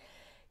say,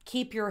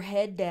 keep your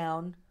head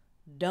down,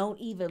 don't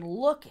even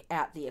look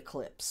at the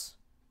eclipse,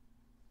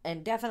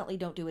 and definitely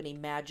don't do any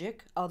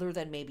magic other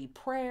than maybe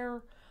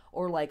prayer,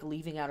 or like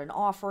leaving out an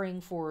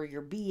offering for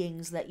your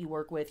beings that you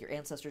work with, your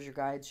ancestors, your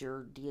guides,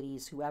 your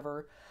deities,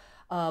 whoever.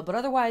 But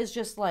otherwise,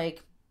 just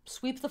like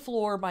sweep the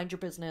floor, mind your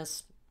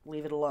business,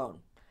 leave it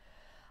alone.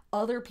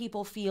 Other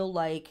people feel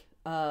like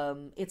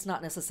it's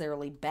not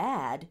necessarily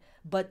bad,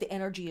 but the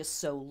energy is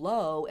so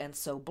low and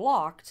so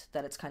blocked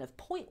that it's kind of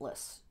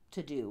pointless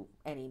to do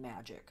any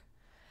magic.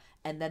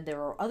 And then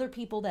there are other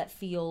people that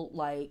feel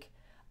like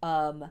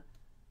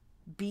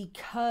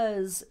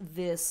because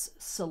this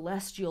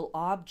celestial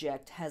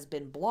object has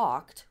been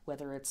blocked,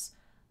 whether it's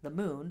the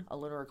moon, a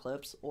lunar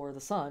eclipse, or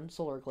the sun,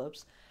 solar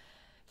eclipse,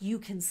 you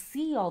can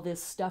see all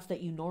this stuff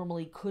that you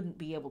normally couldn't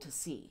be able to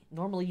see.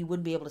 Normally you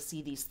wouldn't be able to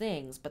see these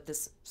things, but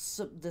this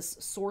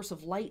source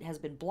of light has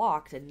been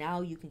blocked, and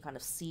now you can kind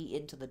of see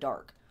into the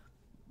dark.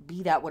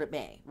 Be that what it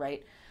may,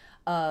 right?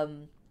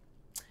 After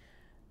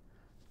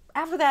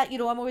that,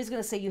 I'm always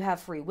going to say you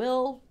have free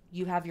will.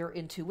 You have your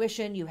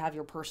intuition, you have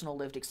your personal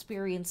lived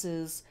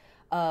experiences.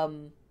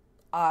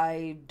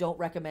 I don't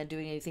recommend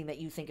doing anything that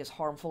you think is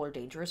harmful or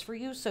dangerous for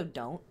you, so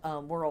don't.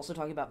 We're also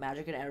talking about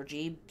magic and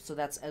energy, so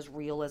that's as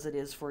real as it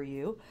is for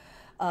you.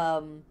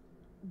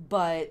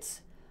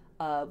 But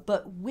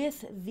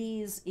with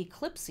these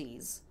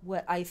eclipses,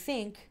 what I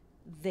think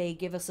they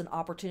give us an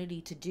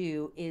opportunity to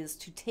do is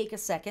to take a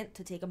second,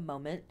 to take a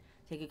moment,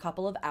 take a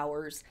couple of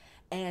hours,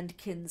 and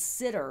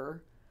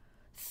consider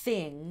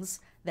things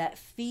that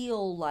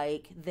feel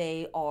like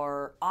they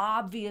are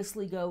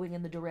obviously going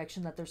in the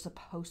direction that they're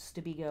supposed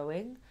to be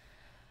going.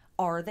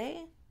 Are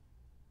they?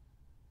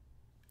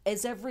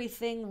 Is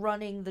everything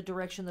running the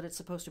direction that it's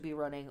supposed to be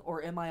running,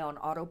 or am I on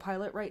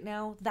autopilot right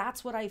now?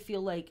 That's what I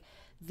feel like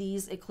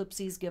these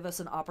eclipses give us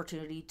an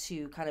opportunity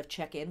to kind of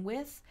check in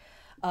with.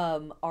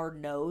 Our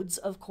nodes,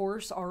 of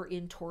course, are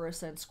in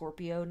Taurus and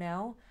Scorpio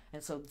now,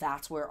 and so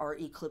that's where our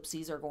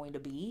eclipses are going to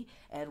be,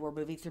 and we're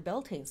moving through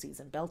Beltane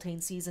season.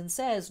 Beltane season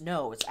says,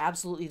 no, it's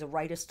absolutely the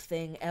rightest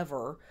thing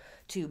ever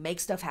to make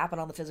stuff happen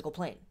on the physical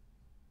plane,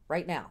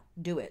 right now.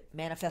 Do it.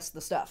 Manifest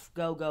the stuff.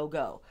 Go, go,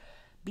 go.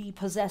 Be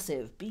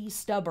possessive. Be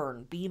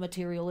stubborn. Be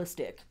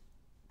materialistic.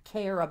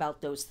 Care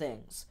about those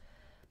things.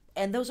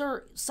 And those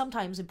are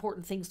sometimes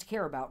important things to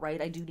care about,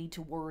 right? I do need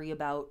to worry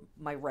about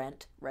my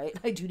rent, right?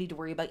 I do need to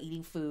worry about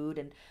eating food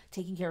and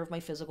taking care of my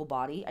physical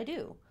body. I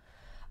do.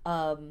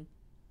 Um,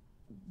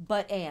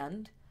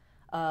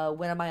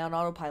 when am I on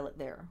autopilot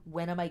there?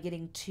 When am I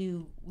getting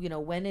to,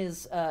 when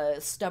is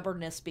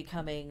stubbornness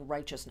becoming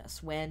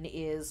righteousness? When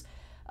is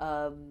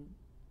um,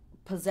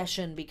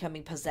 possession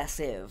becoming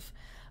possessive?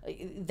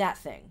 That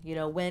thing,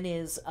 when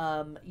is,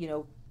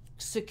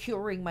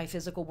 securing my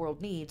physical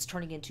world needs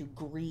turning into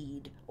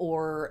greed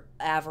or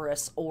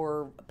avarice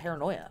or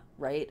paranoia,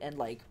 right? And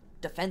like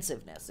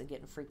defensiveness and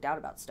getting freaked out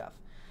about stuff.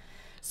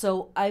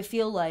 So I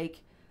feel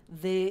like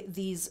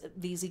these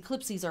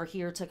eclipses are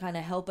here to kind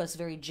of help us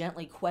very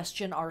gently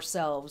question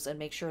ourselves and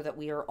make sure that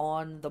we are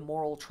on the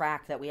moral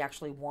track that we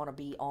actually want to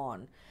be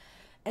on.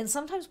 And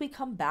sometimes we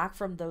come back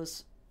from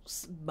those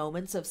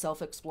moments of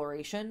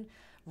self-exploration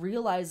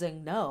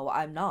realizing, no,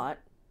 I'm not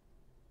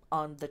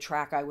on the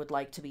track I would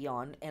like to be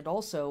on, and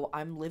also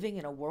I'm living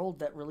in a world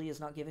that really is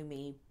not giving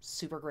me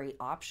super great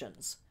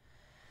options.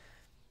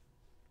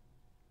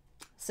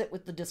 Sit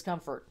with the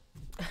discomfort.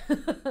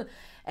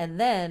 And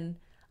then,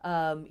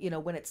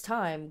 when it's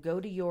time, go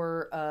to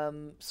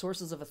your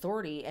sources of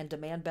authority and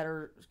demand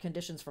better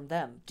conditions from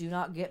them. Do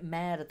not get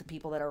mad at the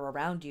people that are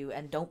around you,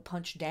 and don't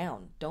punch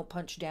down. Don't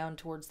punch down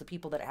towards the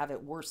people that have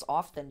it worse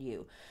off than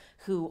you,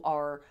 who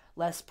are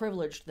less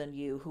privileged than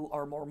you, who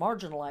are more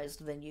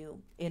marginalized than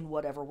you in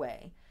whatever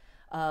way.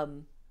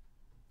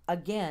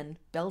 Again,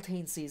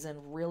 Beltane season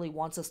really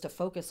wants us to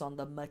focus on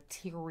the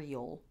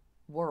material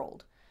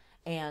world.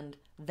 And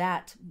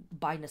that,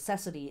 by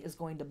necessity, is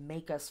going to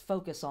make us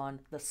focus on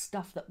the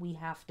stuff that we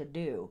have to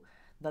do,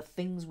 the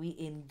things we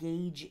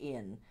engage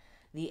in,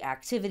 the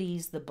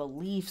activities, the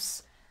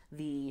beliefs,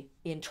 the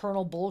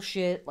internal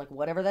bullshit, like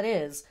whatever that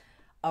is,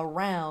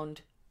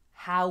 around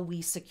how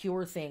we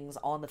secure things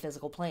on the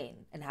physical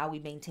plane and how we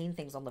maintain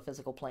things on the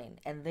physical plane.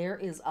 And there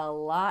is a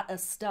lot of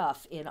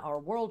stuff in our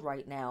world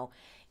right now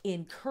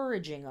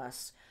encouraging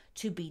us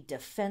to be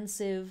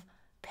defensive,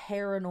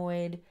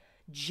 paranoid,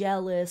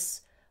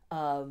 jealous,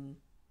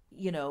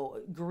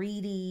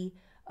 greedy,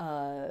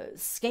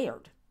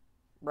 scared,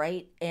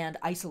 right? And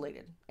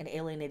isolated and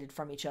alienated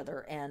from each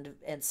other and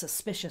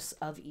suspicious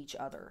of each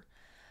other.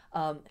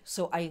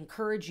 So I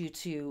encourage you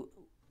to,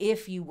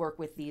 if you work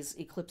with these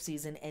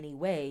eclipses in any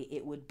way,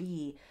 it would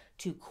be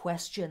to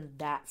question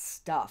that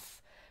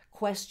stuff.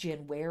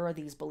 Question, where are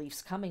these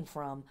beliefs coming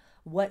from?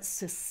 What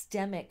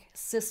systemic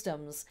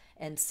systems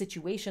and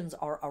situations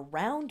are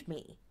around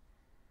me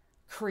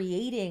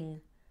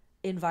creating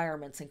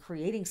environments and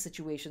creating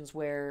situations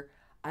where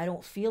I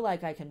don't feel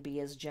like I can be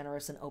as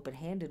generous and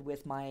open-handed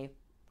with my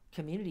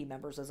community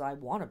members as I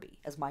want to be,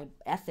 as my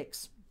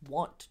ethics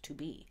want to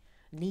be,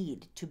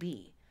 need to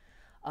be.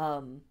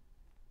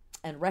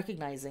 And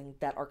recognizing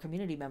that our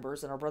community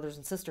members and our brothers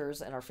and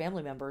sisters and our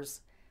family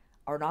members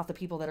are not the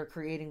people that are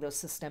creating those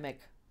systemic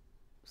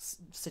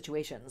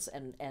situations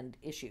and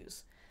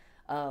issues.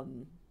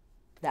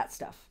 That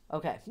stuff.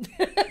 Okay.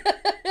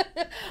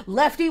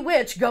 Lefty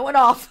witch going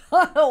off.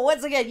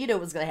 Once again, you knew it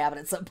was going to happen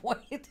at some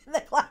point in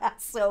the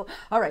class. So,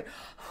 all right.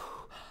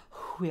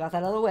 We got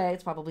that out of the way.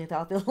 It's probably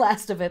not the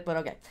last of it, but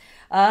okay.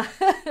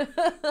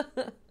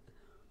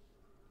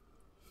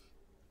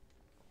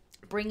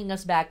 Bringing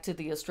us back to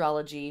the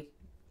astrology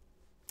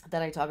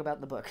that I talk about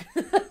in the book.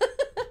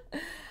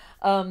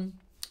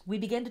 We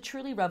begin to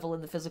truly revel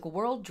in the physical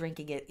world,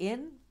 drinking it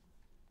in.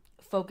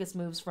 Focus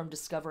moves from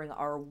discovering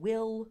our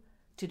will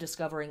to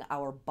discovering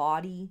our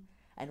body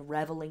and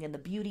reveling in the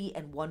beauty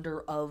and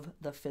wonder of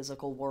the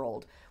physical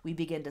world. We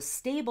begin to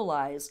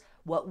stabilize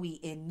what we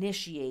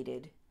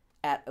initiated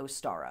at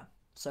Ostara.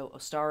 So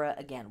Ostara,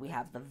 again, we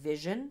have the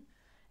vision,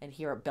 and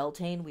here at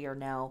Beltane, we are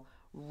now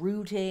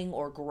rooting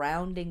or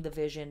grounding the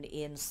vision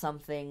in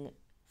something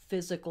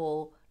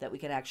physical that we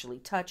can actually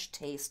touch,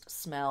 taste,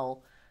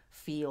 smell,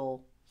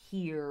 feel,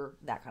 hear,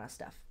 that kind of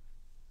stuff.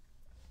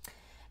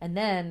 And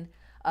then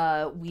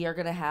we are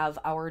going to have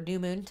our new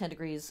moon, 10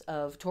 degrees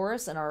of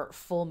Taurus, and our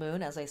full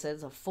moon, as I said,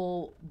 is a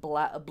full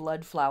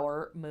blood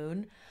flower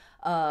moon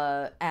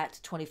at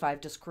 25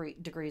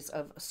 degrees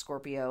of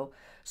Scorpio.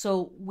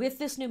 So with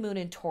this new moon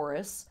in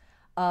Taurus,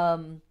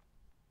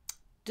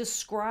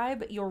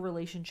 describe your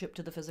relationship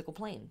to the physical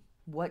plane.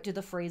 What do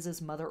the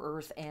phrases Mother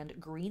Earth and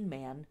Green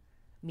Man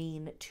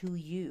mean to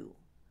you?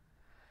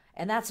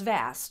 And that's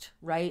vast,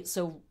 right?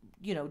 So,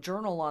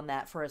 journal on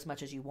that for as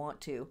much as you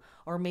want to.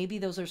 Or maybe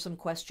those are some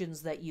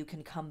questions that you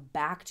can come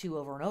back to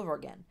over and over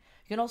again.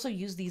 You can also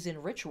use these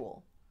in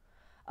ritual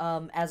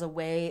as a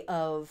way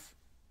of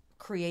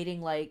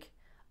creating like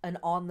an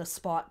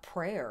on-the-spot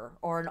prayer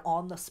or an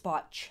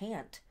on-the-spot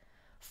chant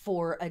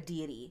for a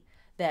deity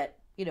that,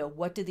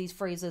 what do these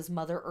phrases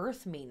Mother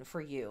Earth mean for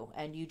you?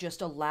 And you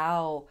just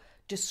allow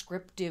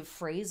descriptive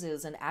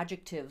phrases and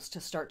adjectives to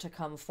start to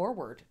come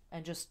forward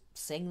and just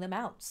sing them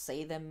out,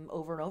 say them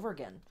over and over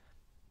again.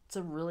 It's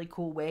a really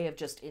cool way of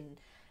just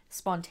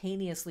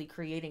spontaneously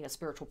creating a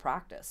spiritual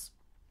practice.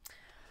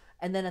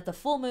 And then at the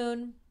full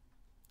moon,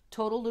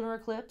 total lunar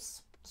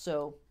eclipse.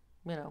 So,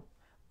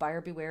 buyer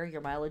beware,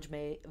 your mileage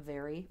may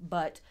vary,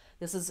 but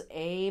this is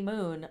a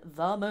moon,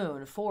 the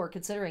moon, for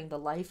considering the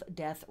life,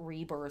 death,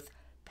 rebirth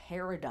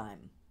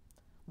paradigm.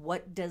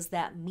 What does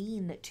that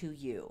mean to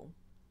you?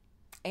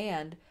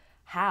 And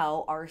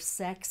how are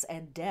sex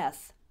and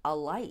death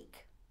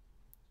alike?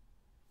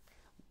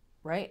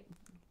 Right?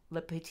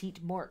 Le petit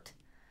mort.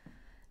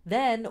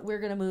 Then we're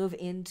going to move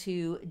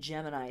into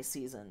Gemini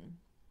season.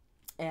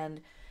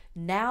 And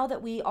now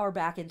that we are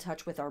back in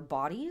touch with our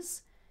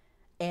bodies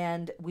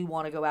and we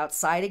want to go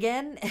outside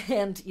again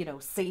and,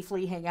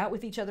 safely hang out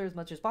with each other as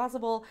much as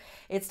possible,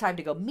 it's time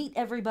to go meet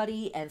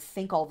everybody and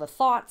think all the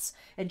thoughts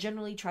and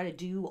generally try to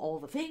do all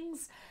the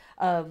things.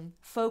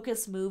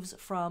 Focus moves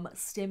from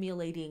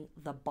stimulating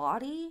the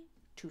body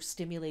to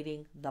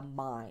stimulating the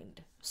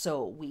mind.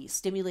 So we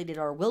stimulated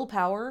our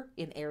willpower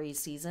in Aries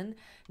season.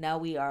 Now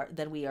we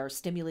are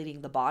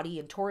stimulating the body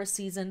in Taurus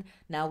season.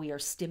 Now we are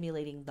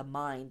stimulating the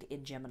mind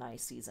in Gemini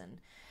season.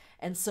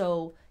 And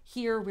so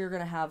here we're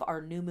going to have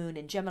our new moon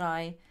in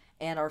Gemini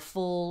and our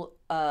full,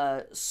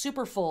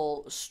 super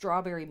full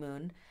strawberry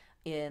moon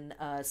in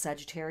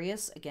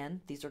Sagittarius.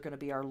 Again, these are going to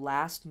be our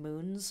last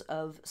moons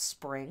of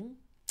spring.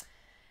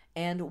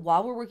 And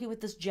while we're working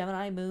with this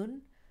Gemini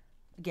moon,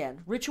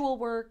 again, ritual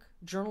work,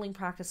 journaling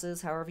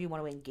practices, however you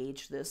want to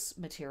engage this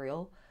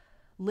material,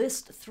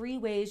 list 3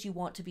 ways you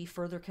want to be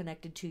further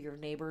connected to your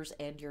neighbors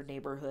and your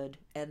neighborhood,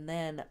 and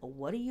then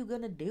what are you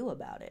going to do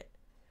about it?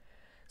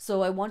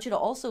 So I want you to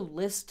also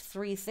list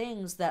 3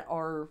 things that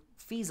are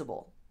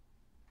feasible.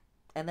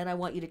 And then I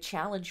want you to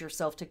challenge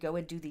yourself to go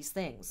and do these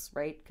things,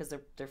 right? Because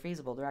they're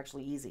feasible, they're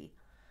actually easy.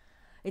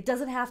 It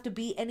doesn't have to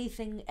be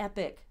anything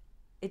epic.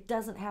 It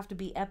doesn't have to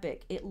be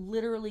epic. It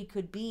literally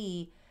could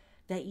be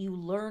that you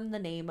learn the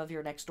name of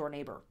your next door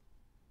neighbor.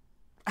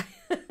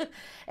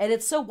 And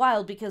it's so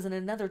wild because in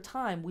another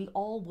time, we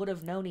all would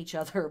have known each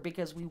other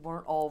because we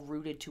weren't all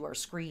rooted to our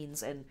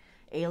screens and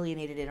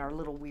alienated in our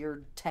little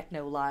weird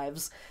techno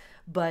lives.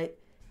 But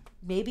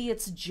maybe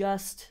it's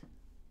just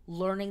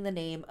learning the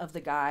name of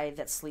the guy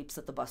that sleeps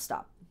at the bus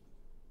stop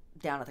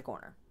down at the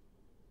corner.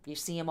 You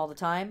see him all the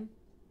time.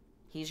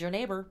 He's your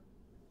neighbor.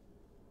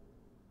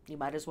 You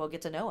might as well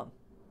get to know him.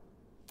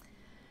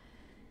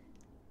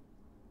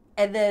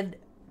 And then,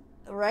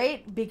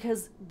 right?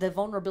 Because the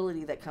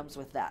vulnerability that comes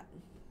with that,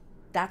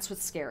 that's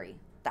what's scary.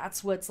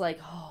 That's what's like,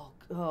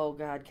 oh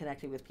God,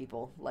 connecting with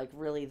people. Like,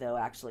 really though,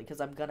 actually, because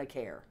I'm going to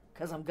care.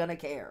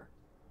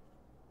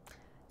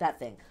 That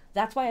thing.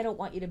 That's why I don't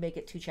want you to make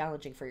it too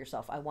challenging for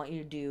yourself. I want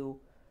you to do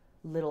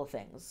little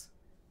things,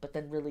 but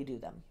then really do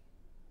them.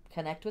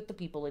 Connect with the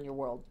people in your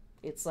world.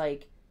 It's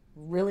like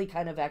really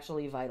kind of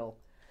actually vital.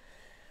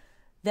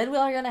 Then we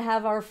are going to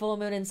have our full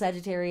moon in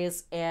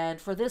Sagittarius.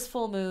 And for this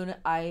full moon,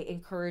 I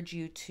encourage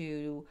you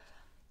to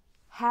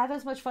have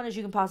as much fun as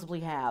you can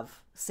possibly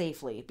have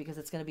safely because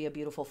it's going to be a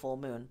beautiful full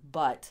moon.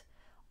 But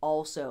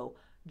also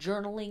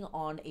journaling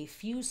on a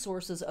few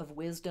sources of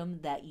wisdom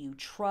that you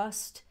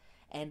trust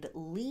and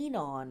lean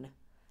on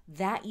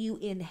that you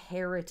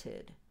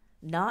inherited.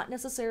 Not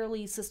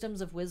necessarily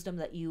systems of wisdom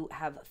that you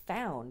have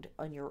found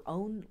on your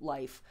own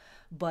life,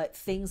 but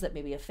things that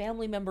maybe a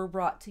family member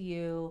brought to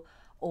you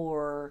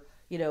or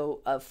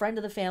a friend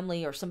of the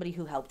family or somebody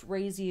who helped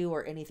raise you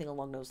or anything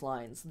along those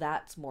lines.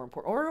 That's more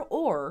important.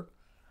 Or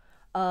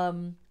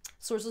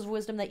sources of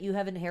wisdom that you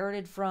have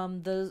inherited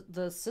from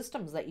the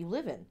systems that you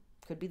live in.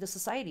 Could be the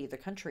society, the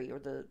country,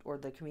 or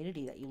the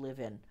community that you live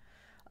in.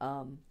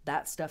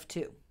 That stuff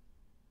too.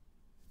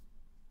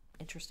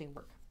 Interesting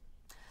work.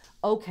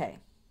 Okay.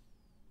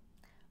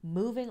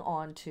 Moving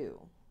on to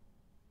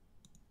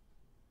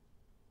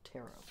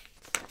tarot.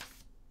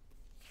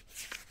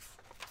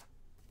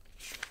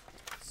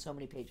 So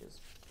many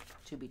pages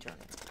to be turning.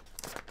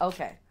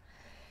 Okay.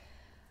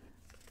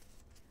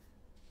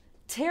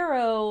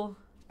 Tarot,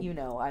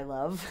 I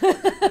love.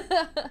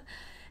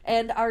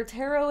 And our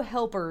tarot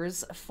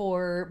helpers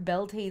for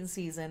Beltane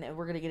season, and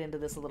we're going to get into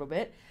this a little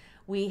bit.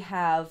 We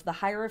have the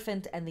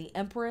Hierophant and the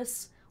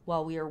Empress.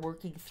 While we are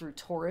working through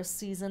Taurus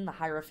season, the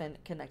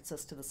Hierophant connects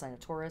us to the sign of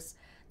Taurus.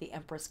 The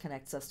Empress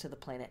connects us to the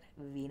planet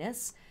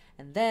Venus.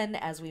 And then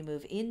as we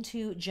move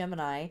into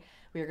Gemini,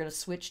 we are going to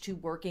switch to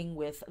working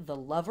with the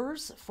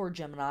Lovers for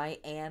Gemini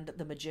and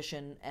the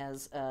Magician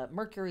as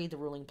Mercury, the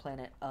ruling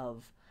planet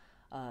of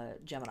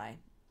Gemini.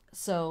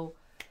 So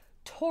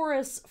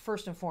Taurus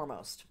first and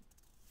foremost.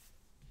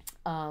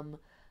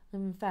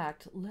 In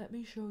fact, let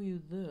me show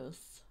you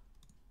this.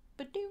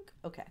 Ba-dunk.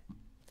 Okay.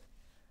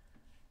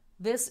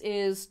 This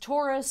is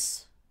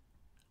Taurus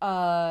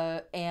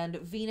and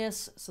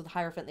Venus, so the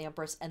Hierophant, the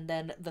Empress, and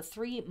then the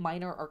 3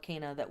 minor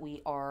arcana that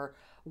we are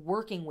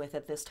working with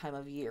at this time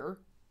of year.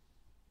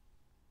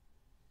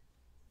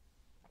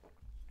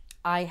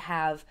 I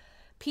have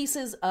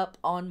pieces up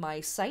on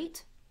my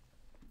site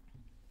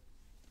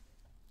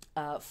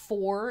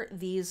for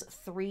these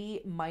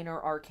 3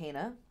 minor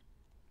arcana.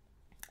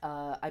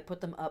 I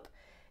put them up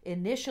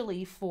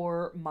initially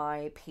for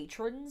my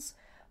patrons,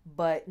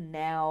 but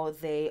now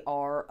they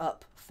are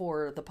up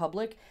for the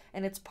public.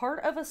 And it's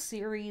part of a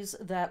series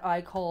that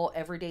I call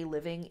Everyday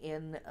Living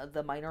in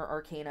the Minor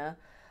Arcana.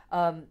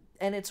 And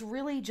it's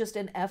really just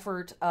an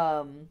effort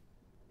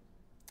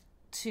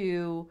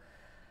to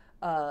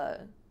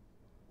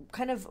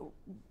kind of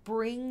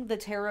bring the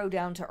tarot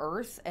down to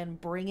earth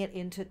and bring it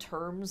into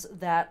terms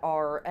that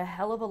are a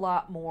hell of a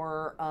lot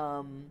more,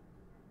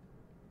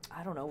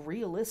 I don't know,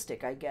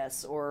 realistic, I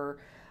guess, or,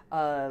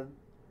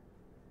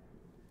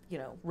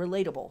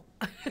 relatable.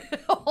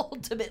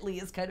 Ultimately,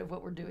 is kind of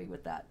what we're doing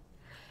with that.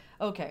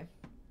 Okay.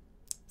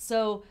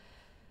 So,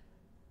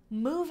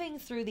 moving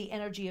through the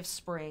energy of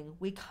spring,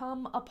 we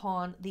come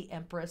upon the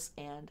Empress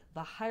and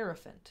the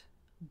Hierophant.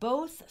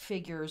 Both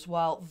figures,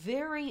 while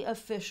very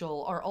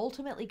official, are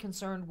ultimately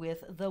concerned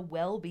with the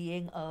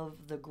well-being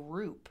of the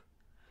group.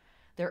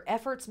 Their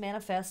efforts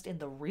manifest in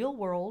the real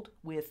world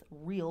with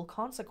real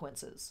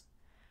consequences.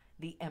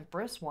 The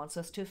Empress wants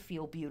us to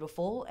feel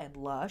beautiful and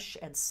lush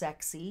and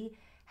sexy,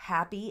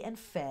 happy and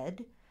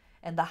fed,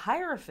 and the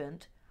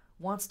Hierophant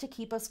wants to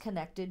keep us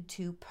connected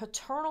to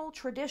paternal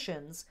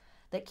traditions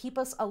that keep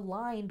us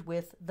aligned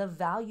with the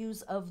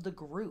values of the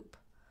group,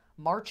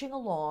 marching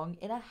along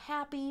in a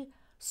happy,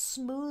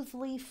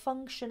 smoothly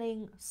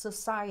functioning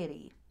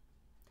society.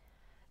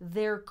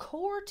 Their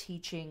core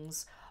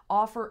teachings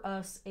offer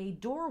us a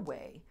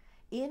doorway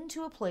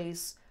into a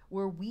place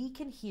where we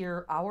can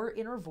hear our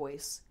inner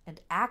voice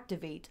and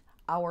activate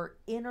our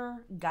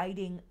inner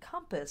guiding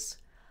compass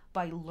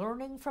by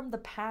learning from the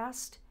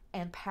past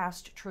and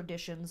past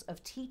traditions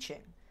of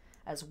teaching,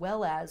 as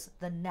well as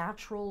the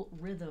natural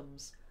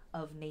rhythms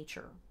of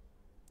nature.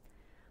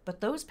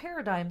 But those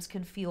paradigms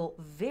can feel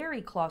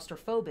very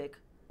claustrophobic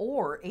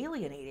or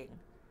alienating.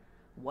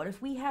 What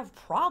if we have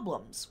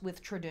problems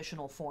with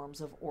traditional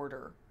forms of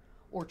order,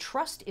 or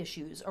trust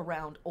issues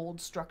around old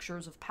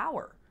structures of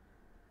power?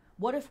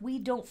 What if we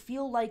don't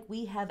feel like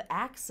we have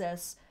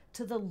access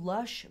to the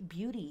lush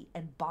beauty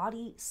and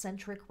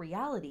body-centric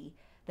reality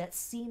that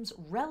seems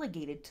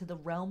relegated to the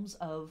realms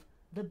of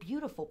the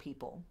beautiful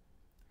people?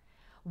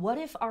 What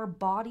if our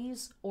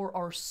bodies or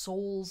our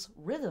soul's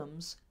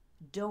rhythms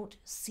don't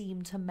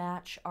seem to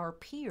match our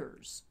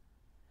peers?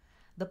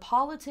 The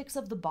politics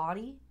of the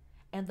body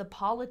and the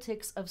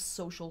politics of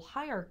social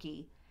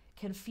hierarchy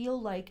can feel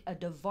like a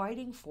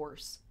dividing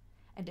force,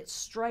 and it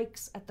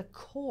strikes at the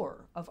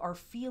core of our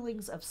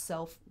feelings of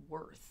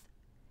self-worth.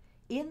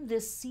 In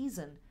this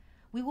season,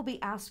 we will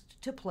be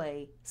asked to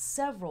play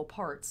several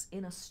parts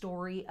in a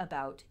story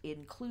about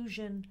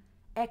inclusion,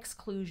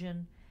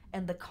 exclusion,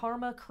 and the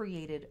karma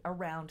created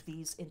around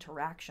these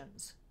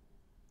interactions.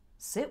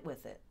 Sit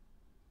with it.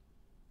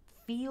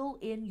 Feel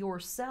in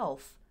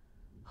yourself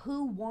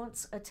who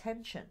wants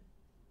attention.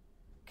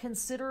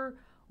 Consider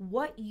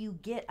what you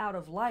get out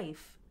of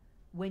life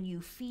when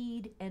you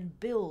feed and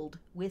build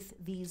with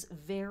these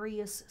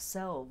various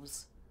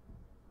selves,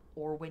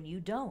 or when you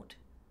don't.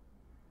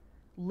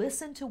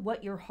 Listen to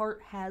what your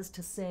heart has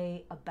to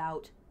say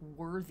about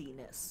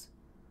worthiness,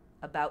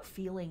 about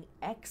feeling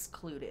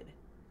excluded.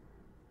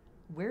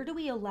 Where do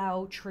we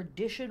allow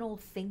traditional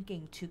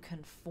thinking to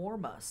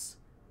conform us?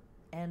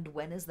 And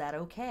when is that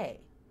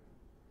okay?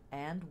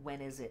 And when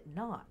is it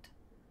not?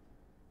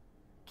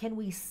 Can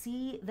we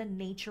see the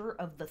nature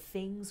of the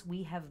things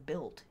we have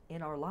built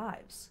in our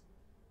lives?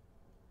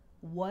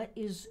 What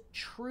is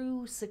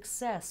true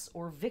success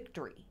or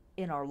victory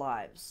in our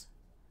lives?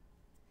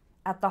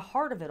 At the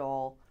heart of it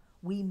all,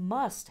 we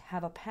must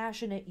have a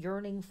passionate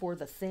yearning for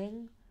the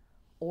thing,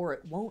 or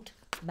it won't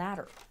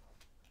matter.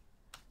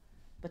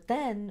 But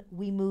then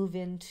we move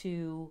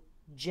into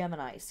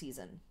Gemini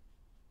season.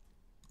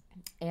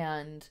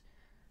 And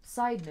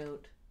side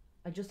note,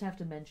 I just have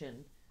to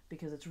mention,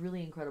 because it's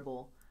really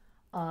incredible,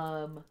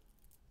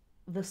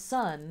 the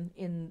sun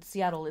in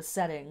Seattle is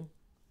setting,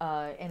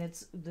 and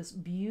it's this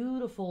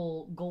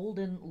beautiful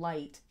golden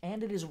light,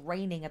 and it is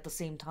raining at the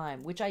same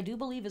time, which I do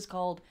believe is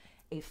called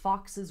a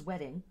fox's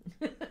wedding.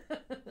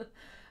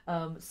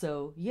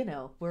 So,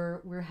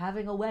 we're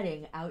having a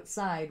wedding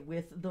outside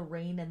with the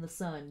rain and the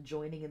sun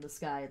joining in the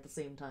sky at the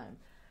same time.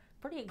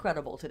 Pretty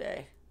incredible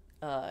today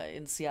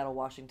in Seattle,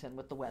 Washington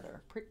with the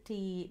weather.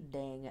 Pretty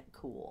dang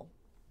cool.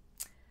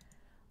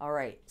 All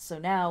right, so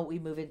now we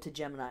move into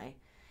Gemini.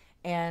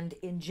 And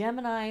in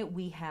Gemini,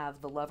 we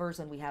have the Lovers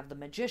and we have the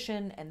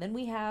Magician, and then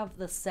we have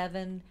the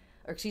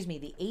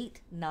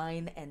 8,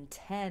 9, and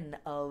 10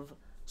 of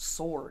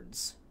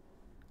Swords,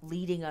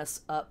 leading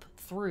us up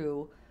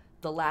through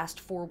the last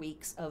 4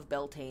 weeks of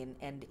Beltane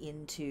and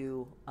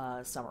into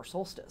summer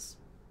solstice.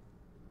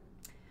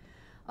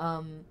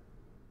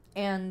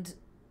 And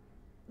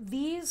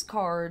these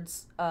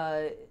cards,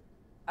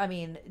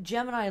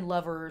 Gemini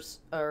Lovers,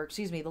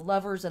 the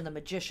Lovers and the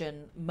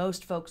Magician,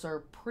 most folks are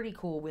pretty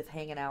cool with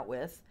hanging out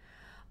with.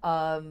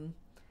 The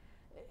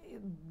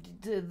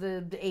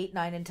 8,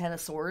 9, and 10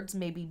 of Swords,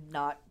 maybe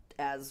not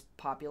as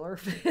popular.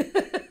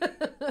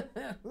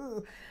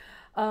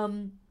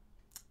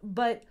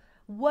 But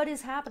what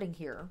is happening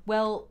here?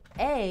 Well,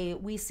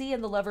 we see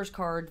in the Lovers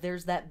card,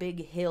 there's that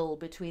big hill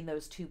between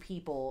those two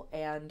people,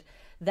 and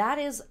that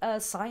is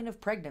a sign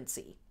of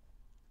pregnancy.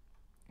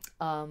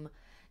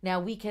 Now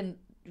we can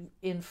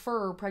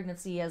infer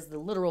pregnancy as the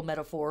literal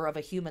metaphor of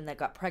a human that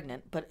got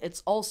pregnant, but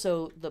it's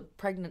also the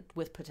pregnant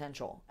with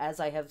potential. As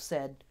I have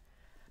said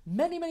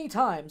many, many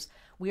times,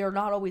 we are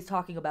not always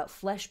talking about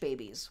flesh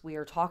babies. We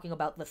are talking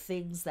about the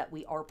things that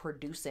we are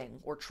producing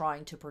or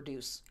trying to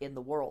produce in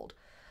the world.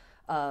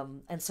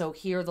 And so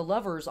here the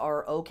lovers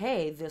are,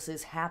 okay, this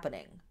is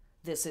happening.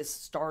 This is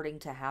starting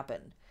to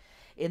happen.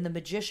 In the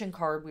Magician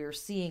card, we are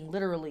seeing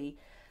literally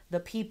the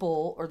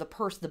people or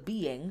the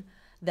being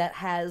that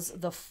has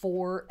the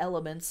 4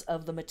 elements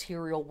of the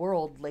material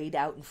world laid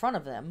out in front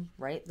of them,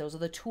 right? Those are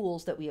the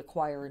tools that we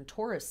acquire in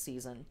Taurus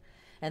season.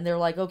 And they're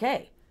like,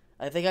 okay,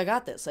 I think I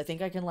got this. I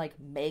think I can like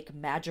make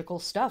magical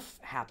stuff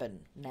happen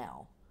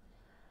now.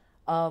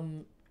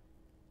 And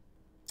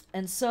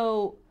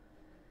so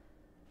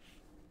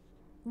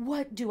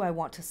what do I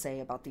want to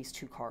say about these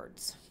 2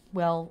 cards?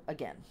 Well,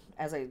 again,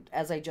 as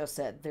I just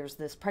said, there's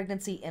this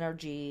pregnancy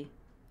energy.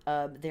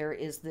 There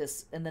is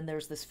this, and then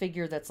there's this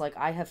figure that's like,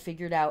 I have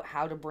figured out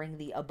how to bring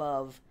the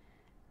above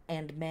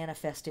and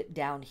manifest it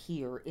down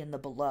here in the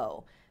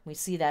below. We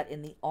see that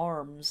in the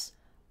arms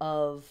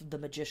of the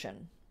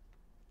Magician.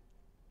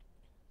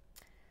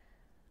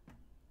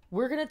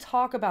 We're going to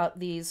talk about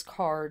these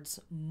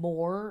cards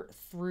more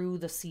through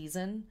the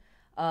season,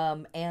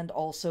 and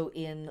also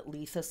in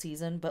Litha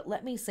season, but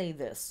let me say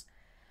this.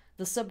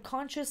 The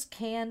subconscious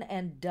can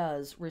and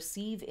does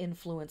receive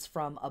influence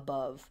from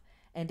above,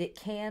 and it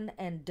can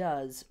and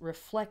does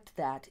reflect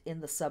that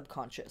in the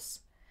subconscious.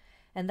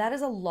 And that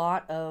is a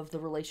lot of the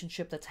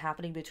relationship that's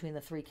happening between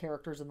the 3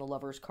 characters in the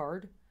Lover's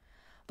card.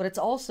 But it's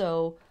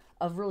also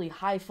a really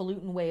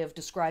highfalutin way of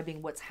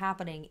describing what's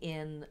happening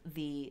in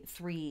the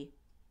 3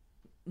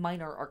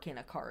 minor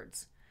arcana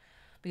cards.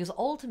 Because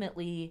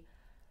ultimately,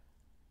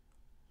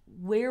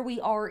 where we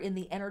are in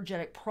the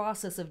energetic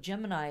process of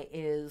Gemini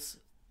is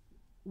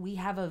we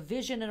have a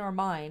vision in our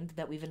mind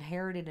that we've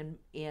inherited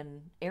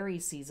in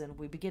Aries season.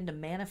 We begin to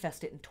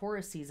manifest it in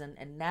Taurus season,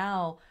 and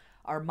now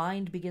our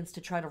mind begins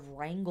to try to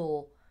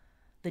wrangle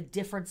the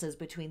differences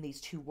between these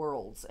 2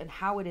 worlds and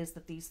how it is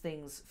that these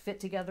things fit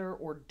together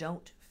or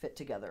don't fit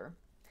together.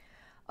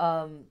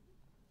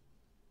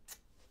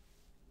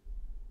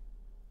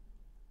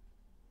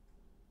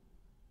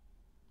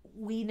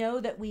 We know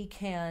that we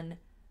can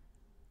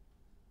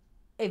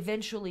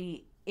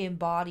eventually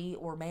embody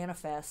or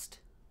manifest,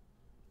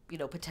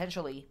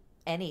 potentially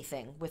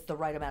anything with the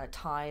right amount of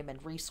time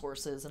and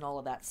resources and all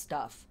of that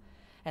stuff.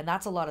 And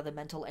that's a lot of the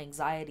mental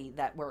anxiety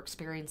that we're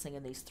experiencing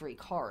in these 3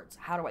 cards.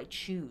 How do I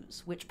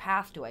choose? Which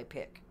path do I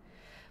pick?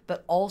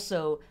 But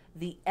also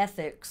the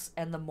ethics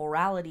and the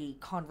morality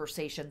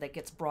conversation that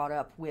gets brought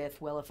up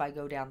with, well, if I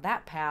go down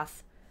that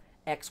path,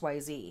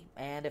 XYZ.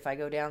 And if I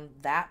go down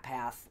that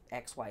path,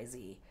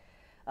 XYZ.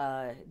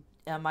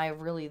 Am I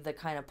really the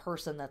kind of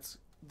person that's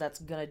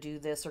going to do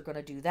this or going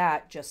to do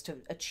that just to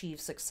achieve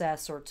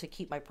success or to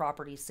keep my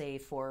property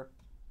safe or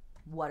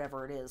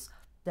whatever it is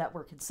that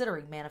we're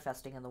considering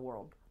manifesting in the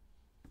world?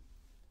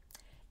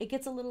 It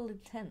gets a little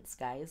intense,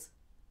 guys.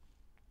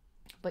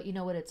 But you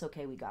know what? It's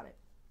okay. We got it.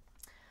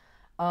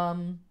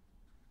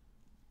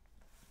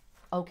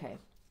 Okay.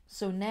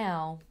 So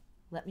now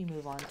let me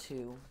move on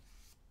to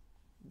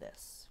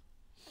this.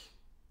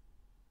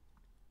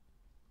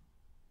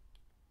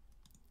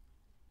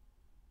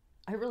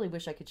 I really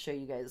wish I could show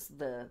you guys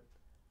the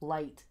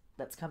light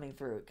that's coming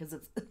through because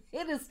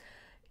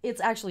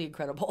it's actually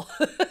incredible.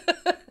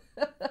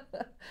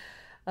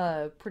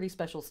 Pretty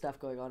special stuff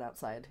going on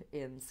outside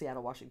in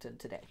Seattle, Washington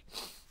today.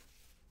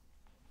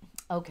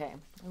 Okay,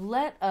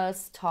 let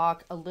us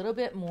talk a little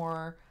bit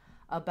more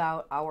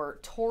about our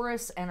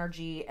Taurus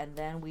energy, and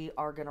then we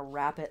are going to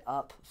wrap it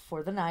up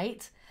for the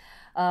night.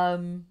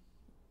 So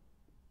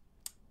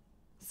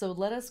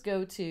let us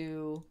go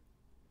to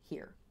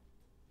here.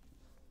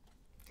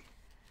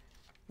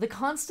 The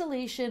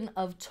constellation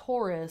of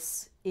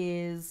Taurus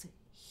is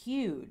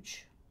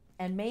huge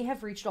and may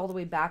have reached all the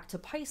way back to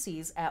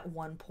Pisces at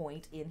one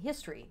point in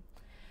history.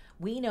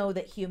 We know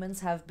that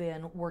humans have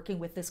been working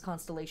with this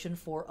constellation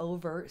for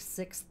over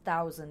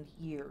 6,000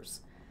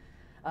 years,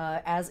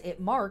 as it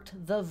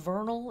marked the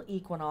vernal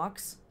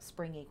equinox,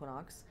 spring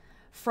equinox,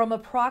 from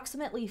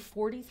approximately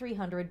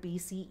 4300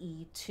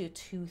 BCE to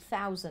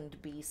 2000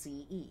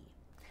 BCE.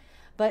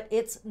 But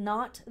it's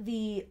not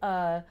the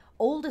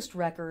oldest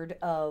record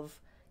of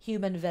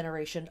human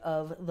veneration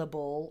of the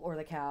bull or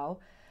the cow.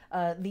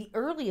 The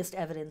earliest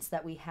evidence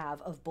that we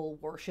have of bull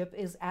worship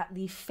is at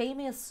the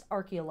famous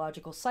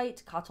archaeological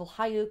site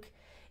Çatalhöyük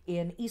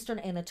in eastern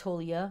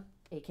Anatolia,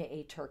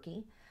 aka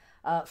Turkey,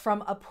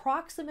 from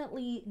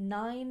approximately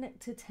 9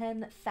 to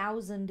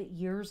 10,000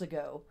 years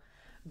ago.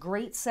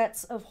 Great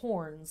sets of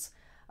horns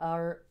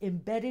are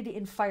embedded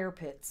in fire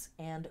pits,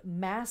 and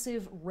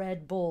massive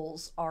red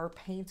bulls are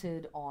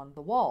painted on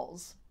the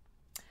walls.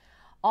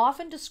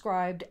 Often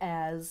described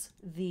as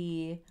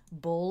the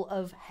bull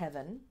of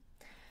heaven,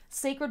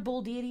 sacred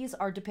bull deities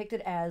are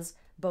depicted as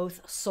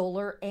both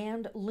solar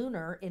and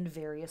lunar in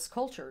various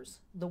cultures.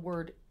 The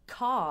word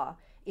Ka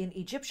in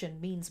Egyptian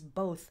means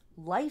both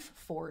life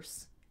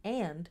force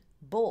and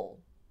bull.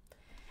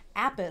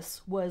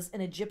 Apis was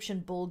an Egyptian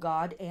bull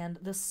god and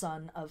the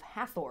son of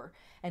Hathor,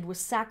 and was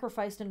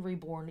sacrificed and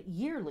reborn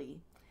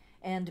yearly,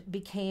 and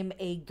became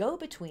a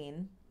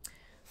go-between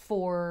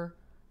for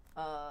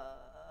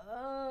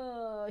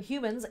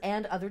humans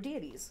and other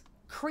deities.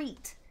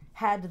 Crete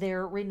had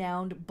their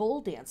renowned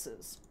bull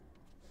dances.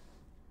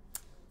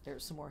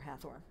 There's some more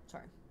Hathor.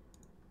 Sorry.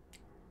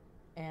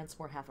 And some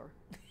more Hathor.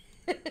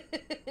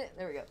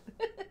 There we go.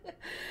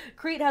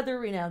 Crete had their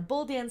renowned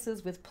bull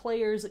dances with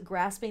players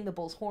grasping the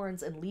bull's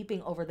horns and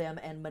leaping over them,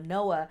 and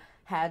Manoa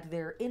had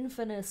their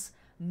infamous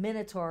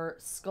minotaur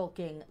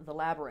skulking the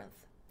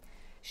labyrinth.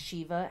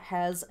 Shiva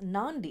has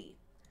Nandi,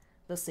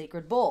 the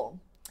sacred bull,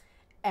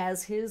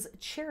 as his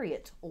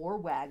chariot or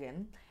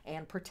wagon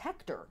and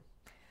protector.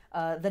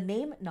 The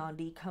name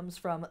Nandi comes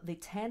from the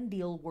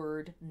Tandil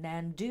word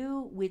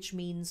Nandu, which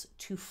means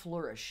to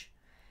flourish,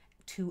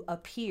 to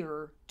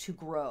appear, to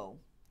grow.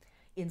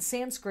 In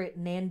Sanskrit,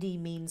 Nandi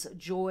means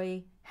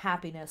joy,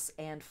 happiness,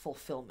 and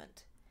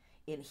fulfillment.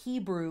 In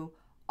Hebrew,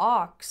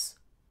 ox,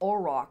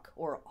 orok,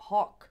 or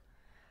hawk,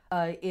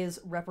 is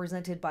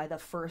represented by the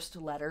first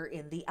letter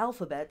in the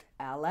alphabet,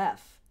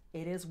 Aleph.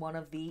 It is one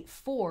of the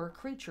 4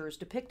 creatures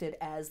depicted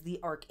as the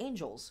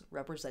archangels,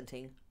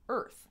 representing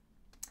Earth.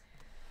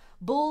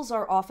 Bulls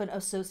are often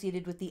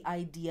associated with the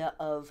idea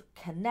of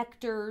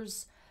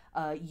connectors,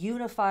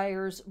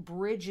 unifiers,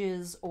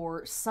 bridges,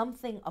 or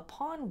something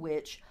upon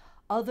which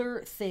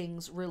other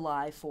things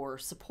rely for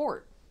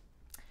support.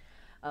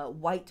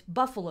 White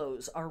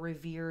buffaloes are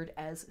revered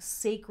as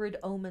sacred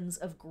omens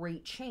of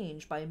great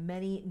change by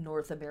many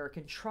North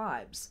American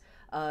tribes,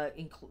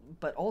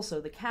 but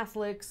also the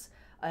Catholics,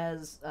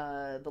 as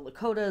the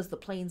Lakotas, the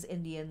Plains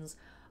Indians.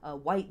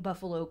 White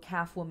buffalo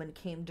calf woman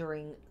came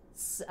during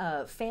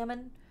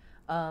famine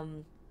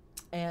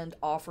and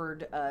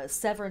offered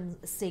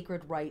 7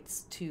 sacred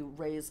rites to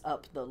raise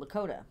up the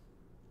Lakota.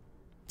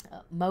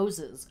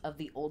 Moses of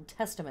the Old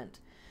Testament,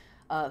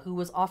 who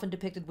was often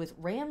depicted with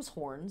ram's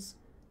horns,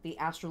 the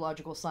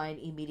astrological sign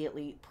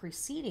immediately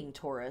preceding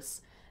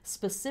Taurus,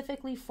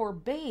 specifically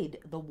forbade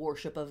the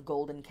worship of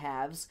golden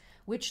calves,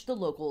 which the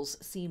locals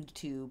seemed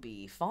to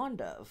be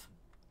fond of.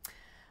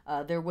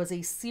 There was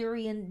a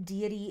Syrian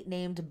deity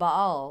named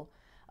Baal,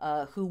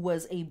 who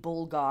was a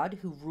bull god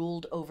who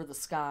ruled over the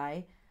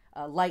sky,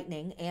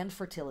 lightning, and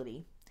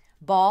fertility.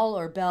 Baal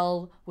or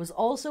Bel was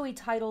also a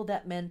title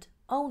that meant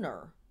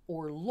owner,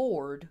 or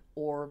lord,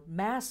 or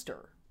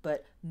master,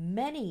 but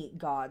many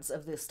gods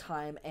of this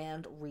time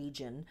and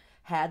region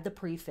had the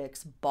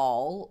prefix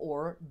Baal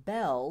or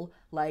Bel,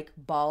 like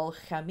Baal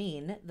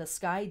Chamin, the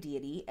sky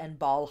deity, and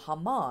Baal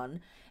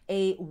Haman,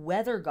 a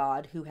weather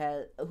god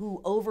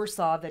who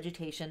oversaw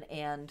vegetation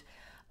and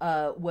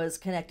was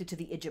connected to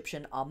the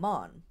Egyptian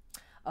Ammon.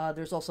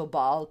 There's also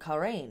Baal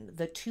Karain,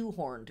 the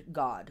 2-horned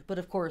god, but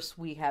of course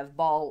we have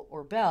Baal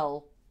or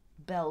Bel,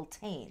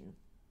 Beltane.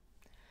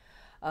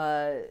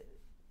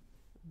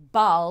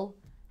 Baal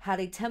had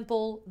a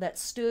temple that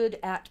stood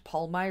at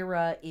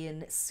Palmyra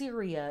in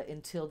Syria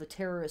until the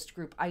terrorist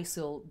group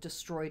ISIL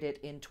destroyed it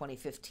in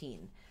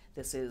 2015.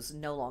 This is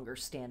no longer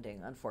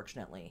standing,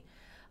 unfortunately.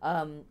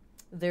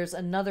 There's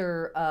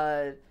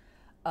another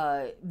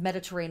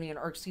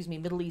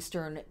Middle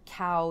Eastern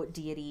cow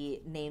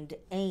deity named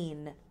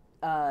Ain,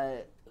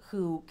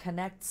 who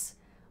connects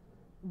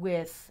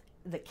with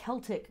the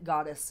Celtic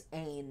goddess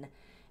Ain,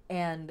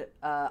 and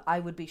I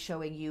would be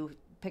showing you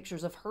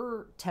pictures of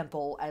her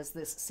temple as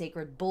this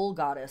sacred bull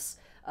goddess,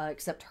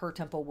 except her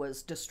temple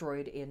was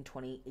destroyed in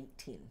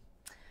 2018.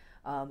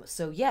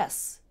 So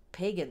yes,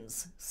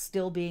 pagans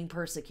still being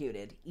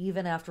persecuted,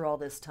 even after all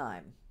this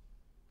time.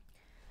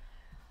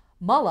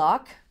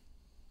 Moloch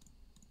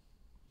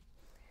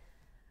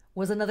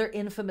was another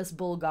infamous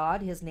bull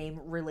god. His name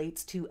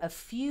relates to a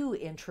few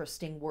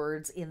interesting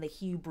words in the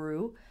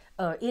Hebrew,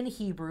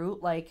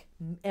 like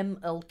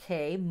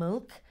MLK,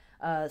 milk,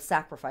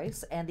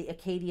 sacrifice, and the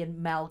Akkadian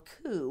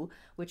Malku,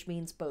 which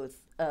means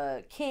both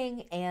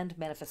king and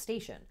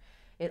manifestation.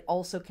 It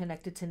also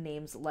connected to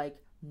names like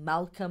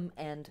Malcolm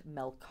and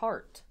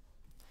Melkart.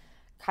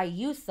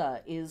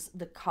 Kayutha is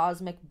the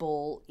cosmic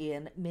bull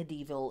in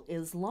medieval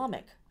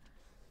Islamic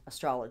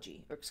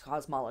astrology or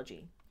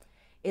cosmology.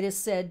 It is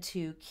said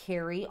to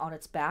carry on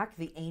its back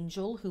the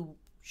angel who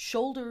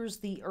shoulders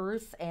the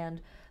earth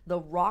and the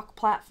rock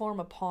platform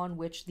upon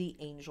which the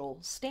angel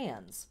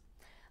stands.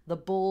 The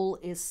bull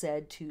is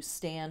said to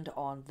stand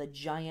on the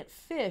giant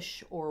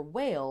fish or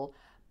whale,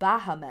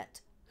 Bahamut,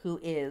 who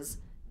is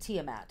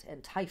Tiamat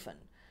and Typhon.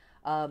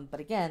 But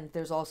again,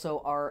 there's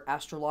also our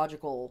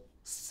astrological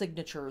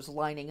signatures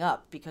lining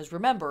up, because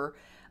remember,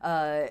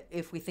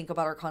 if we think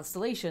about our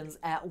constellations,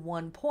 at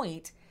one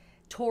point,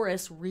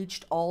 Taurus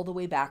reached all the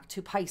way back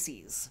to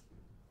Pisces.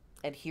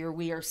 And here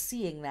we are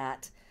seeing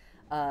that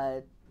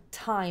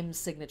time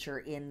signature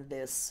in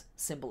this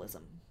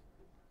symbolism.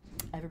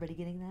 Everybody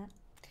getting that?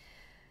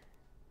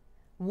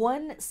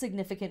 One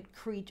significant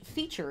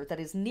feature that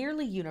is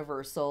nearly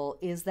universal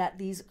is that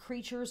these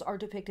creatures are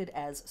depicted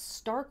as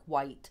stark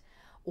white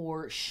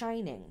or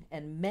shining,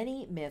 and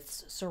many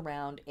myths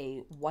surround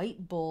a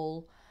white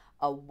bull,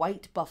 a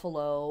white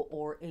buffalo,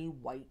 or a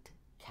white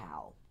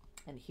cow.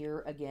 And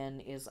here again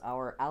is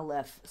our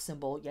Aleph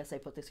symbol. Yes, I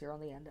put this here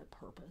on the end on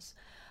purpose.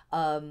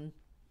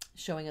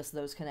 Showing us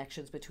those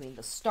connections between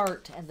the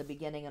start and the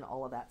beginning and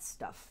all of that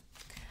stuff.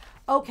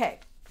 Okay.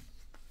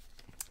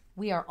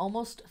 We are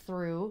almost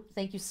through.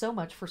 Thank you so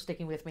much for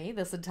sticking with me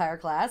this entire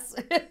class.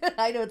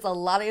 I know it's a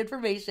lot of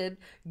information.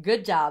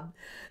 Good job.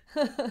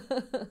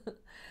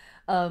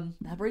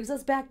 That brings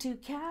us back to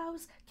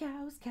cows,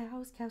 cows,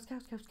 cows, cows,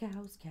 cows, cows,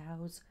 cows,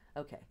 cows.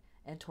 Okay.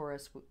 And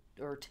Taurus,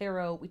 or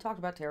tarot. We talked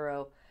about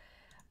tarot.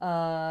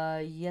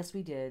 Yes,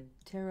 we did.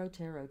 Tarot,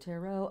 tarot,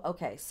 tarot.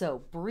 Okay,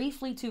 so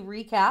briefly to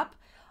recap,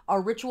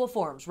 our ritual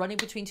forms: running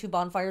between two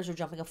bonfires or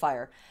jumping a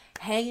fire,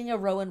 hanging a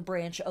rowan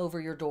branch over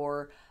your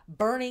door,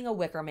 burning a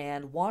wicker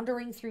man,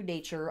 wandering through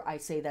nature. I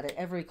say that at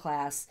every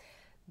class.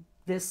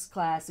 This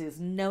class is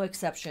no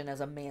exception as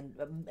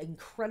an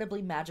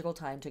incredibly magical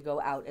time to go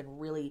out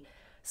and really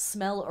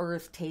smell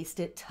earth, taste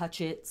it,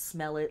 touch it,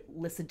 smell it,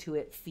 listen to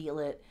it, feel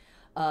it,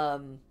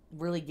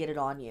 really get it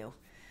on you.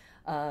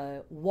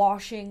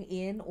 Washing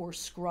in or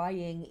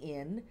scrying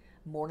in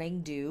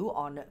morning dew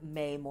on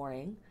May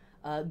morning,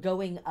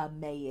 going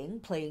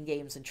a-maying, playing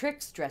games and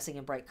tricks, dressing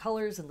in bright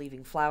colors and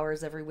leaving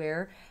flowers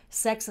everywhere,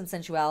 sex and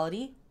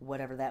sensuality,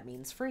 whatever that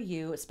means for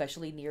you,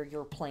 especially near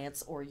your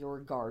plants or your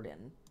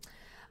garden.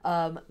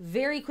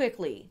 Very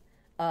quickly,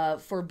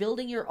 for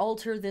building your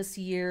altar this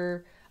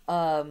year,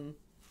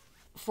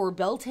 for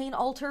Beltane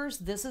altars,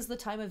 this is the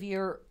time of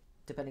year,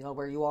 depending on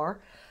where you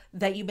are,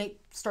 that you may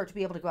start to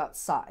be able to go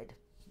outside.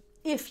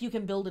 If you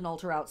can build an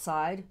altar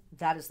outside,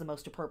 that is the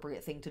most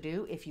appropriate thing to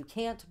do. If you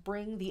can't,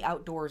 bring the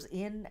outdoors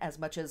in as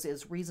much as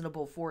is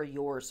reasonable for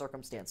your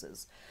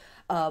circumstances.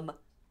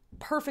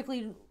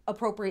 Perfectly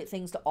appropriate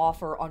things to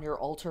offer on your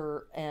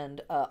altar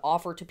and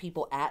offer to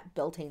people at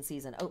Beltane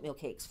season: oatmeal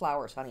cakes,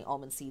 flowers, honey,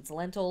 almond seeds,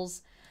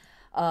 lentils.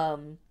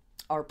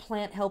 Our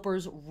plant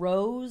helpers,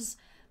 rose,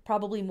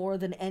 probably more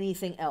than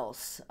anything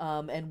else,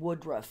 and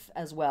woodruff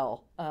as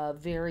well.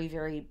 Very,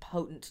 very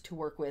potent to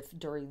work with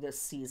during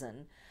this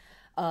season.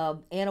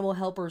 Animal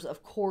helpers,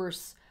 of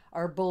course,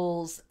 are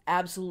bulls,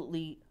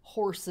 absolutely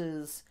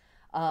horses.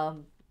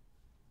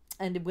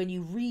 And when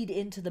you read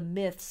into the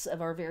myths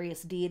of our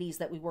various deities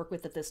that we work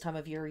with at this time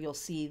of year, you'll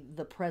see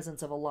the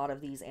presence of a lot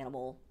of these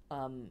animal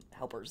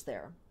helpers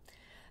there.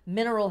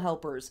 Mineral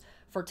helpers,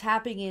 for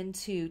tapping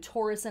into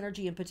Taurus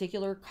energy in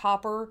particular: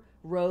 copper,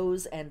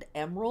 rose, and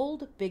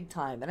emerald, big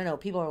time. And I know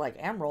people are like,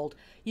 emerald?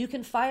 You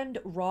can find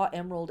raw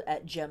emerald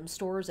at gem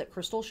stores, at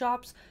crystal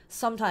shops,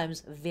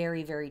 sometimes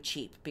very, very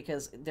cheap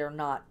because they're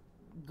not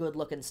good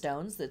looking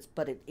stones,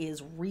 but it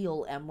is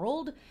real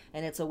emerald,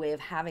 and it's a way of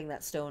having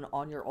that stone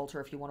on your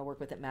altar if you want to work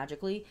with it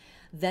magically.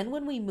 Then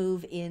when we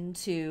move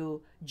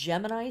into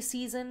Gemini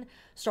season,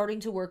 starting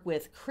to work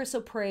with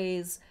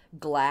chrysoprase,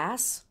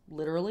 glass,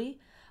 literally,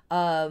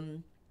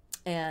 and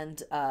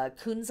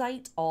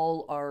kunzite,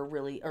 all are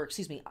really, or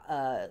excuse me,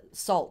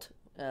 salt,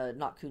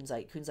 not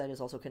kunzite. Kunzite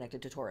is also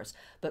connected to Taurus,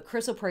 but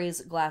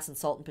chrysoprase, glass, and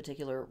salt in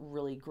particular,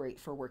 really great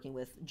for working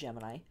with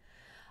Gemini.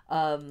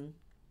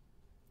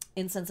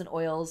 Incense and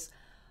oils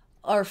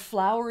are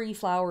flowery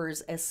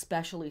flowers,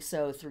 especially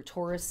so through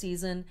Taurus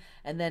season,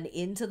 and then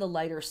into the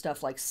lighter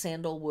stuff like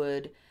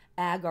sandalwood,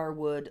 agar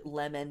wood,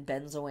 lemon,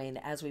 benzoin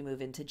as we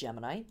move into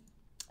Gemini.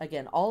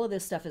 Again, all of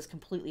this stuff is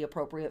completely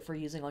appropriate for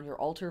using on your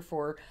altar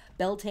for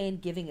Beltane,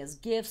 giving as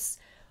gifts,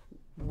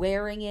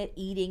 wearing it,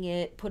 eating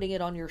it, putting it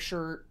on your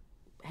shirt,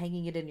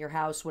 hanging it in your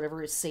house,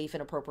 whatever is safe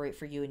and appropriate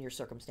for you and your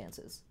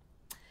circumstances.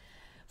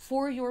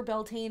 For your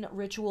Beltane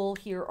ritual,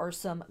 here are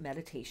some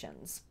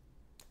meditations.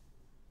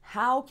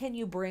 How can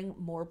you bring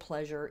more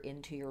pleasure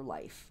into your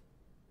life?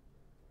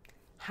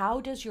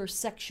 How does your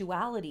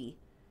sexuality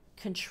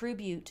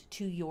contribute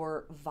to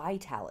your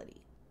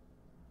vitality?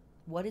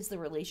 What is the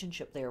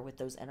relationship there with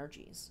those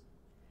energies?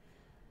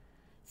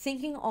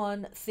 Thinking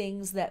on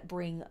things that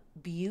bring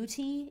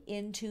beauty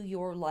into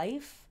your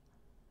life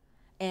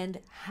and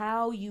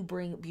how you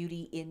bring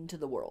beauty into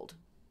the world.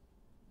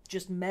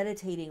 Just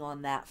meditating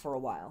on that for a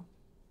while.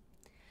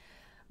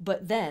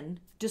 But then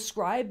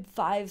describe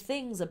 5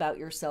 things about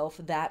yourself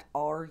that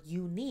are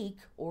unique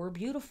or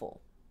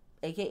beautiful,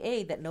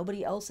 aka that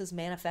nobody else is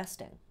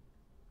manifesting.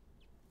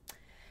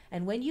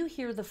 And when you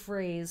hear the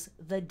phrase,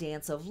 the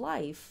dance of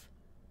life,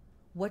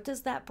 what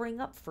does that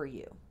bring up for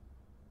you?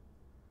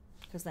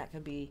 Because that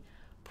can be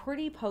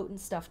pretty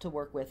potent stuff to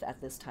work with at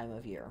this time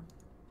of year.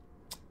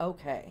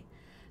 Okay,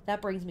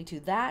 that brings me to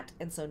that.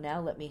 And so now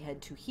let me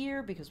head to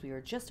here because we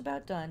are just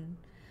about done.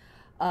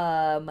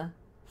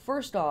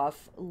 First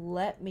off,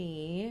 let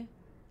me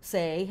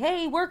say,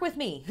 hey, work with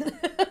me.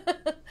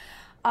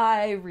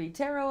 I read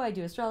tarot, I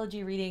do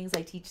astrology readings,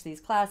 I teach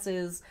these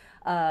classes.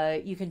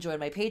 You can join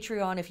my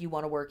Patreon if you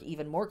want to work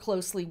even more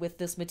closely with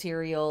this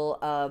material.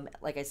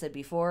 Like I said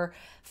before,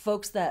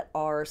 folks that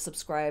are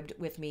subscribed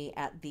with me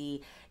at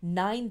the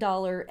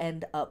 $9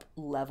 and up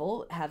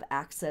level have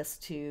access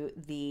to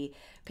the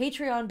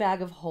Patreon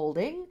bag of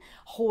holding,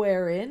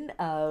 wherein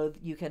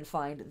you can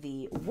find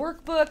the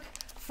workbook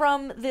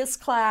from this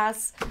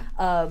class,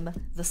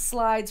 the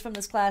slides from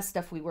this class,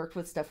 stuff we worked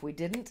with, stuff we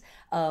didn't,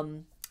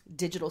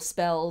 digital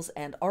spells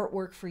and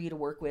artwork for you to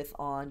work with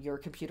on your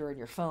computer and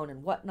your phone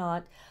and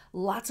whatnot.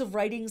 Lots of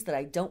writings that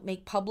I don't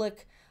make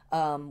public.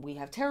 We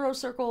have Tarot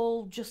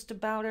Circle just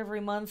about every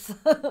month.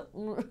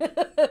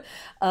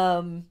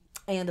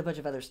 And a bunch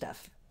of other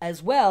stuff.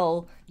 As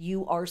well,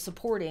 you are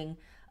supporting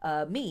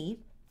me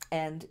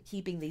and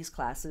keeping these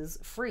classes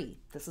free.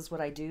 This is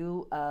what I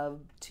do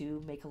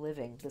to make a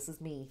living. This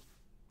is me.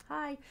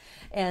 Hi.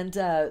 And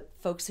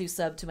folks who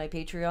sub to my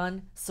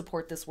Patreon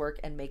support this work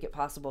and make it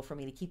possible for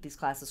me to keep these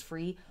classes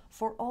free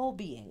for all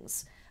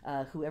beings,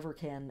 whoever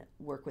can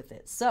work with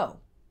it. So,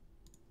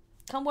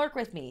 come work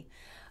with me.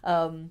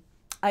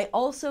 I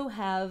also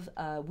have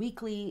a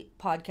weekly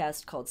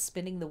podcast called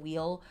Spinning the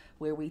Wheel,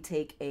 where we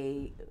take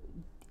a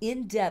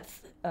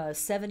in-depth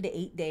 7 to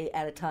 8 day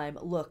at a time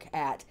look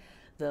at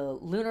the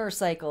lunar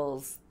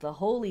cycles, the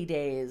holy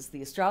days,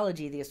 the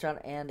astrology, the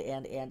and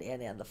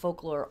the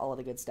folklore, all of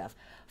the good stuff.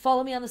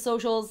 Follow me on the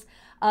socials.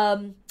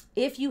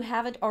 If you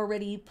haven't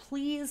already,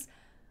 please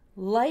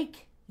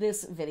like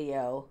this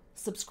video,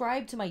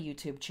 subscribe to my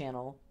YouTube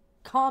channel,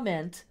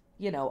 comment,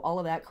 all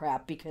of that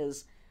crap,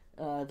 because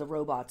the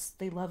robots,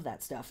 they love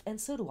that stuff.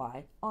 And so do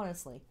I,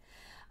 honestly.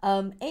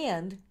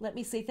 And let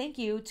me say thank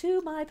you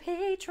to my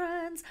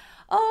patrons.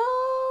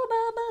 Oh,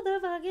 my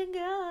motherfucking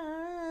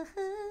God.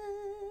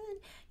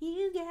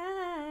 You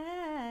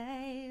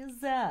guys.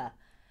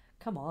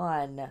 Come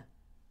on.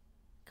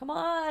 Come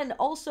on.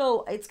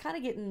 Also, it's kind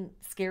of getting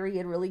scary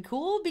and really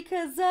cool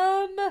because,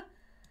 I'm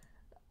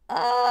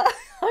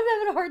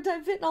having a hard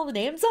time fitting all the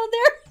names on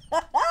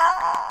there.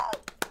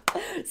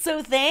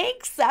 So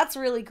thanks. That's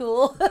really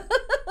cool.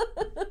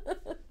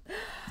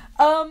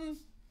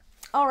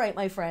 All right,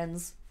 my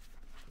friends.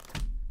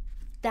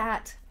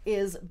 That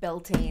is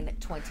Beltane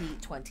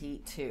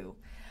 2022.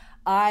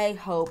 I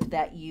hope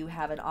that you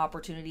have an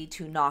opportunity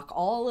to knock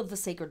all of the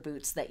sacred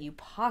boots that you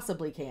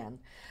possibly can.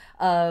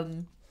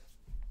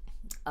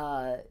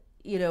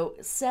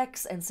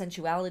 Sex and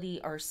sensuality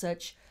are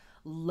such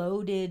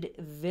loaded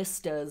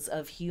vistas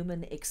of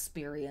human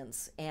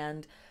experience,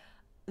 and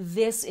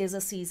this is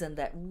a season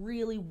that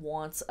really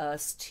wants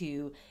us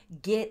to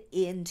get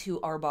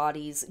into our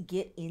bodies,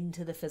 get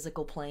into the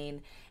physical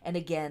plane. And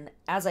again,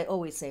 as I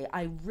always say,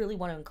 I really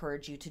want to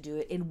encourage you to do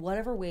it in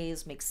whatever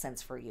ways makes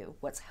sense for you.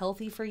 What's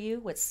healthy for you,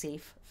 what's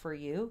safe for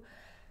you,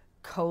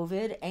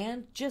 COVID,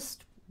 and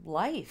just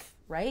life,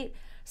 right?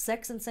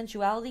 Sex and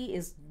sensuality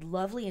is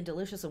lovely and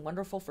delicious and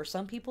wonderful for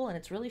some people, and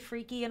it's really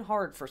freaky and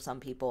hard for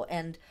some people.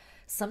 And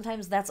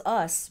sometimes that's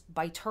us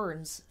by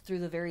turns through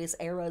the various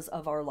eras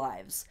of our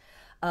lives.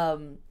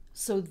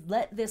 So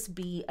let this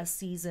be a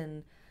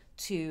season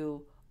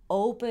to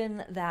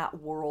open that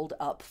world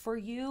up for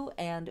you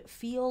and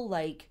feel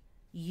like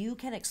you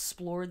can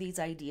explore these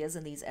ideas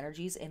and these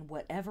energies in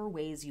whatever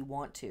ways you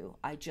want to.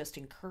 I just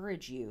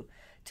encourage you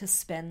to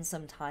spend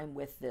some time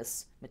with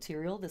this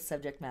material, this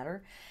subject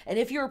matter. And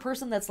if you're a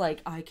person that's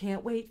like, I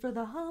can't wait for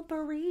the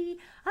humpery,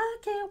 I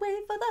can't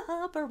wait for the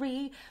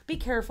humpery, be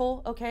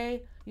careful,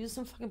 okay? Use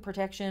some fucking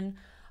protection.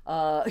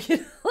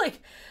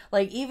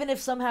 Like even if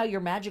somehow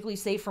you're magically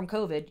safe from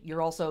COVID,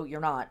 you're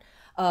not.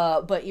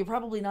 But you're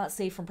probably not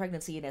safe from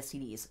pregnancy and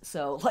STDs.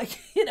 So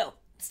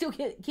still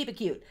keep it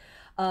cute.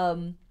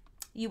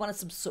 You want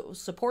to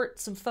support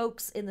some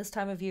folks in this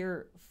time of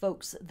year,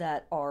 folks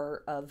that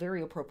are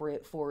very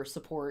appropriate for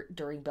support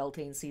during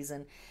Beltane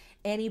season.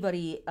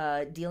 Anybody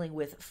dealing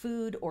with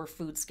food or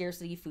food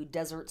scarcity, food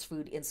deserts,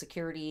 food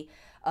insecurity,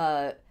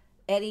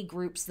 any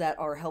groups that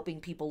are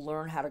helping people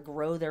learn how to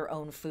grow their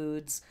own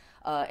foods,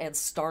 and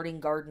starting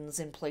gardens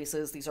in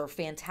places. These are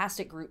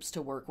fantastic groups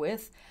to work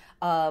with.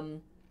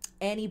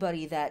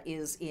 Anybody that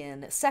is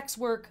in sex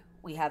work,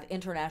 we have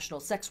International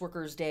Sex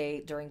Workers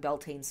Day during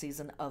Beltane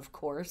season, of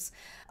course.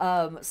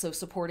 So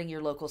supporting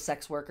your local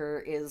sex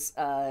worker is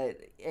a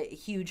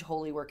huge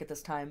holy work at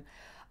this time.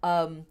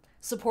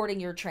 Supporting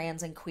your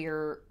trans and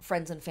queer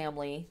friends and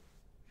family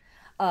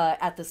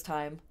at this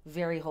time,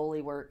 very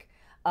holy work.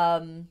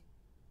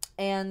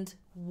 And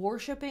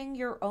worshiping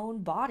your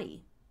own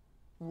body.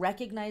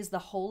 Recognize the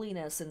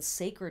holiness and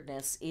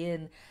sacredness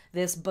in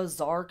this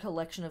bizarre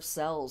collection of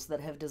cells that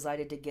have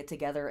decided to get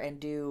together and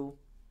do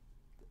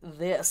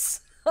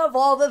this of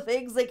all the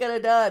things they could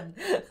have done.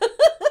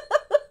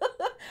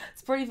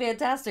 It's pretty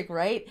fantastic,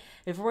 right?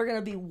 If we're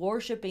going to be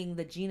worshiping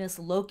the genus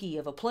Loki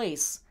of a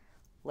place,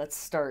 let's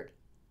start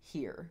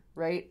here,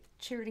 right?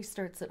 Charity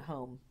starts at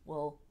home.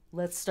 Well,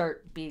 let's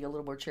start being a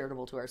little more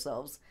charitable to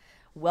ourselves,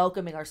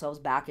 welcoming ourselves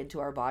back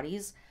into our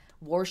bodies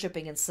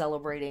worshiping and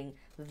celebrating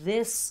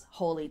this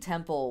holy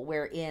temple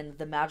wherein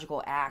the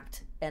magical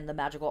act and the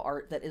magical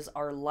art that is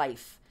our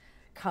life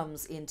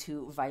comes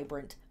into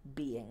vibrant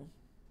being.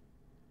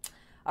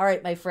 All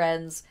right, my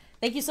friends,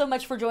 thank you so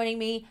much for joining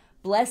me.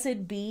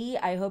 Blessed be.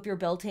 I hope your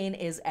Beltane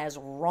is as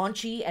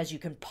raunchy as you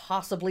can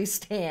possibly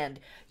stand,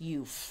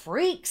 you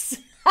freaks.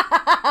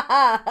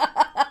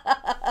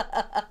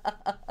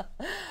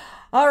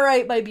 All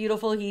right, my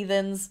beautiful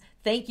heathens.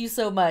 Thank you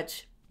so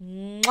much.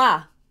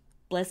 Mwah.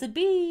 Blessed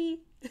be.